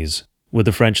Japanese, would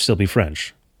the French still be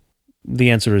French?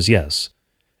 The answer is yes.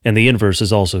 And the inverse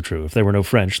is also true. If there were no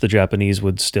French, the Japanese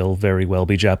would still very well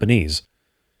be Japanese.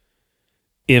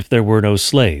 If there were no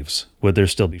slaves, would there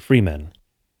still be freemen?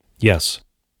 Yes.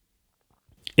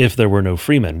 If there were no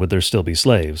freemen, would there still be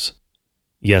slaves?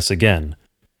 Yes again.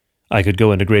 I could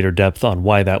go into greater depth on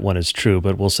why that one is true,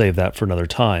 but we'll save that for another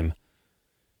time.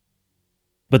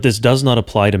 But this does not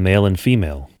apply to male and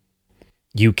female.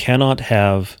 You cannot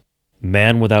have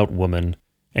man without woman,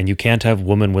 and you can't have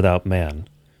woman without man.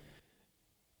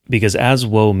 Because as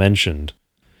Woe mentioned,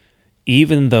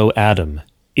 even though Adam,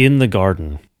 in the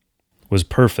garden, was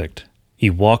perfect, he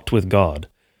walked with God,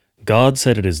 God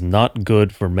said it is not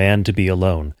good for man to be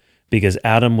alone, because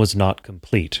Adam was not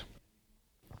complete.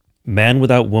 Man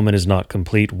without woman is not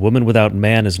complete, woman without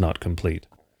man is not complete.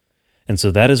 And so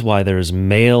that is why there is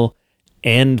male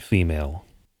and female.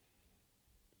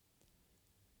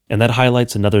 And that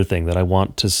highlights another thing that I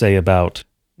want to say about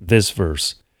this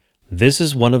verse. This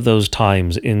is one of those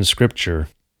times in Scripture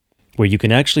where you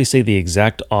can actually say the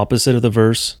exact opposite of the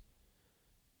verse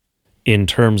in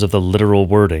terms of the literal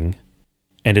wording,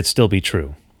 and it still be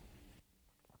true.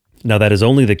 Now that is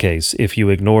only the case if you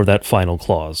ignore that final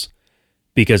clause,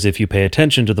 because if you pay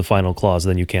attention to the final clause,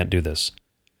 then you can't do this.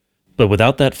 But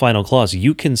without that final clause,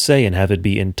 you can say and have it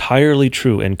be entirely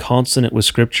true and consonant with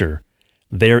Scripture,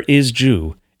 there is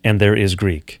Jew and there is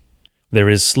Greek. There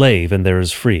is slave and there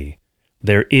is free.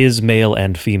 There is male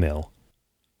and female.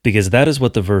 Because that is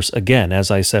what the verse, again,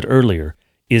 as I said earlier,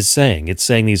 is saying. It's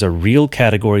saying these are real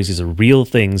categories, these are real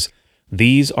things.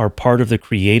 These are part of the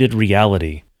created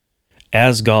reality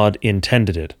as God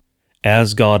intended it,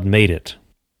 as God made it.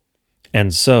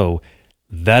 And so,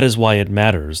 that is why it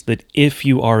matters that if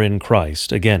you are in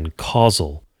Christ, again,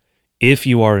 causal, if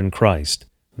you are in Christ,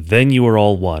 then you are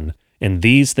all one, and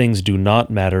these things do not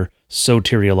matter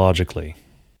soteriologically.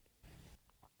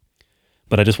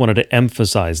 But I just wanted to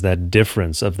emphasize that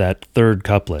difference of that third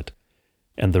couplet.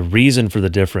 And the reason for the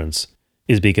difference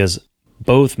is because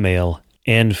both male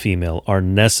and female are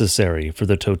necessary for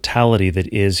the totality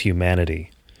that is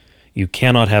humanity. You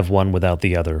cannot have one without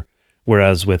the other,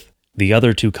 whereas with the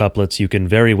other two couplets, you can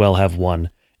very well have one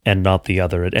and not the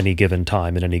other at any given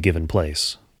time in any given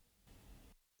place.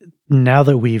 Now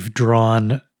that we've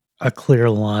drawn a clear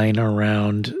line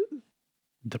around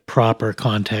the proper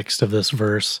context of this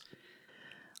verse,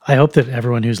 I hope that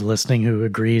everyone who's listening who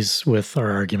agrees with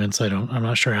our arguments, I'm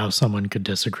not sure how someone could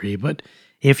disagree, but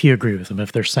if you agree with them,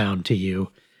 if they're sound to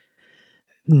you,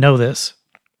 know this.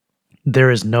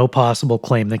 There is no possible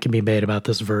claim that can be made about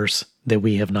this verse that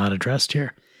we have not addressed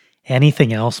here.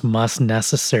 Anything else must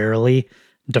necessarily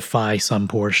defy some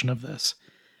portion of this,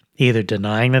 either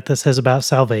denying that this is about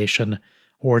salvation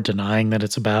or denying that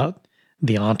it's about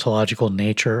the ontological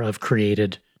nature of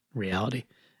created reality.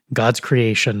 God's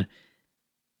creation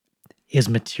is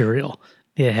material.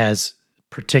 It has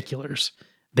particulars.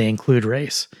 They include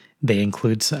race. They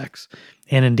include sex.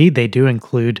 And indeed, they do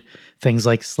include things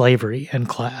like slavery and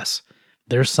class.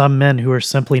 There's some men who are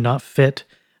simply not fit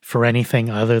for anything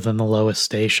other than the lowest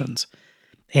stations.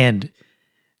 And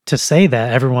to say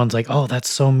that, everyone's like, oh, that's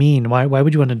so mean. Why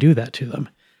would you want to do that to them?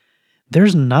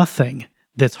 There's nothing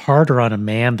that's harder on a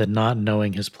man than not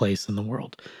knowing his place in the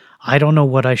world. I don't know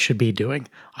what I should be doing.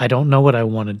 I don't know what I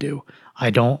want to do. I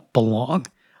don't belong.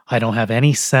 I don't have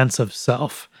any sense of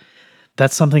self.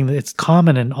 That's something that's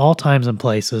common in all times and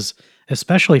places,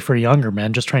 especially for younger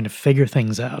men just trying to figure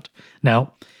things out.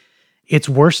 Now, it's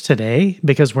worse today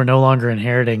because we're no longer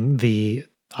inheriting the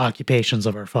occupations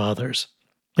of our fathers.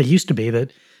 It used to be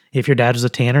that if your dad was a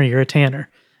tanner, you're a tanner.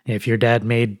 If your dad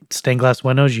made stained glass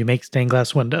windows, you make stained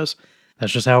glass windows.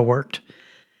 That's just how it worked.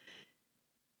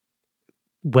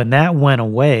 When that went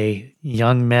away,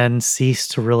 young men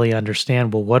ceased to really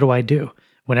understand, well, what do I do?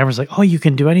 When everyone's like, oh, you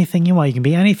can do anything you want, you can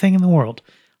be anything in the world.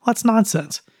 Well, that's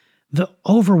nonsense. The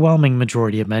overwhelming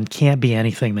majority of men can't be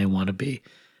anything they want to be.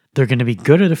 They're going to be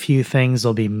good at a few things,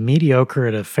 they'll be mediocre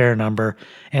at a fair number,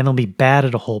 and they'll be bad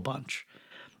at a whole bunch.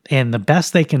 And the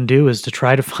best they can do is to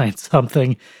try to find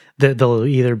something that they'll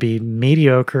either be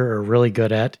mediocre or really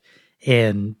good at,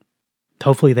 and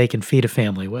hopefully they can feed a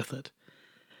family with it.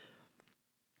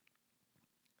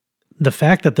 The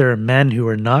fact that there are men who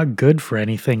are not good for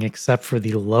anything except for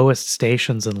the lowest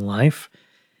stations in life,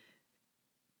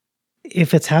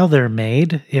 if it's how they're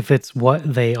made, if it's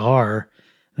what they are,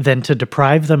 then to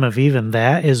deprive them of even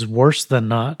that is worse than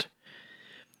not.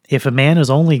 If a man is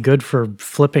only good for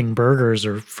flipping burgers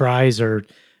or fries or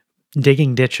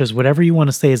digging ditches, whatever you want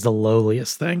to say is the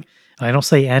lowliest thing. And I don't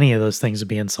say any of those things to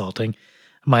be insulting.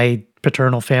 My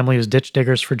paternal family was ditch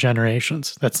diggers for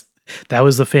generations. That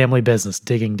was the family business,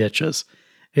 digging ditches.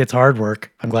 It's hard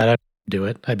work. I'm glad I do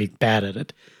it. I'd be bad at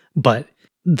it. But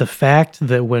the fact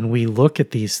that when we look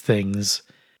at these things,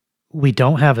 we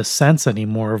don't have a sense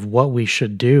anymore of what we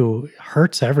should do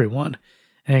hurts everyone.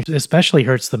 And it especially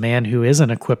hurts the man who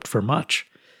isn't equipped for much.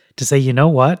 To say, you know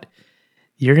what?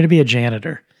 You're going to be a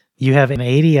janitor. You have an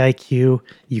 80 IQ.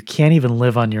 You can't even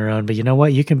live on your own. But you know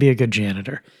what? You can be a good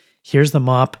janitor. Here's the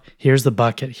mop. Here's the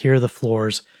bucket. Here are the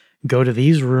floors. Go to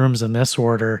these rooms in this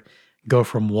order. Go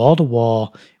from wall to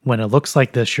wall. When it looks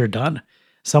like this, you're done.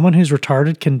 Someone who's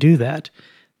retarded can do that.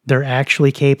 They're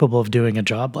actually capable of doing a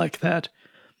job like that.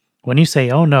 When you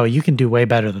say, oh no, you can do way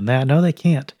better than that, no, they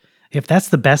can't. If that's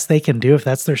the best they can do, if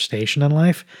that's their station in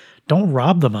life, don't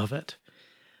rob them of it.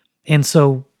 And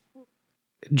so,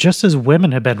 just as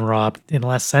women have been robbed in the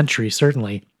last century,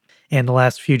 certainly, and the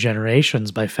last few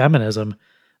generations by feminism,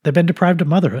 they've been deprived of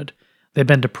motherhood. They've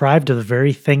been deprived of the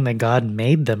very thing that God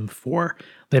made them for.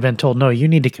 They've been told, no, you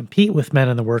need to compete with men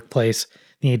in the workplace.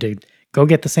 You need to go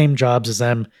get the same jobs as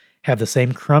them, have the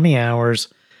same crummy hours,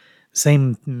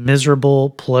 same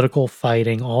miserable political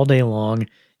fighting all day long.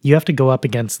 You have to go up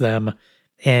against them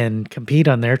and compete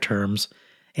on their terms.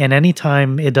 And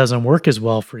anytime it doesn't work as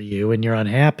well for you and you're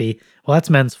unhappy, well, that's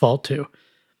men's fault too.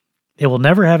 It will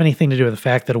never have anything to do with the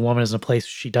fact that a woman is in a place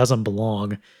she doesn't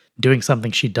belong, doing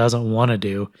something she doesn't want to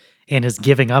do, and is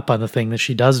giving up on the thing that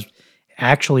she does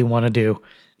actually want to do,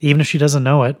 even if she doesn't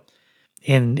know it.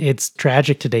 And it's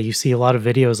tragic today. You see a lot of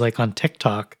videos like on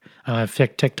TikTok, I don't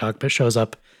have TikTok, but it shows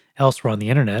up elsewhere on the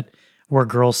internet, where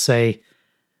girls say,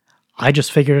 I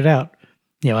just figured it out.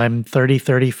 You know, I'm 30,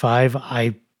 35.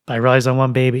 I realize I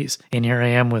want babies. And here I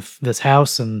am with this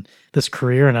house and this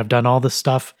career, and I've done all this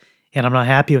stuff, and I'm not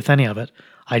happy with any of it.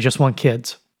 I just want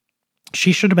kids.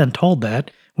 She should have been told that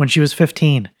when she was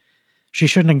 15. She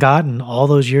shouldn't have gotten all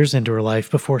those years into her life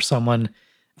before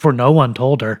no one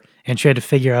told her, and she had to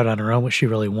figure out on her own what she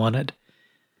really wanted.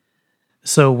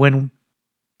 So when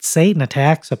Satan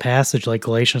attacks a passage like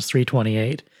Galatians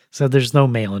 3:28, said there's no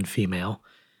male and female.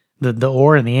 The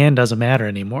or and the and doesn't matter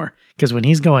anymore, because when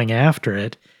he's going after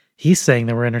it, he's saying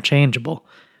that we're interchangeable.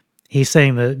 He's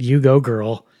saying that you go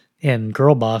girl and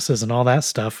girl bosses and all that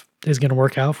stuff is going to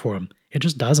work out for him. It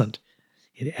just doesn't.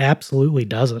 It absolutely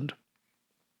doesn't.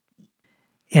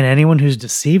 And anyone who's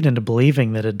deceived into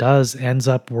believing that it does ends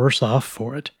up worse off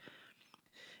for it.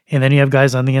 And then you have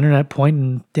guys on the internet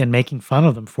pointing and making fun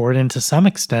of them for it. And to some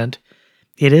extent,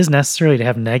 it is necessary to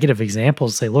have negative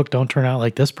examples, say, look, don't turn out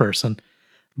like this person.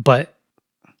 But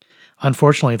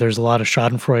unfortunately, there's a lot of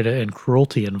schadenfreude and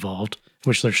cruelty involved,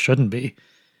 which there shouldn't be.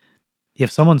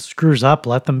 If someone screws up,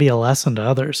 let them be a lesson to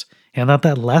others. And let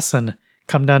that lesson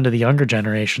come down to the younger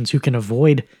generations who can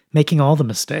avoid making all the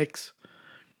mistakes.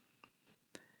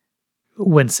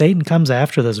 When Satan comes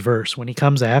after this verse, when he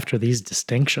comes after these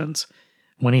distinctions,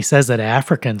 when he says that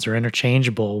Africans are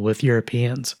interchangeable with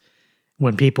Europeans,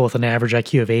 when people with an average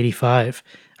IQ of 85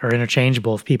 are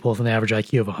interchangeable with people with an average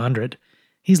IQ of 100,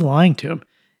 he's lying to him.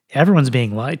 Everyone's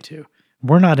being lied to.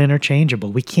 We're not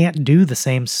interchangeable. We can't do the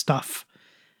same stuff.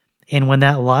 And when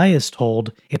that lie is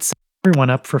told, it sets everyone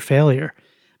up for failure,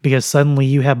 because suddenly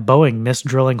you have Boeing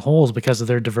misdrilling holes because of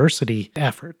their diversity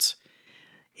efforts.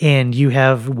 And you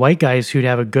have white guys who'd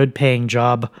have a good paying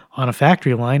job on a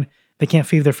factory line They can't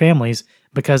feed their families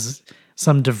because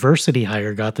some diversity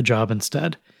hire got the job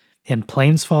instead. And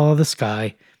planes fall out of the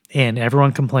sky and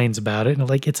everyone complains about it. And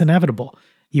like, it's inevitable.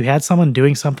 You had someone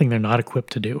doing something they're not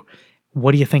equipped to do.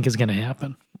 What do you think is going to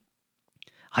happen?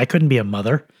 I couldn't be a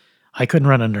mother. I couldn't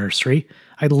run a nursery.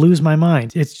 I'd lose my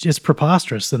mind. It's just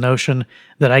preposterous, the notion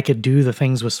that I could do the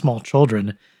things with small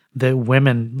children that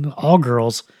women, all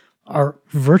girls, are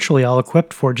virtually all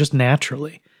equipped for just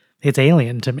naturally. It's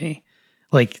alien to me.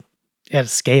 Like, at a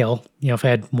scale, if I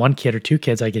had one kid or two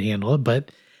kids, I could handle it,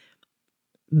 but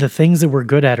the things that we're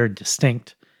good at are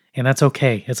distinct, and that's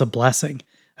okay. It's a blessing.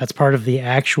 That's part of the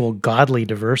actual godly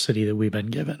diversity that we've been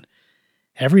given.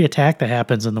 Every attack that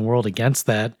happens in the world against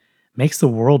that makes the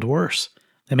world worse.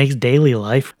 It makes daily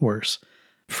life worse.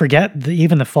 Forget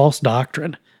even the false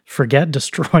doctrine. Forget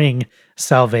destroying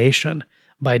salvation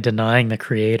by denying the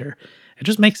Creator. It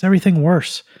just makes everything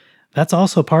worse. That's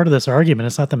also part of this argument.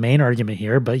 It's not the main argument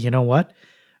here, but you know what?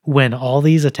 When all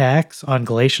these attacks on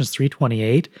Galatians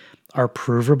 3:28 are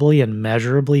provably and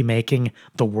measurably making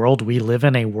the world we live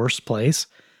in a worse place,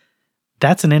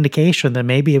 that's an indication that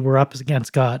maybe we're up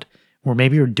against God, or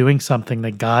maybe we're doing something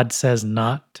that God says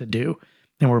not to do,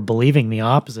 and we're believing the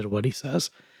opposite of what he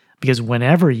says. Because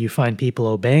whenever you find people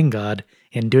obeying God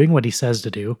and doing what he says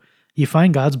to do, you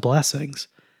find God's blessings.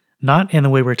 Not in the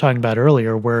way we were talking about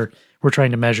earlier, where we're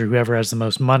trying to measure whoever has the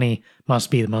most money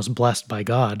must be the most blessed by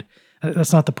God.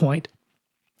 That's not the point.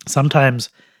 Sometimes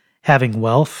having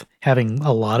wealth, having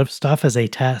a lot of stuff is a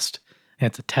test. And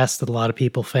it's a test that a lot of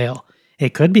people fail.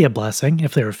 It could be a blessing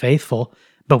if they were faithful,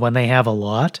 but when they have a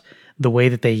lot, the way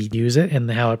that they use it and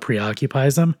how it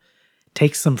preoccupies them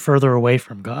takes them further away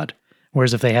from God.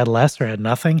 Whereas if they had less or had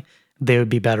nothing, they would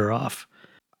be better off.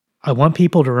 I want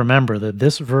people to remember that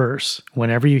this verse,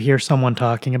 whenever you hear someone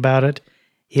talking about it,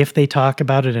 if they talk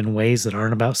about it in ways that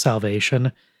aren't about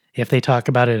salvation, if they talk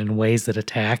about it in ways that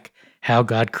attack how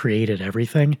God created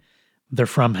everything, they're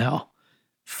from hell.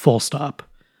 Full stop.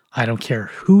 I don't care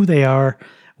who they are,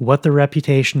 what their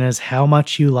reputation is, how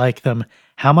much you like them,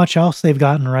 how much else they've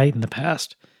gotten right in the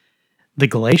past. The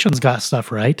Galatians got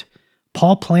stuff right.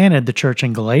 Paul planted the church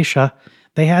in Galatia.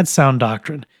 They had sound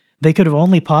doctrine. They could have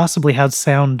only possibly had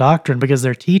sound doctrine because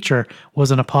their teacher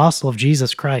was an apostle of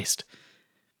Jesus Christ.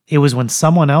 It was when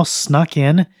someone else snuck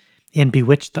in and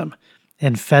bewitched them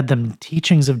and fed them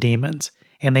teachings of demons,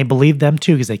 and they believed them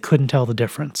too because they couldn't tell the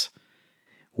difference.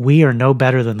 We are no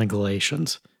better than the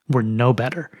Galatians. We're no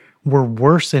better. We're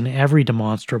worse in every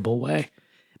demonstrable way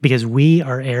because we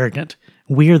are arrogant.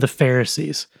 We are the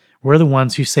Pharisees. We're the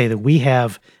ones who say that we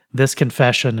have this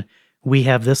confession, we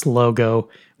have this logo,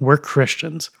 we're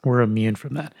Christians, we're immune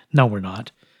from that. No, we're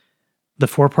not. The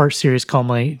 4-part series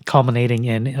culminating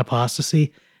in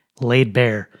apostasy laid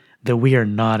bare that we are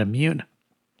not immune.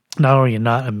 Not only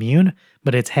not immune,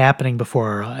 but it's happening before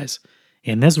our eyes.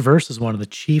 And this verse is one of the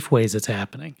chief ways it's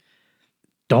happening.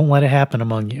 Don't let it happen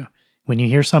among you. When you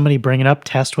hear somebody bring it up,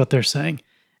 test what they're saying.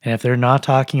 And if they're not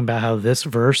talking about how this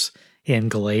verse in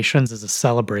Galatians is a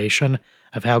celebration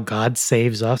of how God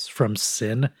saves us from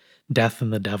sin, death,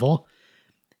 and the devil,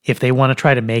 if they want to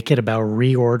try to make it about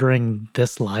reordering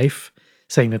this life,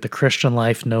 saying that the Christian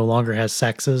life no longer has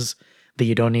sexes, that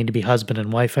you don't need to be husband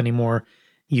and wife anymore,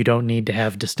 you don't need to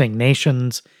have distinct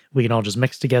nations, we can all just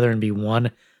mix together and be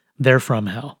one, they're from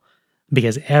hell.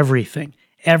 Because everything,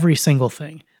 every single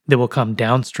thing that will come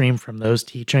downstream from those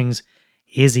teachings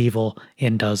is evil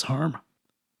and does harm.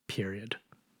 Period.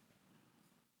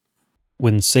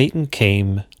 When Satan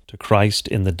came to Christ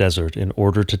in the desert in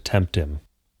order to tempt him,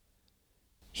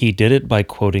 he did it by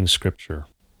quoting Scripture.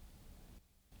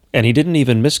 And he didn't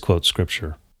even misquote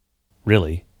Scripture,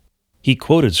 really. He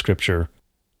quoted Scripture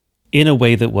in a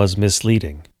way that was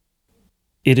misleading.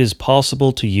 It is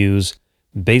possible to use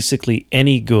basically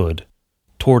any good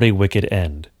toward a wicked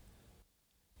end.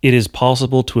 It is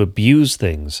possible to abuse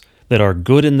things that are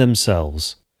good in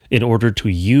themselves in order to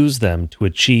use them to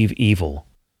achieve evil.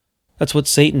 That's what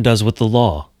Satan does with the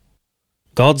law.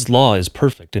 God's law is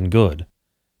perfect and good.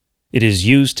 It is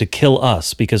used to kill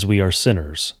us because we are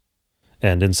sinners.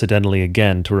 And incidentally,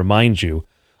 again, to remind you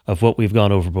of what we've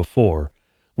gone over before,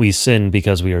 we sin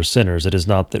because we are sinners. It is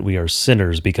not that we are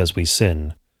sinners because we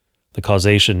sin. The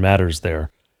causation matters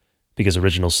there because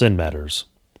original sin matters.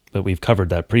 But we've covered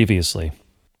that previously.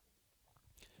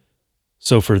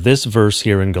 So for this verse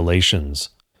here in Galatians,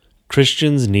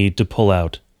 Christians need to pull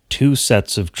out 2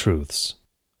 sets of truths.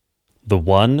 The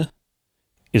one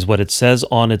is what it says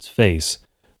on its face,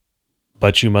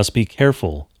 but you must be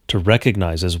careful to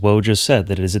recognize, as Woe just said,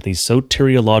 that it is in the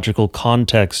soteriological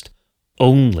context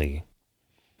only.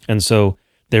 And so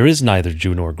there is neither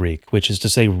Jew nor Greek, which is to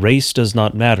say race does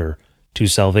not matter to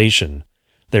salvation.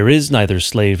 There is neither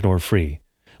slave nor free,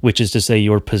 which is to say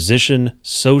your position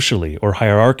socially or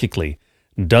hierarchically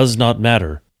does not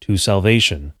matter to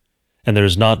salvation. And there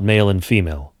is not male and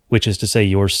female, which is to say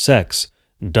your sex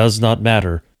does not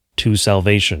matter to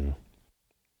salvation.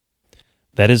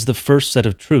 That is the first set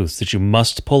of truths that you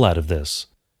must pull out of this.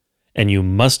 And you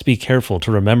must be careful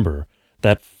to remember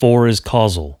that for is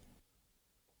causal.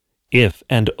 If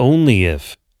and only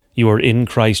if you are in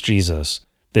Christ Jesus,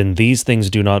 then these things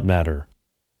do not matter.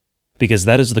 Because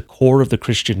that is the core of the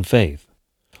Christian faith.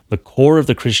 The core of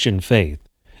the Christian faith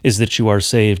is that you are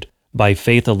saved by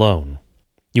faith alone.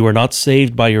 You are not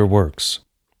saved by your works.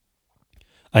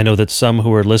 I know that some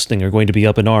who are listening are going to be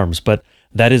up in arms, but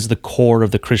that is the core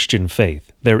of the Christian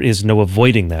faith. There is no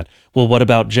avoiding that. Well, what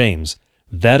about James?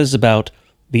 That is about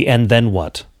the and then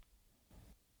what,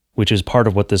 which is part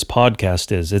of what this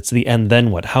podcast is. It's the and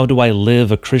then what. How do I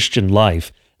live a Christian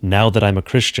life now that I'm a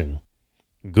Christian?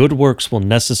 Good works will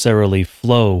necessarily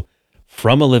flow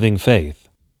from a living faith,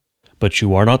 but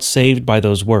you are not saved by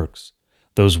those works.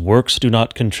 Those works do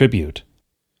not contribute.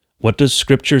 What does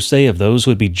Scripture say of those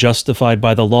who would be justified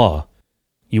by the law?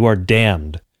 You are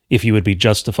damned if you would be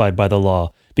justified by the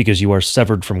law because you are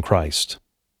severed from Christ.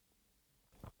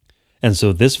 And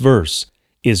so this verse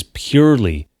is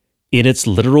purely, in its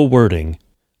literal wording,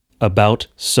 about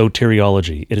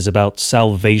soteriology. It is about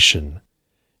salvation.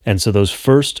 And so those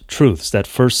first truths, that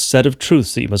first set of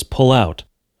truths that you must pull out,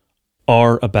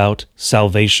 are about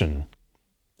salvation.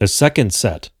 The second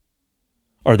set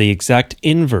are the exact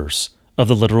inverse of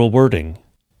the literal wording.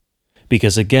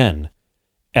 Because again,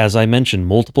 as I mentioned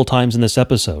multiple times in this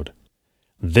episode,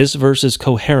 this verse is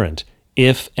coherent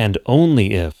if and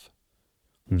only if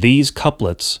these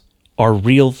couplets are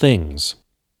real things.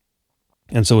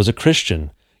 And so as a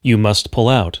Christian, you must pull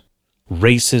out,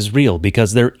 race is real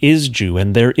because there is Jew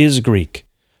and there is Greek.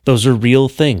 Those are real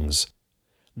things.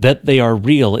 That they are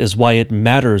real is why it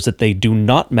matters that they do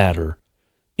not matter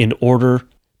in order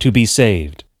to be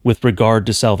saved with regard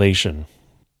to salvation.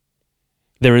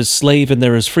 There is slave and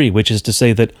there is free, which is to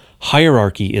say that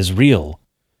hierarchy is real.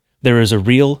 There is a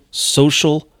real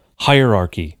social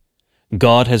hierarchy.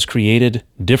 God has created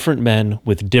different men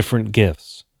with different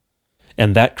gifts,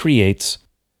 and that creates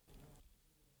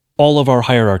all of our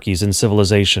hierarchies in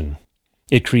civilization.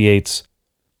 It creates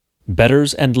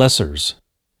betters and lessers.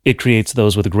 It creates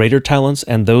those with greater talents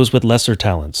and those with lesser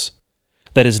talents.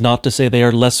 That is not to say they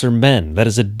are lesser men. That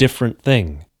is a different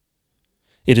thing.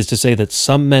 It is to say that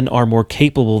some men are more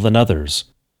capable than others.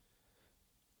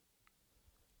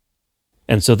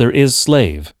 And so there is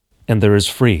slave and there is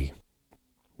free,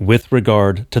 with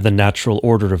regard to the natural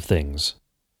order of things.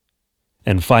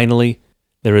 And finally,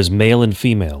 there is male and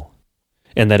female,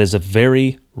 and that is a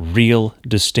very real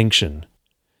distinction.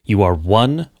 You are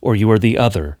one or you are the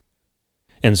other,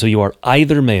 and so you are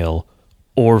either male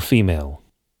or female.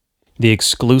 The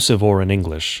exclusive or in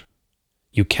English.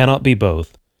 You cannot be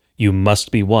both. You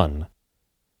must be one.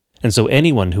 And so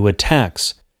anyone who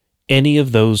attacks any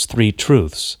of those three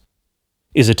truths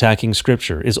is attacking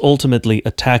Scripture, is ultimately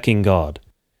attacking God,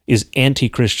 is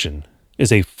anti-Christian,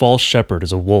 is a false shepherd,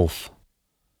 is a wolf.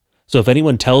 So if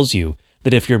anyone tells you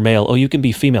that if you're male, oh, you can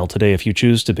be female today if you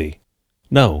choose to be.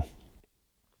 No.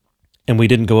 And we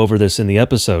didn't go over this in the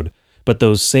episode, but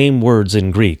those same words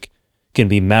in Greek can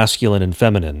be masculine and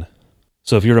feminine.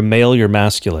 So if you're a male, you're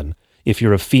masculine. If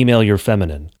you're a female, you're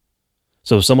feminine.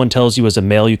 So if someone tells you as a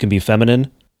male you can be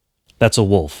feminine, that's a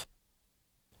wolf.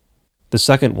 The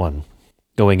second one,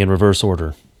 going in reverse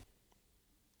order.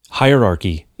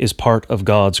 Hierarchy is part of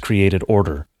God's created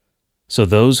order. So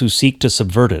those who seek to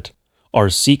subvert it are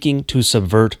seeking to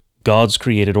subvert God's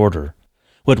created order.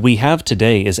 What we have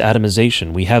today is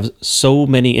atomization. We have so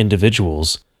many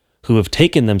individuals who have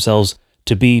taken themselves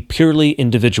to be purely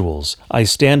individuals. I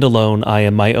stand alone. I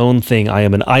am my own thing. I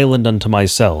am an island unto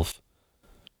myself.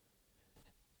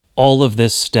 All of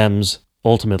this stems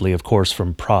ultimately, of course,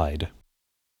 from pride.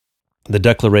 The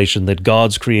declaration that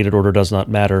God's created order does not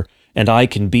matter, and I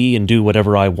can be and do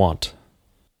whatever I want.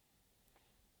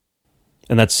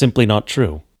 And that's simply not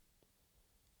true.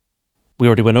 We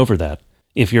already went over that.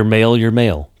 If you're male, you're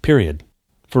male, period.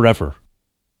 Forever.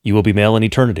 You will be male in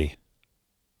eternity.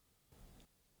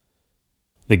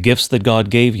 The gifts that God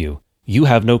gave you, you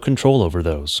have no control over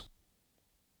those.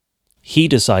 He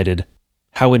decided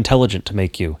how intelligent to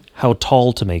make you, how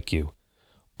tall to make you.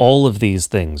 All of these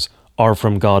things are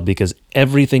from God because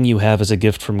everything you have is a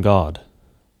gift from God.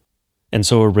 And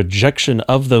so a rejection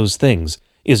of those things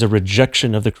is a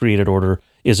rejection of the created order,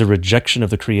 is a rejection of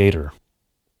the Creator.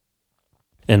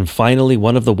 And finally,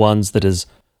 one of the ones that is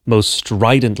most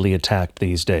stridently attacked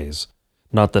these days,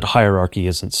 Not that hierarchy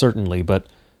isn't certainly, but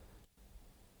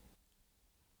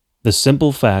the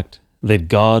simple fact that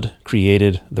God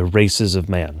created the races of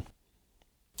man.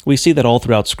 We see that all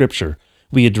throughout Scripture.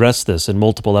 We address this in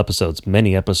multiple episodes,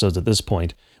 many episodes at this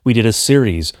point. We did a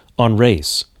series on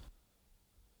race.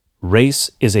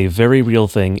 Race is a very real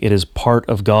thing. It is part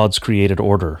of God's created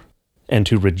order, and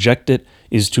to reject it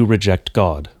is to reject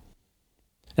God.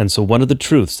 And so one of the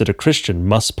truths that a Christian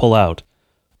must pull out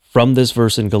from this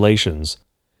verse in Galatians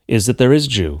is that there is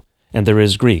Jew and there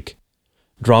is Greek.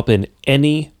 Drop in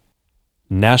any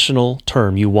national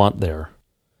term you want there.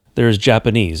 There is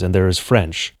Japanese and there is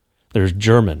French. There's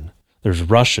German. There's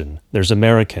Russian. There's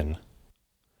American.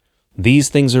 These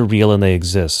things are real and they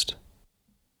exist.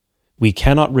 We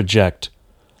cannot reject,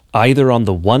 either on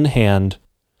the one hand,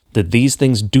 that these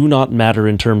things do not matter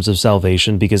in terms of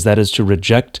salvation, because that is to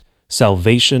reject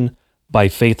salvation by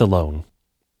faith alone.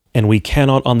 And we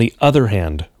cannot, on the other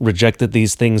hand, reject that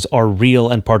these things are real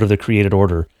and part of the created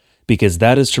order, because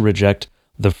that is to reject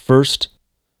the first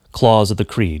clause of the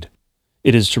creed.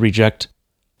 It is to reject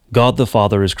God the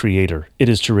Father as creator. It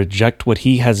is to reject what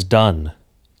he has done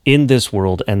in this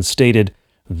world and stated,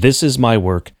 "This is my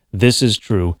work, this is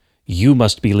true, you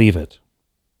must believe it."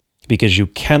 Because you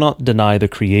cannot deny the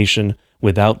creation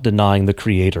without denying the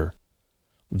creator.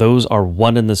 Those are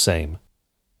one and the same.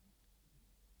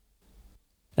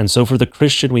 And so for the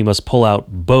Christian, we must pull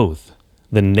out both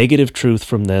the negative truth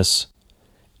from this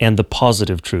and the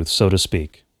positive truth, so to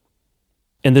speak.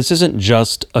 And this isn't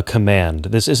just a command.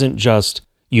 This isn't just,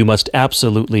 you must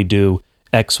absolutely do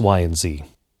X, Y, and Z.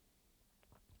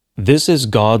 This is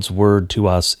God's word to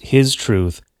us, his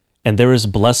truth, and there is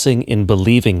blessing in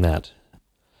believing that.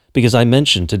 Because I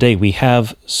mentioned today, we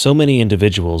have so many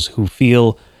individuals who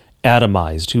feel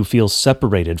atomized, who feel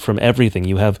separated from everything.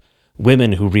 You have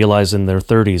women who realize in their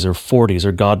 30s or 40s,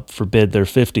 or God forbid their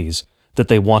 50s, that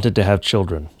they wanted to have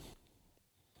children.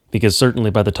 Because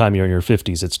certainly by the time you're in your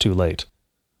 50s, it's too late.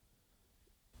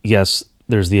 Yes,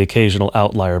 there's the occasional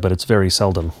outlier, but it's very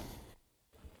seldom.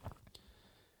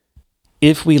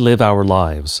 If we live our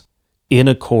lives in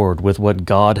accord with what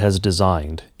God has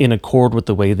designed, in accord with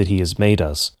the way that he has made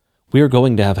us, we are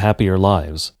going to have happier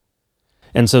lives.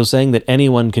 And so saying that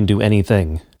anyone can do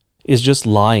anything is just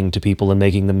lying to people and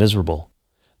making them miserable.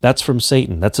 That's from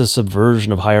Satan. That's a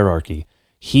subversion of hierarchy.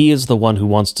 He is the one who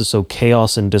wants to sow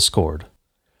chaos and discord.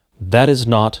 That is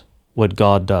not what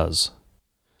God does.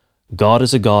 God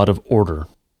is a God of order.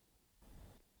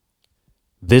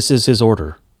 This is his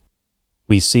order.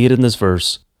 We see it in this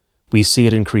verse. We see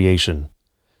it in creation.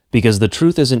 Because the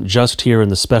truth isn't just here in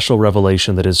the special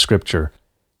revelation that is Scripture.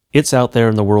 It's out there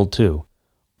in the world too.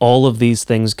 All of these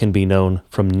things can be known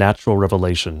from natural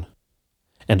revelation.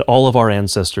 And all of our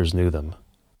ancestors knew them.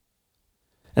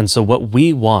 And so what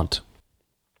we want,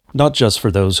 not just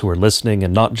for those who are listening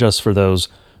and not just for those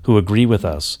who agree with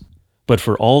us, but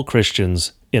for all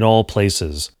Christians in all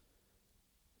places,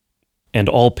 and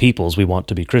all peoples, we want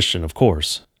to be Christian, of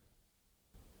course.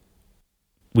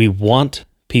 We want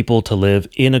people to live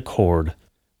in accord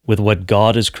with what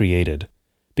God has created,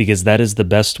 because that is the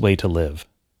best way to live.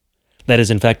 That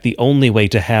is, in fact, the only way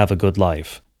to have a good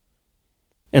life.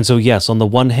 And so, yes, on the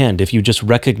one hand, if you just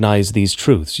recognize these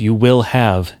truths, you will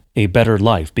have a better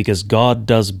life, because God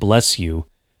does bless you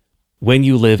when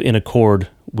you live in accord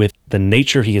with the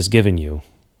nature he has given you.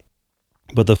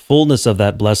 But the fullness of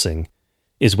that blessing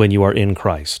is when you are in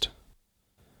Christ.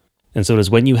 And so it is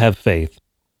when you have faith,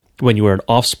 when you are an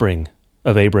offspring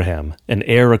of Abraham, an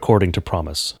heir according to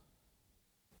promise.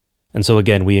 And so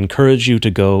again, we encourage you to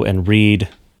go and read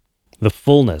the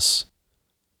fullness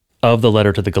of the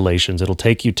letter to the Galatians. It'll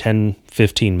take you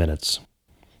 10-15 minutes.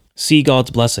 See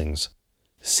God's blessings.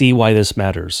 See why this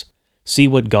matters. See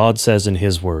what God says in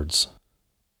his words.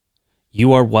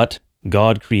 You are what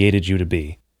God created you to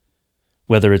be.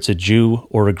 Whether it's a Jew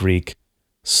or a Greek,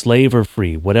 slave or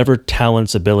free, whatever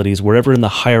talents, abilities, wherever in the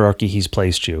hierarchy he's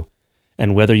placed you,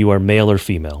 and whether you are male or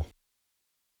female.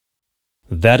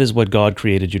 That is what God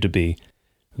created you to be.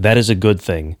 That is a good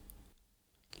thing.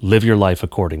 Live your life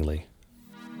accordingly.